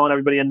calling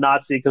everybody a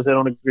Nazi because they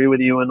don't agree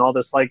with you, and all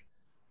this.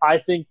 I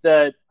think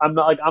that I'm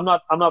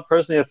not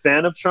personally a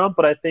fan of Trump,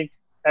 but I think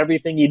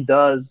everything he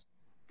does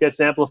gets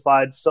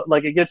amplified. So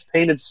it gets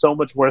painted so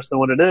much worse than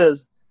what it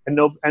is, and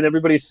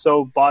everybody's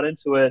so bought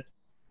into it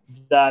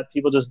that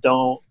people just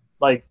don't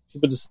I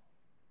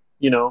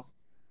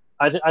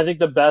think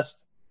the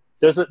best.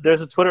 There's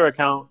a Twitter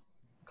account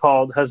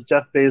called "Has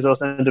Jeff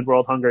Bezos Ended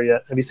World Hunger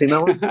Yet?" Have you seen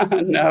that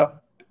one? No.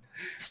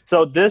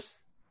 So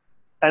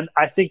and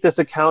I think this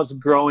account's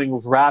growing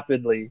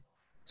rapidly.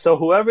 So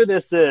whoever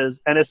this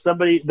is, and it's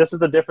somebody, this is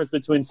the difference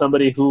between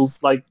somebody who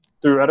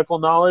theoretical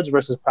knowledge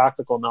versus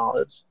practical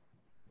knowledge.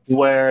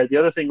 Where the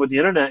other thing with the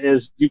internet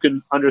is you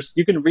can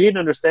read and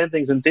understand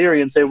things in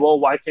theory and say, well,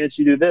 why can't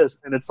you do this?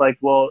 And it's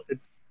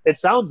it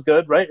sounds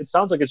good, right? It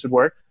sounds like it should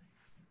work.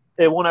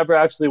 It won't ever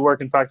actually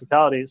work in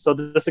practicality. So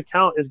this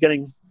account is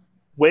getting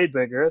way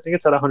bigger. I think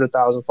it's at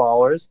 100,000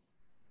 followers.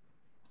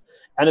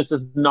 And it's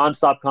just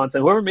nonstop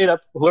content.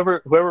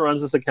 Whoever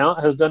runs this account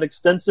has done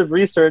extensive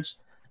research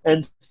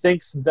and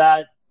thinks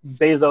that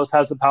Bezos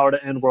has the power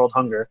to end world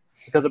hunger,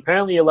 because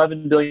apparently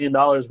 $11 billion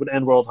would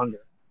end world hunger.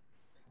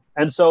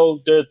 And so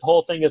the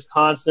whole thing is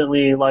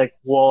constantly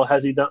well,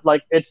 has he done?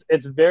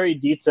 It's very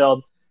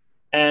detailed,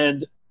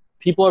 and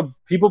people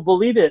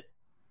believe it.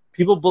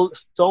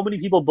 So many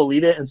people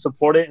believe it and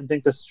support it and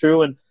think this is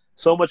true, and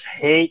so much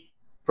hate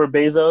for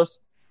Bezos.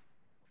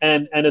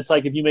 And it's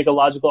if you make a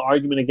logical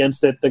argument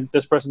against it,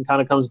 this person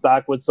kind of comes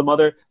back with some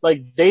other,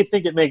 they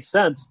think it makes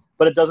sense,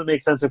 but it doesn't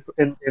make sense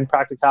in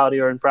practicality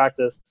or in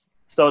practice.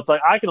 So it's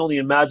I can only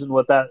imagine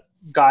what that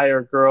guy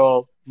or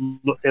girl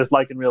is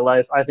like in real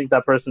life. I think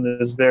that person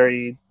is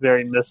very,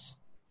 very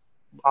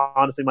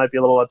honestly might be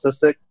a little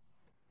autistic,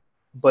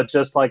 but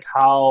just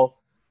how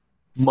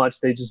much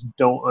they just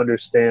don't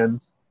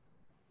understand.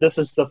 This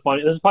is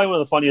probably one of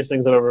the funniest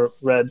things I've ever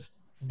read.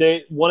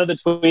 One of the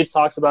tweets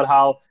talks about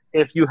how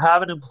if you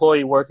have an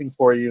employee working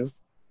for you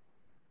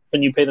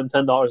and you pay them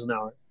 $10 an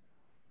hour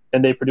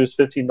and they produce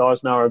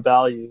 $15 an hour of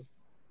value,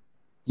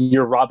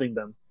 you're robbing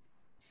them.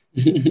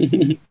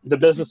 The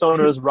business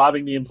owner is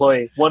robbing the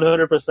employee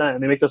 100%.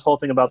 And they make this whole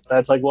thing about that.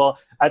 It's well,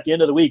 at the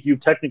end of the week, you've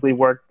technically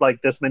worked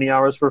this many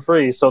hours for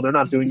free. So they're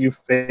not doing you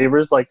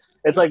favors.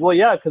 It's well,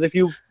 yeah, because if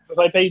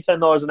I pay you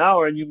 $10 an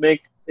hour and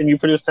you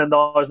produce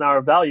 $10 an hour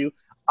of value,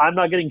 I'm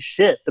not getting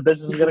shit. The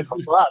business is going to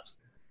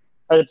collapse.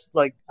 It's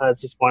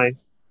it's just funny.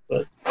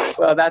 But.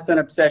 Well, that's an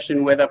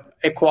obsession with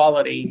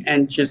equality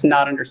and just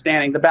not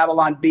understanding. The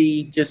Babylon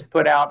Bee just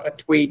put out a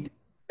tweet.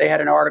 They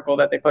had an article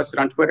that they posted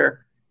on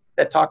Twitter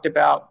that talked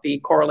about the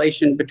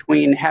correlation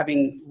between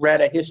having read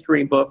a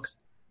history book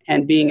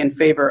and being in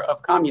favor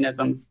of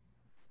communism.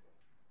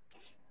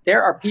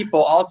 There are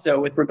people also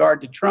with regard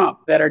to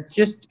Trump that are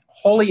just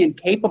wholly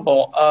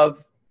incapable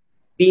of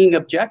being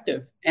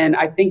objective. And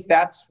I think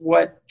that's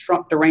what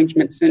Trump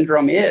derangement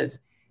syndrome is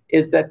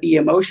that the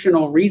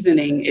emotional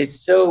reasoning is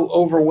so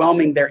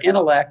overwhelming their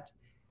intellect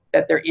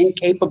that they're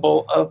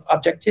incapable of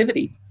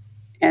objectivity.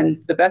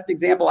 And the best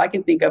example I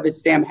can think of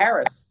is Sam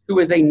Harris, who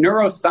is a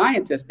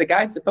neuroscientist. The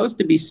guy's supposed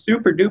to be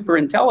super duper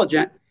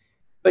intelligent,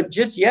 but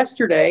just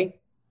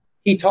yesterday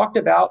he talked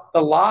about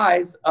the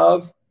lies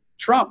of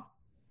Trump,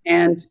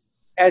 and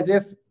as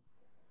if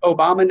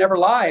Obama never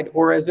lied,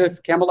 or as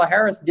if Kamala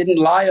Harris didn't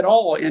lie at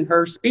all in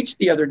her speech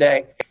the other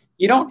day.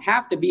 You don't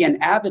have to be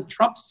an avid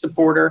Trump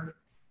supporter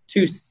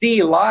to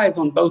see lies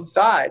on both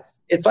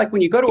sides. It's like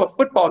when you go to a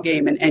football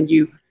game and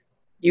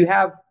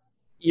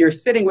you're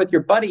sitting with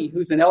your buddy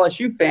who's an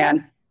LSU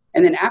fan,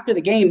 and then after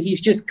the game,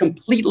 he's just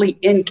completely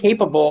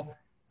incapable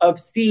of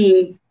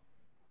seeing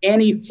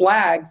any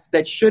flags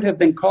that should have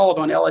been called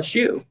on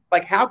LSU.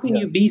 How can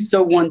you be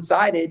so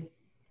one-sided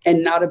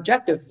and not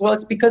objective? Well,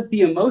 it's because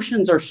the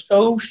emotions are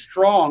so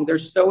strong, they're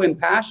so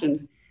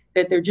impassioned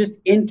that they're just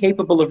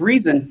incapable of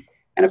reason.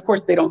 And of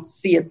course, they don't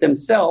see it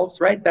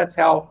themselves, right? That's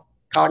how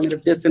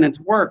cognitive dissonance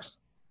works.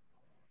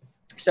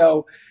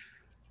 So,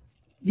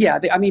 yeah,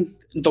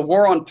 the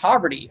war on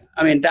poverty,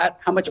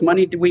 how much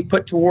money do we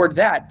put toward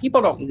that?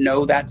 People don't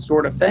know that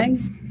sort of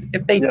thing.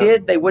 If they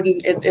did, they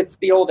wouldn't. It's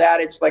the old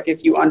adage, like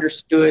if you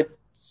understood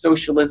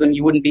socialism,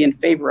 you wouldn't be in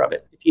favor of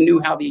it. If you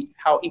knew how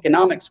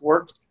economics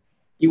worked,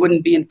 you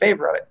wouldn't be in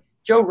favor of it.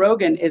 Joe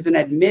Rogan is an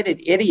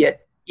admitted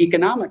idiot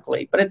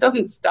economically, but it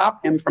doesn't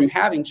stop him from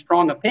having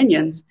strong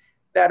opinions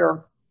that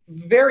are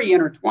very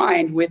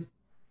intertwined with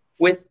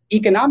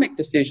economic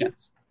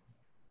decisions.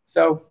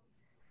 So,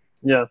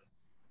 yeah,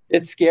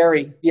 it's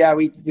scary. Yeah,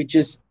 we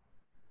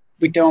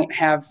don't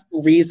have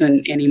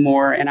reason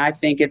anymore, and I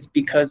think it's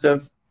because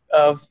of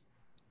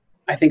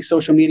I think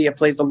social media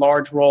plays a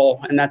large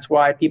role, and that's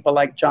why people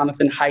like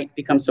Jonathan Haidt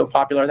become so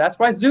popular. That's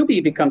why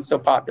Zuby becomes so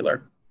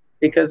popular,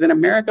 because in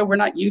America, we're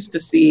not used to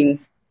seeing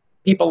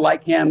people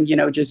like him,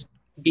 just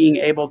being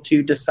able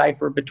to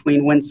decipher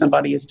between when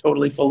somebody is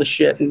totally full of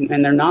shit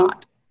and they're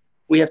not.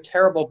 We have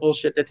terrible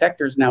bullshit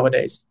detectors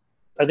nowadays.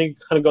 I think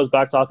it kind of goes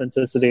back to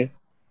authenticity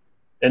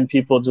and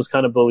people just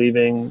kind of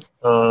believing.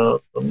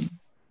 People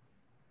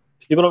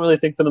don't really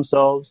think for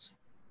themselves.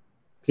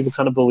 People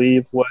kind of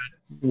believe what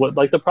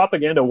like the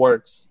propaganda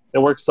works. It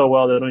works so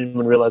well they don't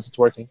even realize it's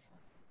working.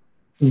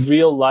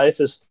 Real life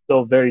is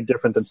still very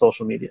different than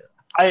social media.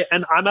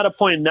 I'm at a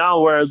point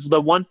now where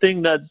the one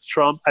thing that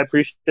I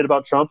appreciated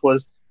about Trump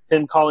was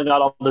him calling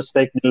out all this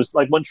fake news.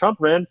 Like when Trump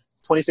ran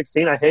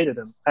 2016, I hated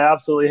him. I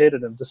absolutely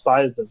hated him,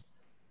 despised him.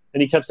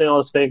 And he kept saying all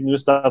this fake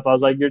news stuff. I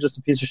was like, you're just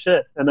a piece of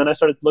shit. And then I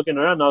started looking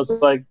around and I was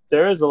like,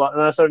 there is a lot.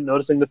 And I started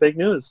noticing the fake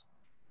news.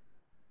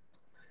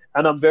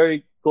 And I'm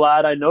very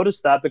glad I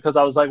noticed that because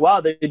I was like,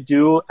 wow, they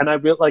do. And I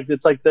real like,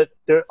 it's like that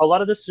a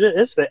lot of this shit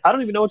is fake. I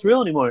don't even know what's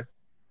real anymore.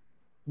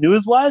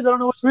 News wise, I don't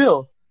know what's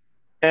real.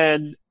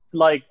 And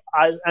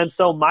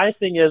so my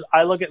thing is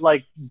I look at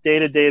like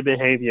day-to-day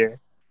behavior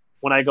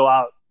when I go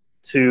out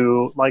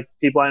to like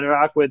people I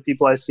interact with,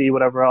 people I see,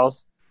 whatever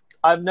else.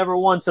 I've never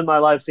once in my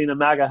life seen a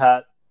MAGA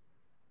hat.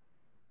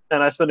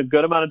 And I spend a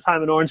good amount of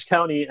time in Orange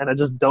County and I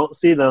just don't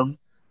see them.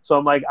 So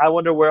I'm like, I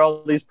wonder where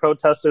all these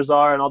protesters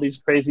are and all these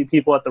crazy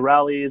people at the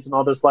rallies and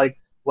all this like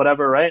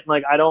whatever, right?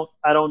 Like I don't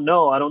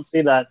know. I don't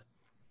see that.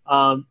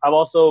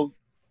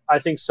 I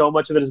think so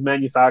much of it is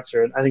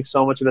manufactured. I think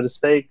so much of it is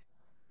fake.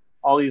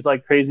 All these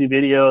like crazy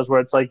videos where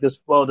it's like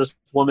this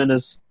woman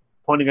is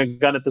pointing a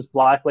gun at this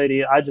black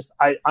lady. I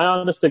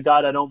honest to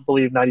God, I don't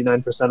believe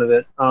 99% of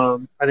it. I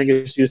think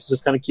it's used to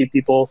just kind of keep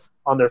people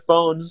on their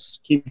phones,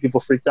 keep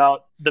people freaked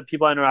out. The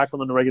people I interact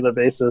with on a regular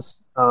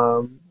basis,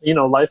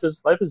 life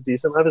is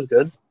decent. Life is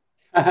good.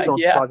 Just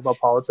don't talk about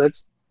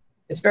politics.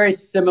 It's very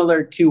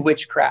similar to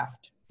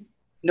witchcraft.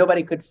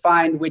 Nobody could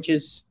find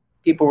witches.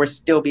 People were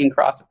still being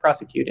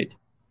prosecuted.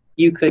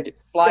 You could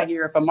fly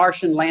here. If a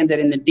Martian landed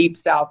in the deep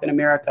South in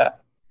America,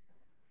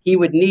 he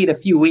would need a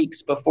few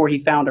weeks before he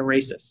found a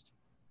racist.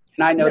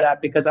 And I know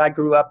that because I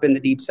grew up in the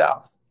deep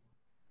South.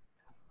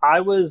 I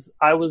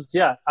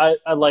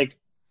like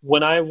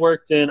when I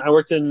worked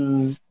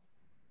in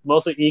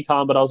mostly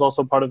econ, but I was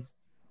also part of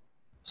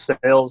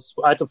sales.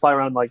 I had to fly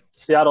around like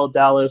Seattle,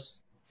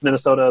 Dallas,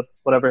 Minnesota,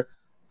 whatever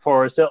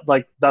for sale.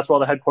 Like that's where all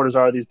the headquarters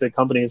are, these big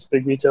companies,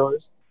 big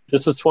retailers.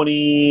 This was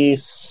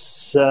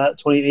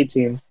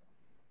 2018.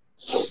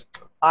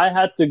 I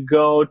had to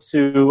go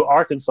to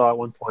Arkansas at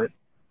one point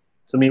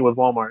to meet with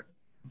Walmart,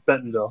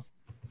 Bentonville.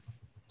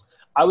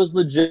 I was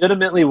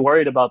legitimately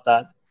worried about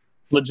that.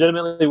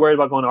 Legitimately worried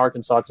about going to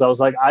Arkansas because I was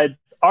like,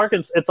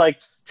 Arkansas. It's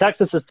like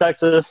Texas is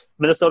Texas.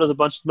 Minnesota's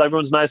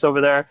everyone's nice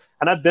over there,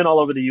 and I've been all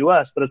over the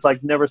U.S., but it's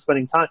like never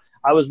spending time.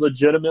 I was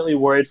legitimately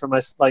worried I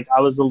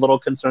was a little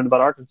concerned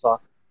about Arkansas,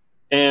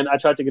 and I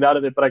tried to get out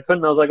of it, but I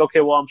couldn't. I was like,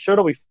 okay, well, I'm sure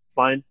it'll be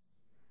fine.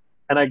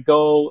 And I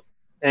go,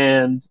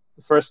 and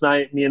the first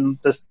night, me and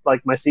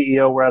my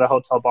CEO were at a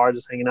hotel bar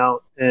just hanging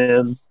out,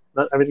 and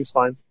everything's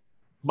fine.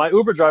 My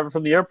Uber driver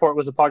from the airport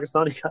was a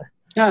Pakistani guy.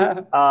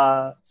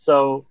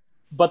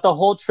 But the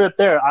whole trip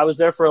there, I was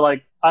there for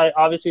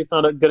obviously it's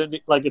not a good,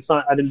 I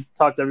didn't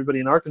talk to everybody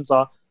in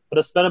Arkansas, but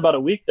I spent about a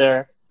week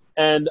there,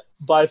 and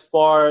by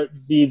far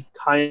the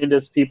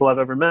kindest people I've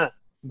ever met.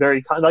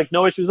 Very kind,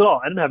 no issues at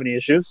all. I didn't have any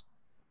issues.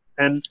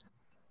 And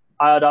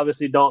I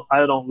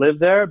don't live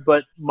there,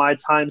 but my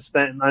time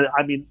spent,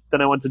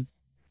 then I went to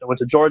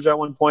Georgia at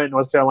one point,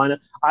 North Carolina.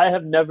 I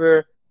have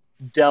never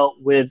dealt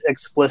with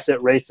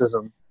explicit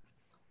racism.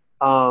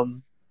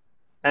 And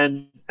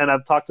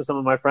I've talked to some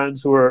of my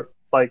friends who are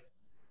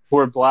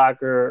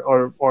black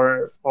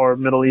or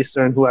Middle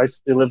Eastern who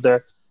actually live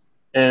there,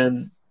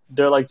 and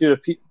they're like, dude,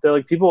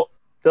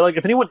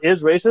 if anyone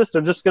is racist,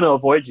 they're just gonna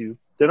avoid you.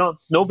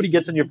 Nobody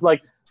gets in your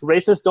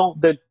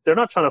racists they're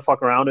not trying to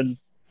fuck around, and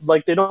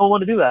they don't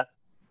want to do that.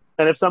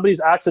 And if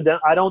somebody's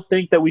I don't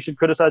think that we should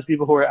criticize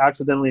people who are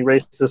accidentally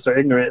racist or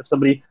ignorant. If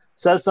somebody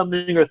says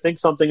something or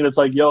thinks something and it's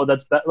like, yo,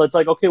 that's bad, it's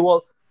like, okay,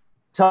 well,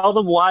 tell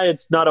them why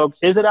it's not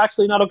okay. Is it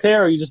actually not okay,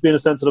 or are you just being a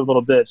sensitive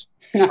little bitch?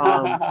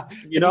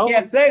 You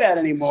can't say that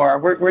anymore.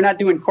 We're not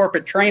doing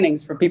corporate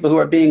trainings for people who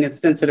are being a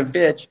sensitive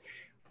bitch.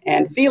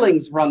 and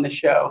feelings run the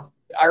show.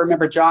 I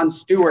remember Jon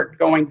Stewart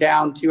going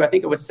down to, I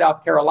think it was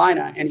South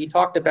Carolina, and he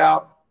talked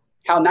about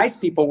how nice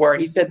people were.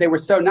 He said they were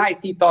so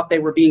nice, he thought they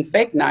were being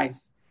fake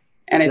nice.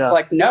 And it's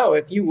like, no,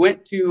 if you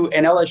went to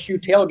an LSU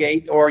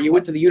tailgate or you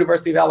went to the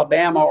University of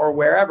Alabama or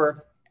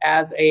wherever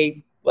as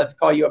a, let's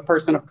call you a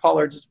person of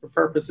color, just for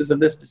purposes of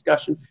this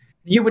discussion,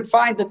 you would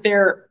find that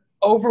they're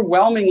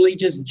overwhelmingly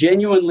just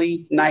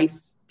genuinely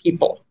nice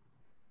people.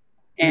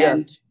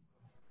 And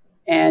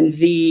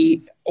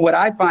what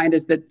I find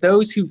is that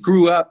those who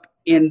grew up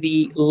in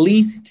the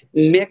least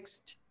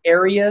mixed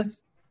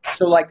areas,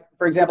 so like,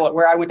 for example,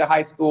 where I went to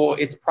high school,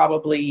 it's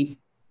probably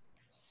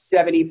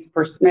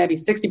 70%, maybe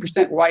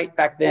 60% white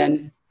back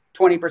then,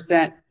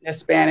 20%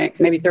 Hispanic,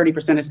 maybe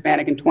 30%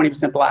 Hispanic, and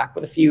 20% Black,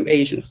 with a few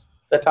Asians,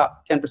 the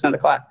top 10% of the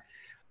class.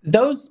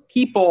 Those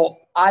people,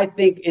 I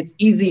think it's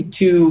easy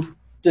to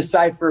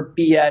decipher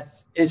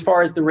BS as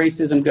far as the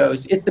racism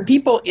goes. It's the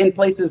people in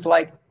places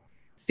like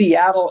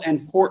Seattle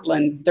and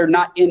Portland, they're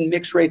not in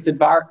mixed race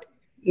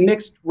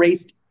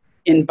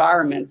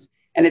environments.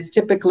 And it's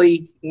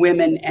typically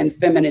women and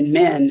feminine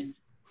men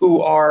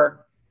who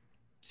are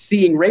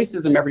seeing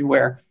racism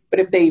everywhere. But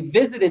if they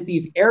visited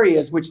these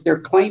areas, which they're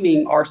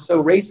claiming are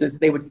so racist,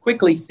 they would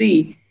quickly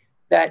see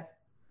that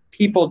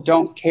people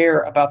don't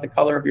care about the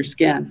color of your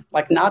skin.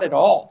 Like, not at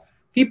all.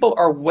 People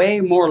are way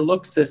more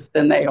looksist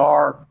than they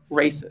are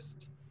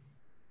racist.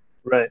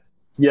 Right.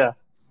 Yeah.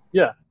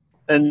 Yeah.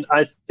 And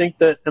I think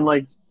that, and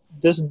like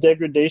this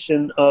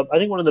degradation of, I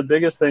think one of the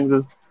biggest things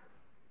is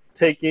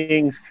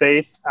taking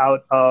faith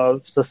out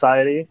of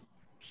society.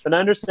 And I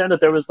understand that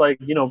there was like,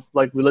 you know,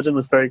 like religion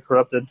was very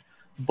corrupted.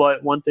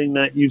 But one thing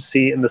that you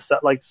see in the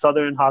like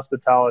Southern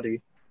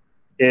hospitality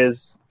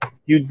is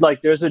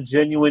there's a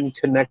genuine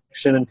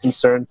connection and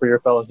concern for your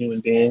fellow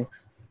human being.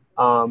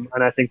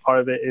 And I think part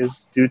of it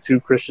is due to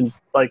Christian,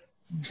 like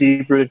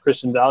deep-rooted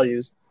Christian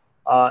values.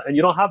 And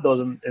you don't have those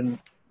in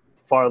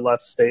far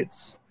left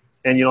states,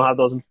 and you don't have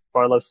those in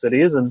far left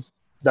cities. And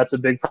that's a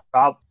big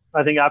problem.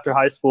 I think after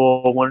high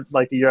school,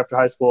 the year after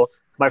high school,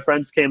 my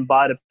friends came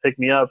by to pick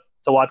me up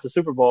to watch the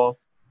Super Bowl.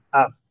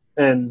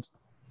 And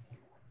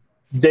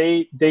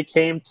they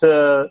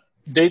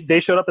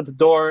showed up at the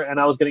door, and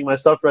I was getting my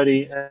stuff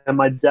ready, and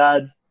my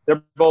dad,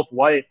 they're both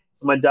white.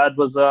 My dad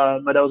was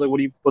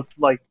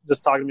like,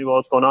 just talking to me about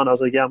what's going on. I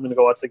was like, yeah, I'm going to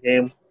go watch the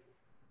game.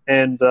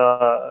 And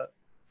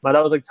my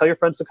dad was like, tell your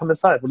friends to come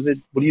inside. What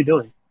are you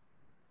doing?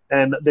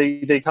 And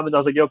they come in. I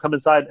was like, yo, come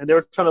inside. And they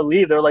were trying to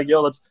leave. They were like,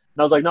 yo, let's.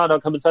 And I was like, no,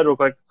 come inside real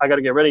quick. I got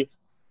to get ready.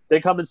 They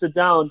come and sit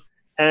down.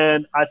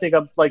 And I think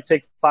I'm like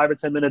take 5 or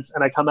 10 minutes,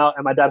 and I come out,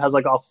 and my dad has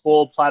like a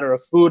full platter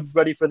of food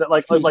ready for that.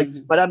 Like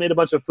my dad made a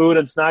bunch of food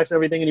and snacks and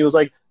everything, and he was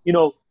like, you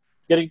know,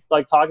 getting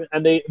like talking,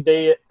 and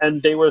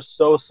they were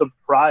so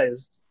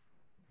surprised,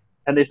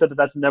 and they said that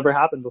that's never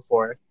happened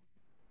before.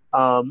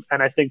 And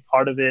I think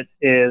part of it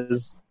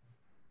is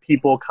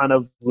people kind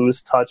of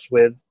lose touch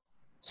with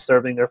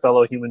serving their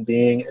fellow human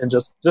being and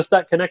just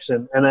that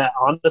connection. And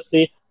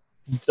honestly,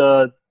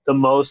 the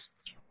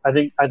most I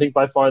think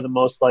by far the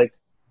most like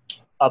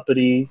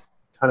uppity,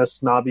 kind of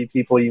snobby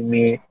people you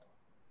meet,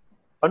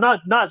 or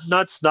not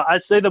snob.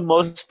 I'd say the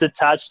most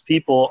detached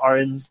people are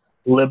in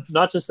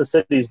not just the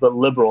cities, but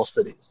liberal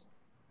cities.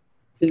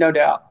 No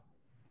doubt.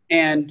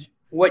 And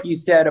what you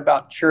said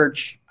about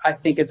church, I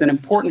think, is an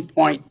important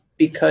point,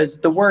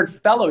 because the word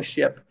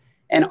fellowship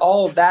and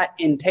all of that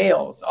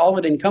entails, all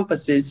it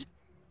encompasses,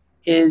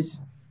 is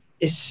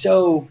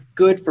so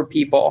good for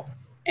people.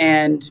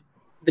 And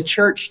the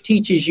church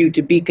teaches you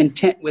to be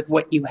content with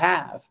what you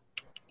have,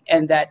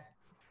 and that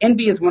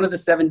envy is one of the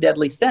 7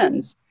 deadly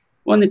sins.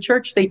 Well, in the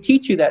church, they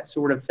teach you that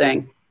sort of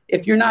thing.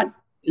 If you're not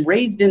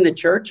raised in the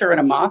church or in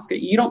a mosque,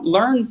 you don't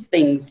learn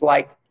things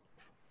like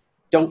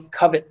don't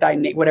covet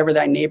whatever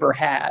thy neighbor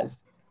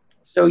has.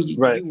 So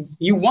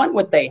you want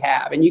what they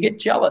have, and you get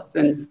jealous.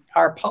 And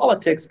our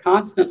politics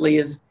constantly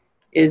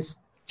is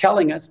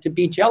telling us to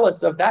be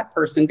jealous of that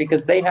person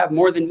because they have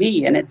more than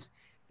me, and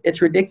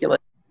it's ridiculous.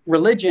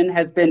 Religion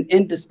has been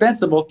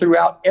indispensable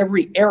throughout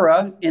every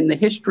era in the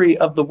history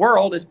of the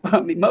world, is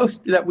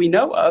most that we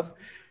know of.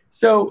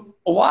 So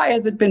why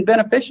has it been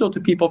beneficial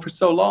to people for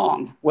so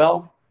long?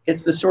 Well,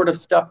 it's the sort of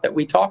stuff that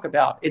we talk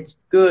about.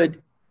 It's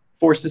good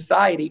for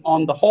society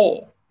on the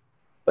whole,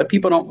 but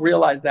people don't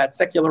realize that.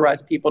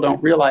 Secularized people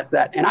don't realize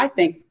that. And I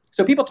think,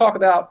 so people talk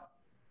about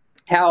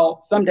how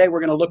someday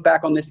we're going to look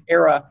back on this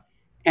era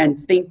and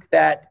think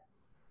that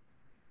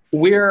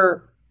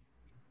we're,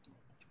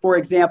 for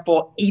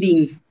example,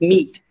 eating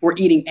meat, we're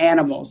eating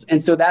animals.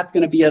 And so that's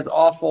going to be as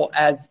awful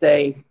as,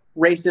 say,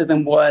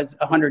 racism was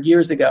 100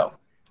 years ago.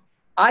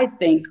 I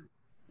think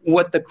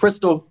what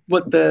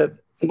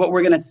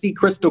we're going to see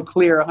crystal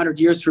clear 100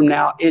 years from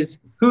now is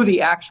who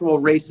the actual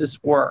racists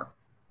were.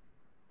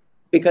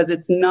 Because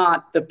it's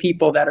not the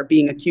people that are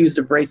being accused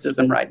of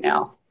racism right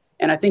now.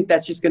 And I think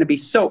that's just going to be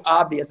so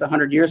obvious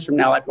 100 years from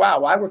now. Like,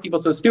 wow, why were people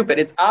so stupid?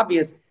 It's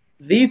obvious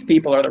these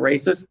people are the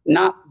racists,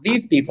 not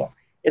these people.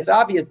 It's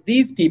obvious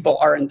these people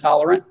are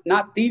intolerant,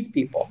 not these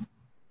people.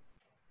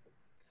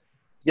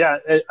 Yeah,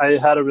 I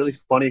had a really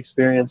funny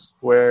experience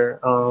where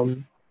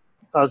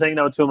hanging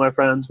out with two of my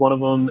friends. One of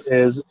them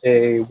is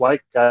a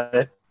white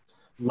guy,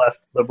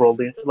 left liberal.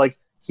 Like,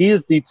 he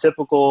is the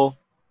typical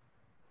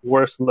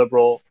worst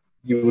liberal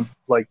you would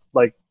like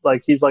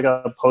he's like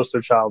a poster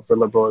child for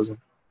liberalism.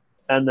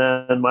 And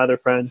then my other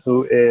friend,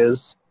 who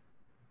is,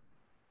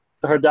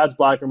 her dad's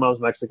black, her mom's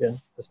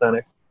Mexican,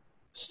 Hispanic.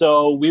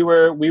 So we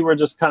were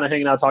just kind of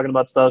hanging out, talking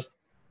about stuff,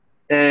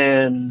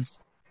 and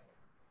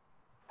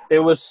it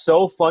was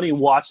so funny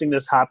watching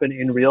this happen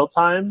in real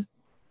time,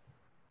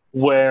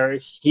 where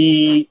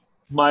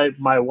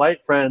my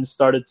white friend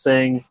started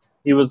saying,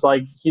 he's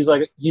like,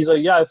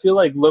 yeah, I feel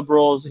like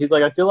liberals, he's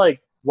like, I feel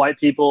like white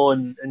people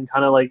and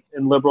kind of like,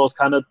 and liberals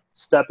kind of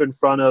step in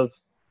front of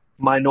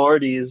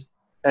minorities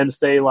and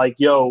say like,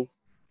 yo,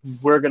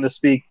 we're going to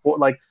speak for,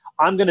 like,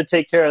 I'm going to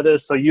take care of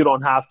this so you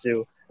don't have to.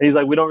 And he's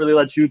like, we don't really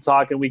let you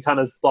talk, and we kind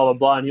of blah, blah,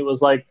 blah. And he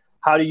was like,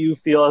 how do you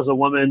feel as a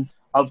woman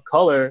of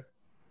color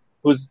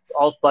who's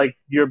also like,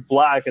 you're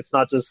black? It's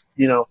not just,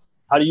 you know,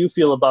 how do you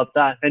feel about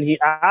that? And he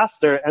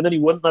asked her, and then he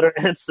wouldn't let her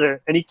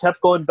answer. And he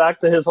kept going back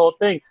to his whole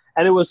thing.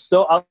 And it was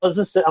so,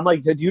 I'm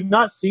like, did you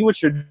not see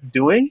what you're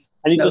doing?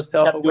 And he just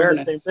kept doing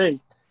the same thing.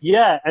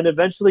 Yeah. And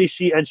eventually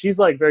she's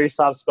like very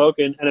soft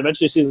spoken. And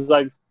eventually she's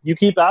like, you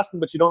keep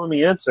asking, but you don't let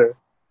me answer.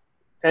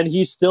 And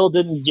he still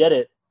didn't get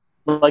it.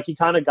 Like, he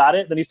kind of got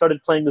it. Then he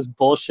started playing this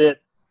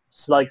bullshit,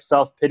 like,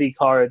 self-pity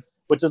card,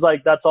 which is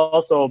like, that's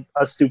also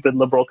a stupid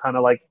liberal kind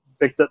of like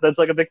that's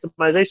like a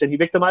victimization. He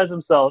victimized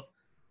himself,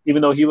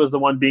 even though he was the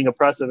one being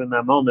oppressive in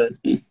that moment.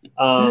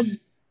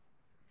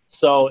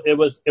 So it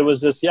was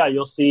just, yeah,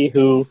 you'll see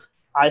who,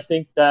 I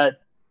think the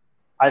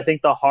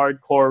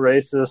hardcore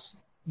racist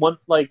one,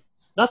 like,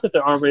 not that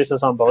there aren't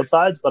racists on both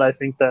sides, but I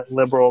think that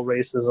liberal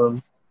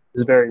racism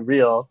is very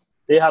real.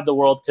 They have the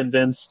world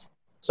convinced.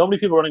 So many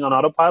people running on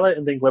autopilot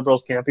and think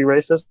liberals can't be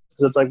racist,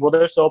 because it's like, well,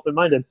 they're so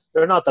open-minded.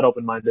 They're not that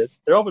open-minded.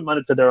 They're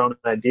open-minded to their own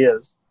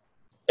ideas.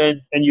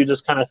 And you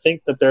just kind of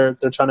think that they're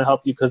trying to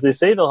help you because they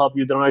say they'll help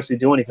you. They don't actually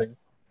do anything.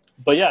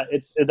 But yeah,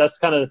 that's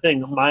kind of the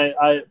thing.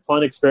 My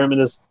fun experiment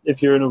is,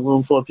 if you're in a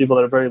room full of people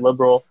that are very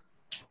liberal,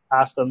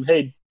 ask them,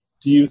 hey,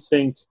 do you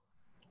think,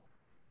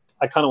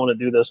 I kind of want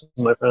to do this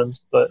with my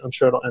friends, but I'm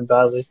sure it'll end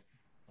badly.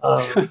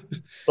 But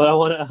I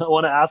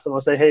want to ask them,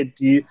 I'll say, hey,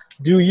 do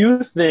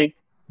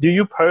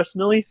you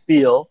personally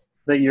feel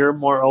that you're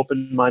more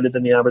open-minded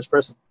than the average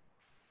person?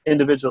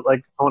 Individual,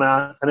 like, I want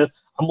to, and if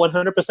I'm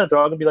 100%, they're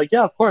all going to be like,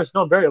 yeah, of course,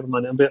 no, I'm very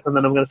open-minded. And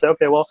then I'm going to say,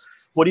 okay, well,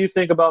 what do you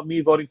think about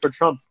me voting for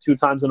Trump 2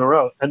 times in a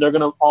row? And they're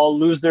going to all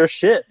lose their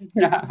shit.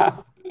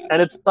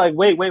 And it's like,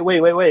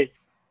 wait.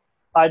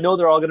 I know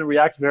they're all going to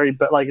react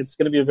but like, it's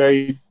going to be a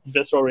very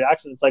visceral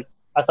reaction. It's like,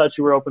 I thought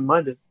you were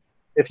open-minded.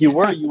 If you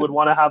were, you would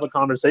want to have a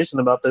conversation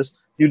about this.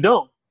 You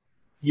don't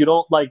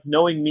like,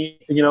 knowing me,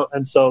 you know?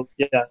 And so,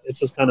 yeah, it's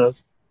just kind of,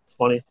 it's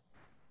funny.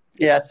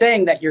 Yeah.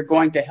 Saying that you're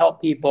going to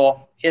help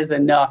people is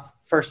enough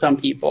for some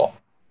people.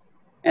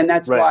 And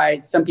that's right. Why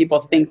some people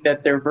think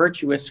that they're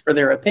virtuous for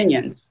their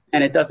opinions,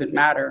 and it doesn't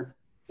matter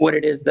what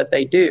it is that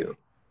they do.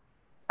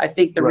 I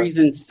think the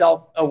reason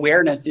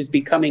self-awareness is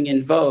becoming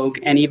in vogue,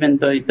 and even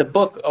the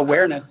book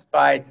Awareness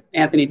by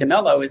Anthony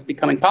DeMello is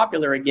becoming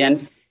popular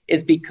again,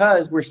 is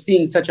because we're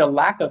seeing such a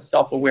lack of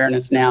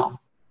self-awareness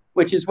now,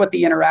 which is what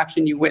the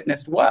interaction you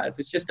witnessed was.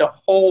 It's just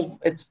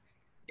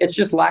it's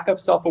just lack of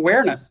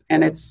self-awareness.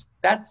 And it's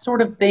that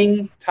sort of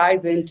thing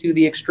ties into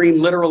the extreme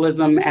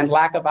literalism and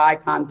lack of eye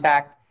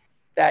contact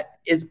that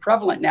is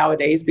prevalent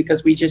nowadays,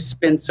 because we just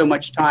spend so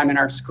much time in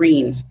our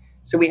screens.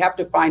 So we have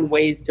to find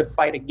ways to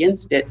fight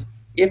against it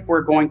if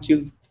we're going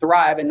to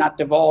thrive and not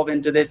devolve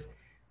into this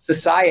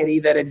society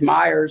that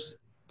admires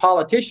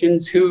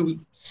politicians who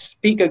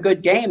speak a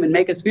good game and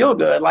make us feel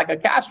good, like a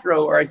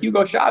Castro or a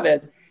Hugo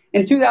Chavez.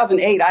 In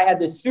 2008, I had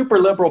this super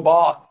liberal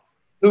boss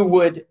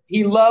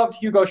he loved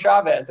Hugo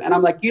Chavez. And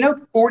I'm like,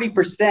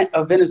 40%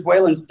 of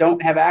Venezuelans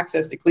don't have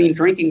access to clean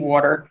drinking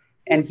water,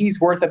 and he's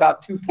worth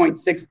about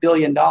 $2.6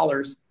 billion.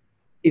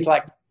 He's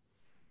like,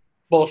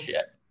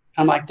 bullshit.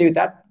 I'm like, dude,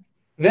 that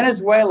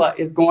Venezuela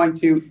is going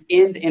to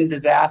end in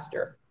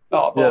disaster.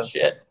 Oh,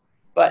 bullshit. Yeah.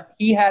 But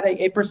he had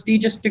a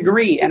prestigious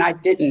degree, and I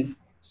didn't.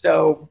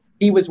 So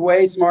he was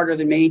way smarter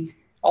than me,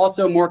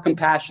 also more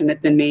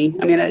compassionate than me.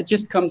 I mean, it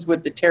just comes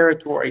with the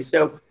territory.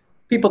 So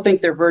people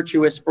think they're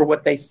virtuous for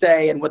what they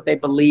say and what they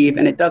believe,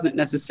 and it doesn't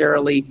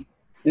necessarily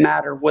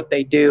matter what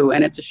they do,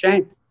 and it's a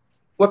shame.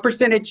 What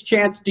percentage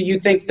chance do you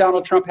think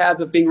Donald Trump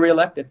has of being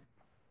reelected?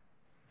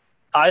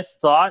 I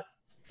thought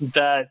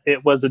that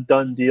it was a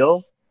done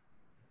deal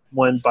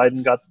when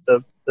Biden got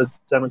the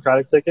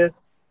Democratic ticket,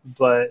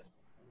 but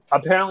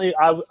apparently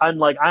I'm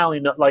like, I only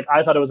know, like,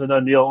 I thought it was a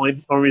done deal.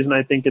 Only reason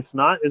I think it's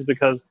not is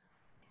because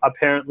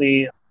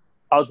apparently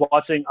I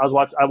watched a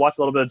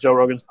little bit of Joe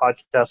Rogan's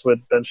podcast with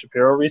Ben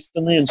Shapiro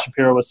recently, and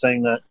Shapiro was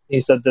saying that he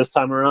said this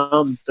time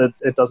around that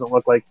it doesn't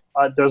look like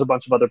there's a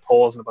bunch of other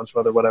polls and a bunch of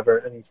other whatever,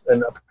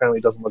 and apparently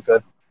it doesn't look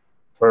good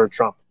for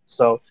Trump.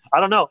 So I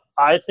don't know.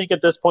 I think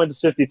at this point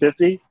it's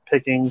 50-50.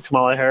 Picking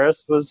Kamala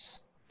Harris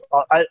was,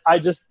 I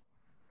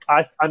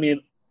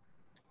mean,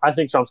 I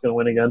think Trump's going to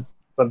win again,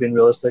 if I'm being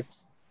realistic.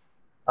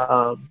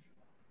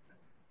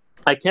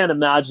 I can't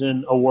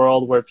imagine a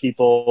world where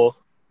people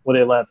would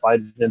elect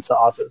Biden into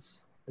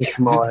office and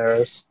Kamala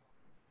Harris.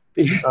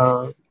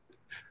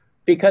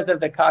 Because of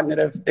the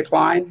cognitive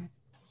decline?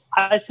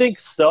 I think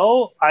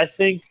so. I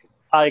think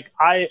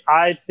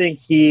I think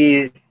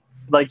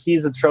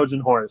he's a Trojan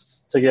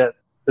horse to get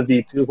the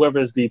VP, whoever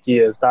his VP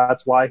is.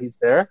 That's why he's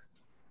there,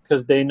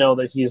 because they know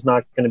that he's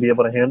not going to be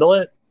able to handle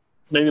it.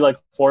 Maybe like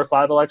 4 or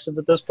 5 elections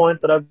at this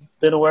point that I've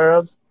been aware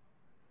of.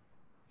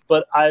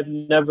 But I've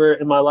never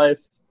in my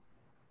life,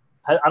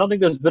 I don't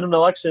think there's been an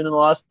election in the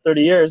last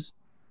 30 years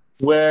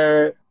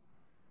where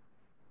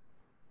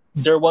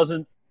there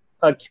wasn't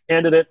a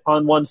candidate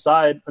on one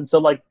side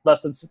until like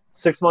less than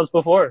 6 months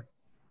before.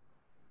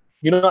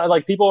 You know,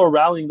 like people were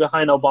rallying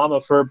behind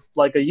Obama for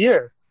like a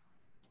year.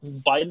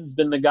 Biden's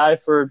been the guy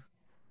for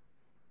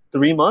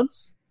 3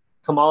 months.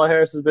 Kamala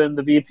Harris has been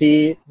the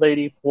VP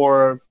lady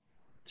for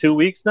 2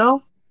 weeks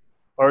now,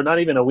 or not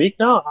even a week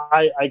now.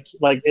 I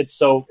like it's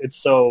so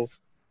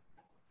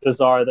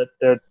bizarre that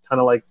they're kind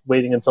of like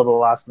waiting until the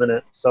last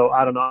minute. So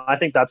I don't know. I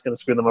think that's going to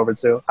screw them over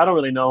too. I don't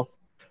really know.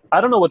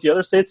 I don't know what the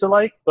other states are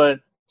like, but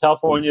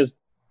California is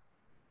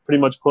pretty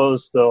much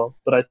closed still.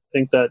 But I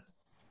think that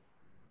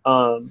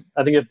I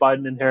think if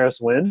Biden and Harris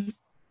win,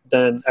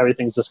 then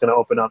everything's just going to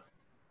open up.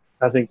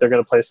 I think they're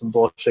going to play some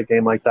bullshit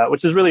game like that,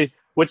 which is really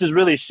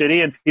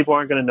shitty, and people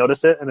aren't going to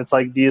notice it. And it's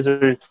like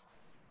they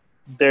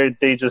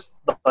just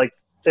like,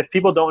 if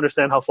people don't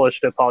understand how full of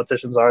shit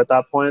politicians are at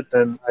that point,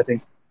 then I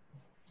think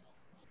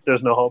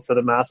there's no hope for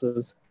the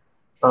masses.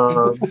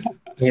 You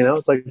know,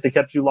 it's like they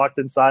kept you locked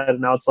inside,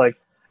 and now it's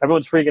like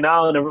everyone's freaking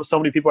out, and so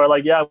many people are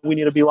like, yeah, we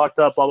need to be locked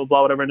up, blah, blah,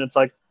 blah, whatever. And it's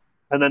like,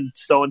 and then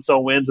so-and-so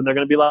wins, and they're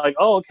going to be like,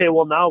 oh, okay,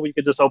 well, now we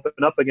could just open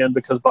up again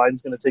because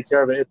Biden's going to take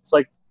care of it. It's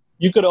like,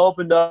 you could have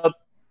opened up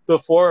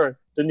before.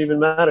 Didn't even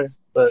matter.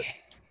 But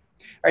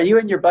are you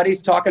and your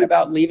buddies talking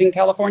about leaving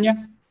California?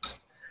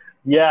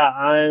 Yeah,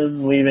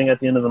 I'm leaving at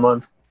the end of the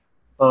month.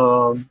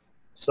 So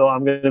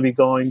I'm going to be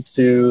going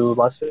to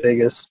Las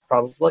Vegas,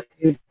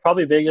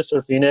 probably Vegas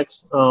or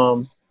Phoenix.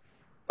 A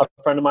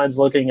friend of mine's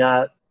looking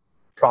at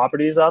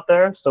properties out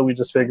there, so we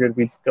just figured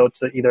we'd go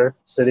to either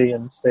city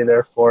and stay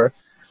there for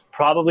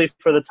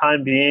the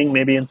time being,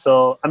 maybe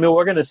until, I mean,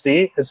 we're going to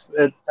see.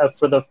 For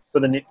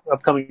the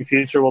upcoming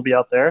future, we'll be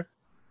out there.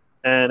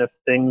 And if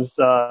things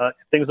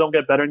don't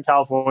get better in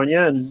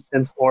California,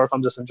 or if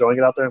I'm just enjoying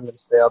it out there, I'm going to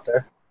stay out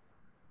there.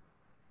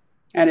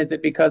 And is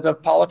it because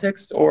of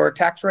politics or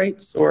tax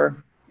rates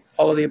or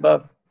all of the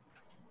above?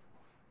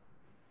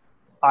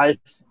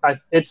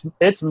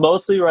 It's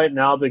mostly right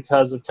now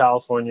because of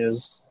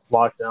California's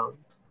lockdown.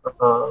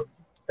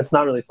 It's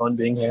not really fun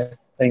being here,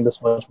 paying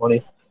this much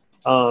money.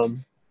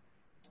 And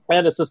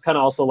it's just kind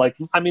of also like,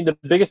 I mean, the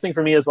biggest thing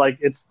for me is like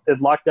it's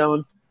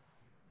lockdown,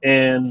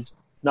 and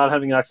not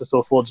having access to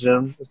a full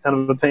gym is kind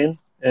of a pain.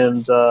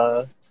 And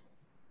I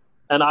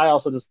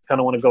also just kind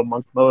of want to go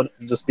monk mode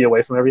and just be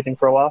away from everything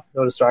for a while.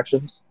 No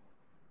distractions.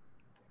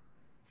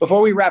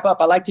 Before we wrap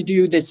up, I like to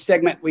do this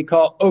segment we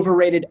call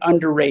overrated,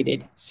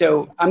 underrated.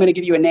 So I'm going to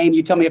give you a name.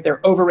 You tell me if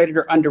they're overrated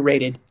or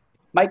underrated.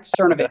 Mike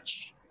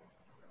Cernovich.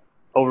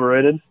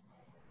 Overrated.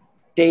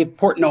 Dave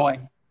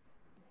Portnoy.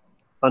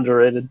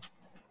 Underrated.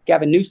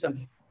 Gavin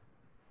Newsom.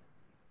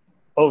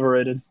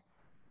 Overrated.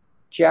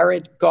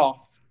 Jared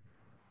Goff.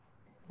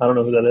 I don't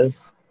know who that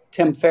is.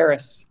 Tim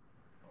Ferriss.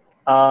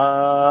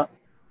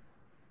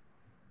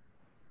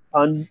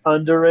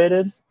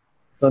 Underrated.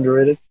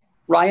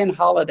 Ryan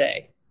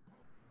Holiday.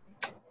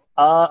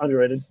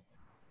 Underrated.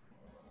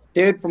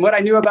 Dude, from what I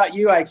knew about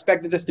you, I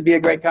expected this to be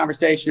a great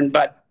conversation,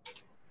 but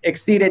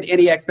exceeded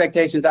any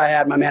expectations I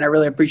had, my man. I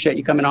really appreciate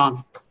you coming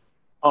on.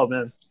 Oh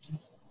man,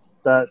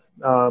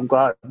 I'm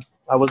glad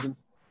I wasn't.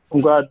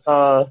 I'm glad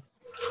I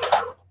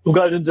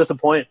didn't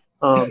disappoint.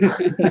 You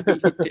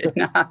did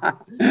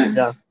not.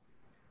 Yeah.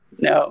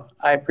 No,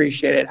 I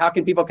appreciate it. How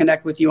can people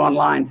connect with you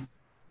online?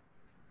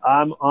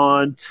 I'm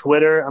on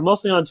Twitter. I'm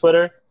mostly on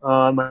Twitter.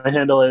 My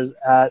handle is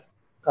at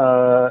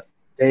ASAADUD.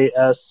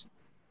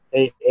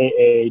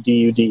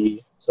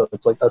 So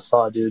it's like a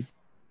saw dude.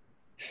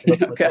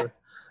 Okay.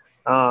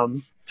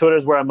 Twitter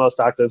is where I'm most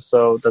active,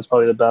 so that's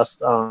probably the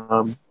best.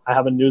 I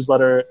have a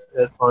newsletter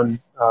on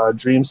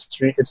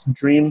DreamStream. It's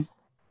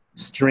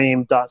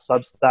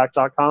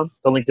dreamstream.substack.com.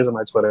 The link is in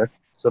my Twitter,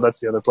 so that's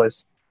the other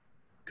place.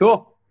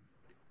 Cool.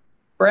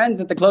 Friends,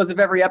 at the close of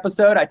every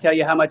episode, I tell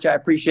you how much I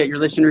appreciate your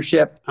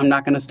listenership. I'm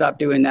not going to stop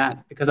doing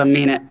that because I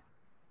mean it.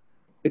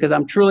 Because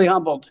I'm truly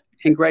humbled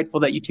and grateful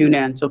that you tune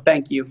in. So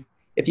thank you.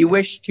 If you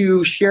wish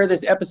to share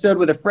this episode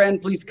with a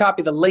friend, please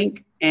copy the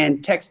link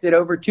and text it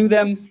over to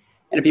them.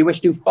 And if you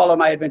wish to follow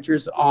my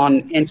adventures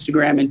on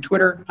Instagram and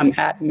Twitter, I'm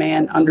at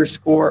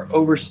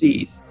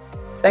man_overseas.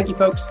 Thank you,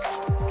 folks.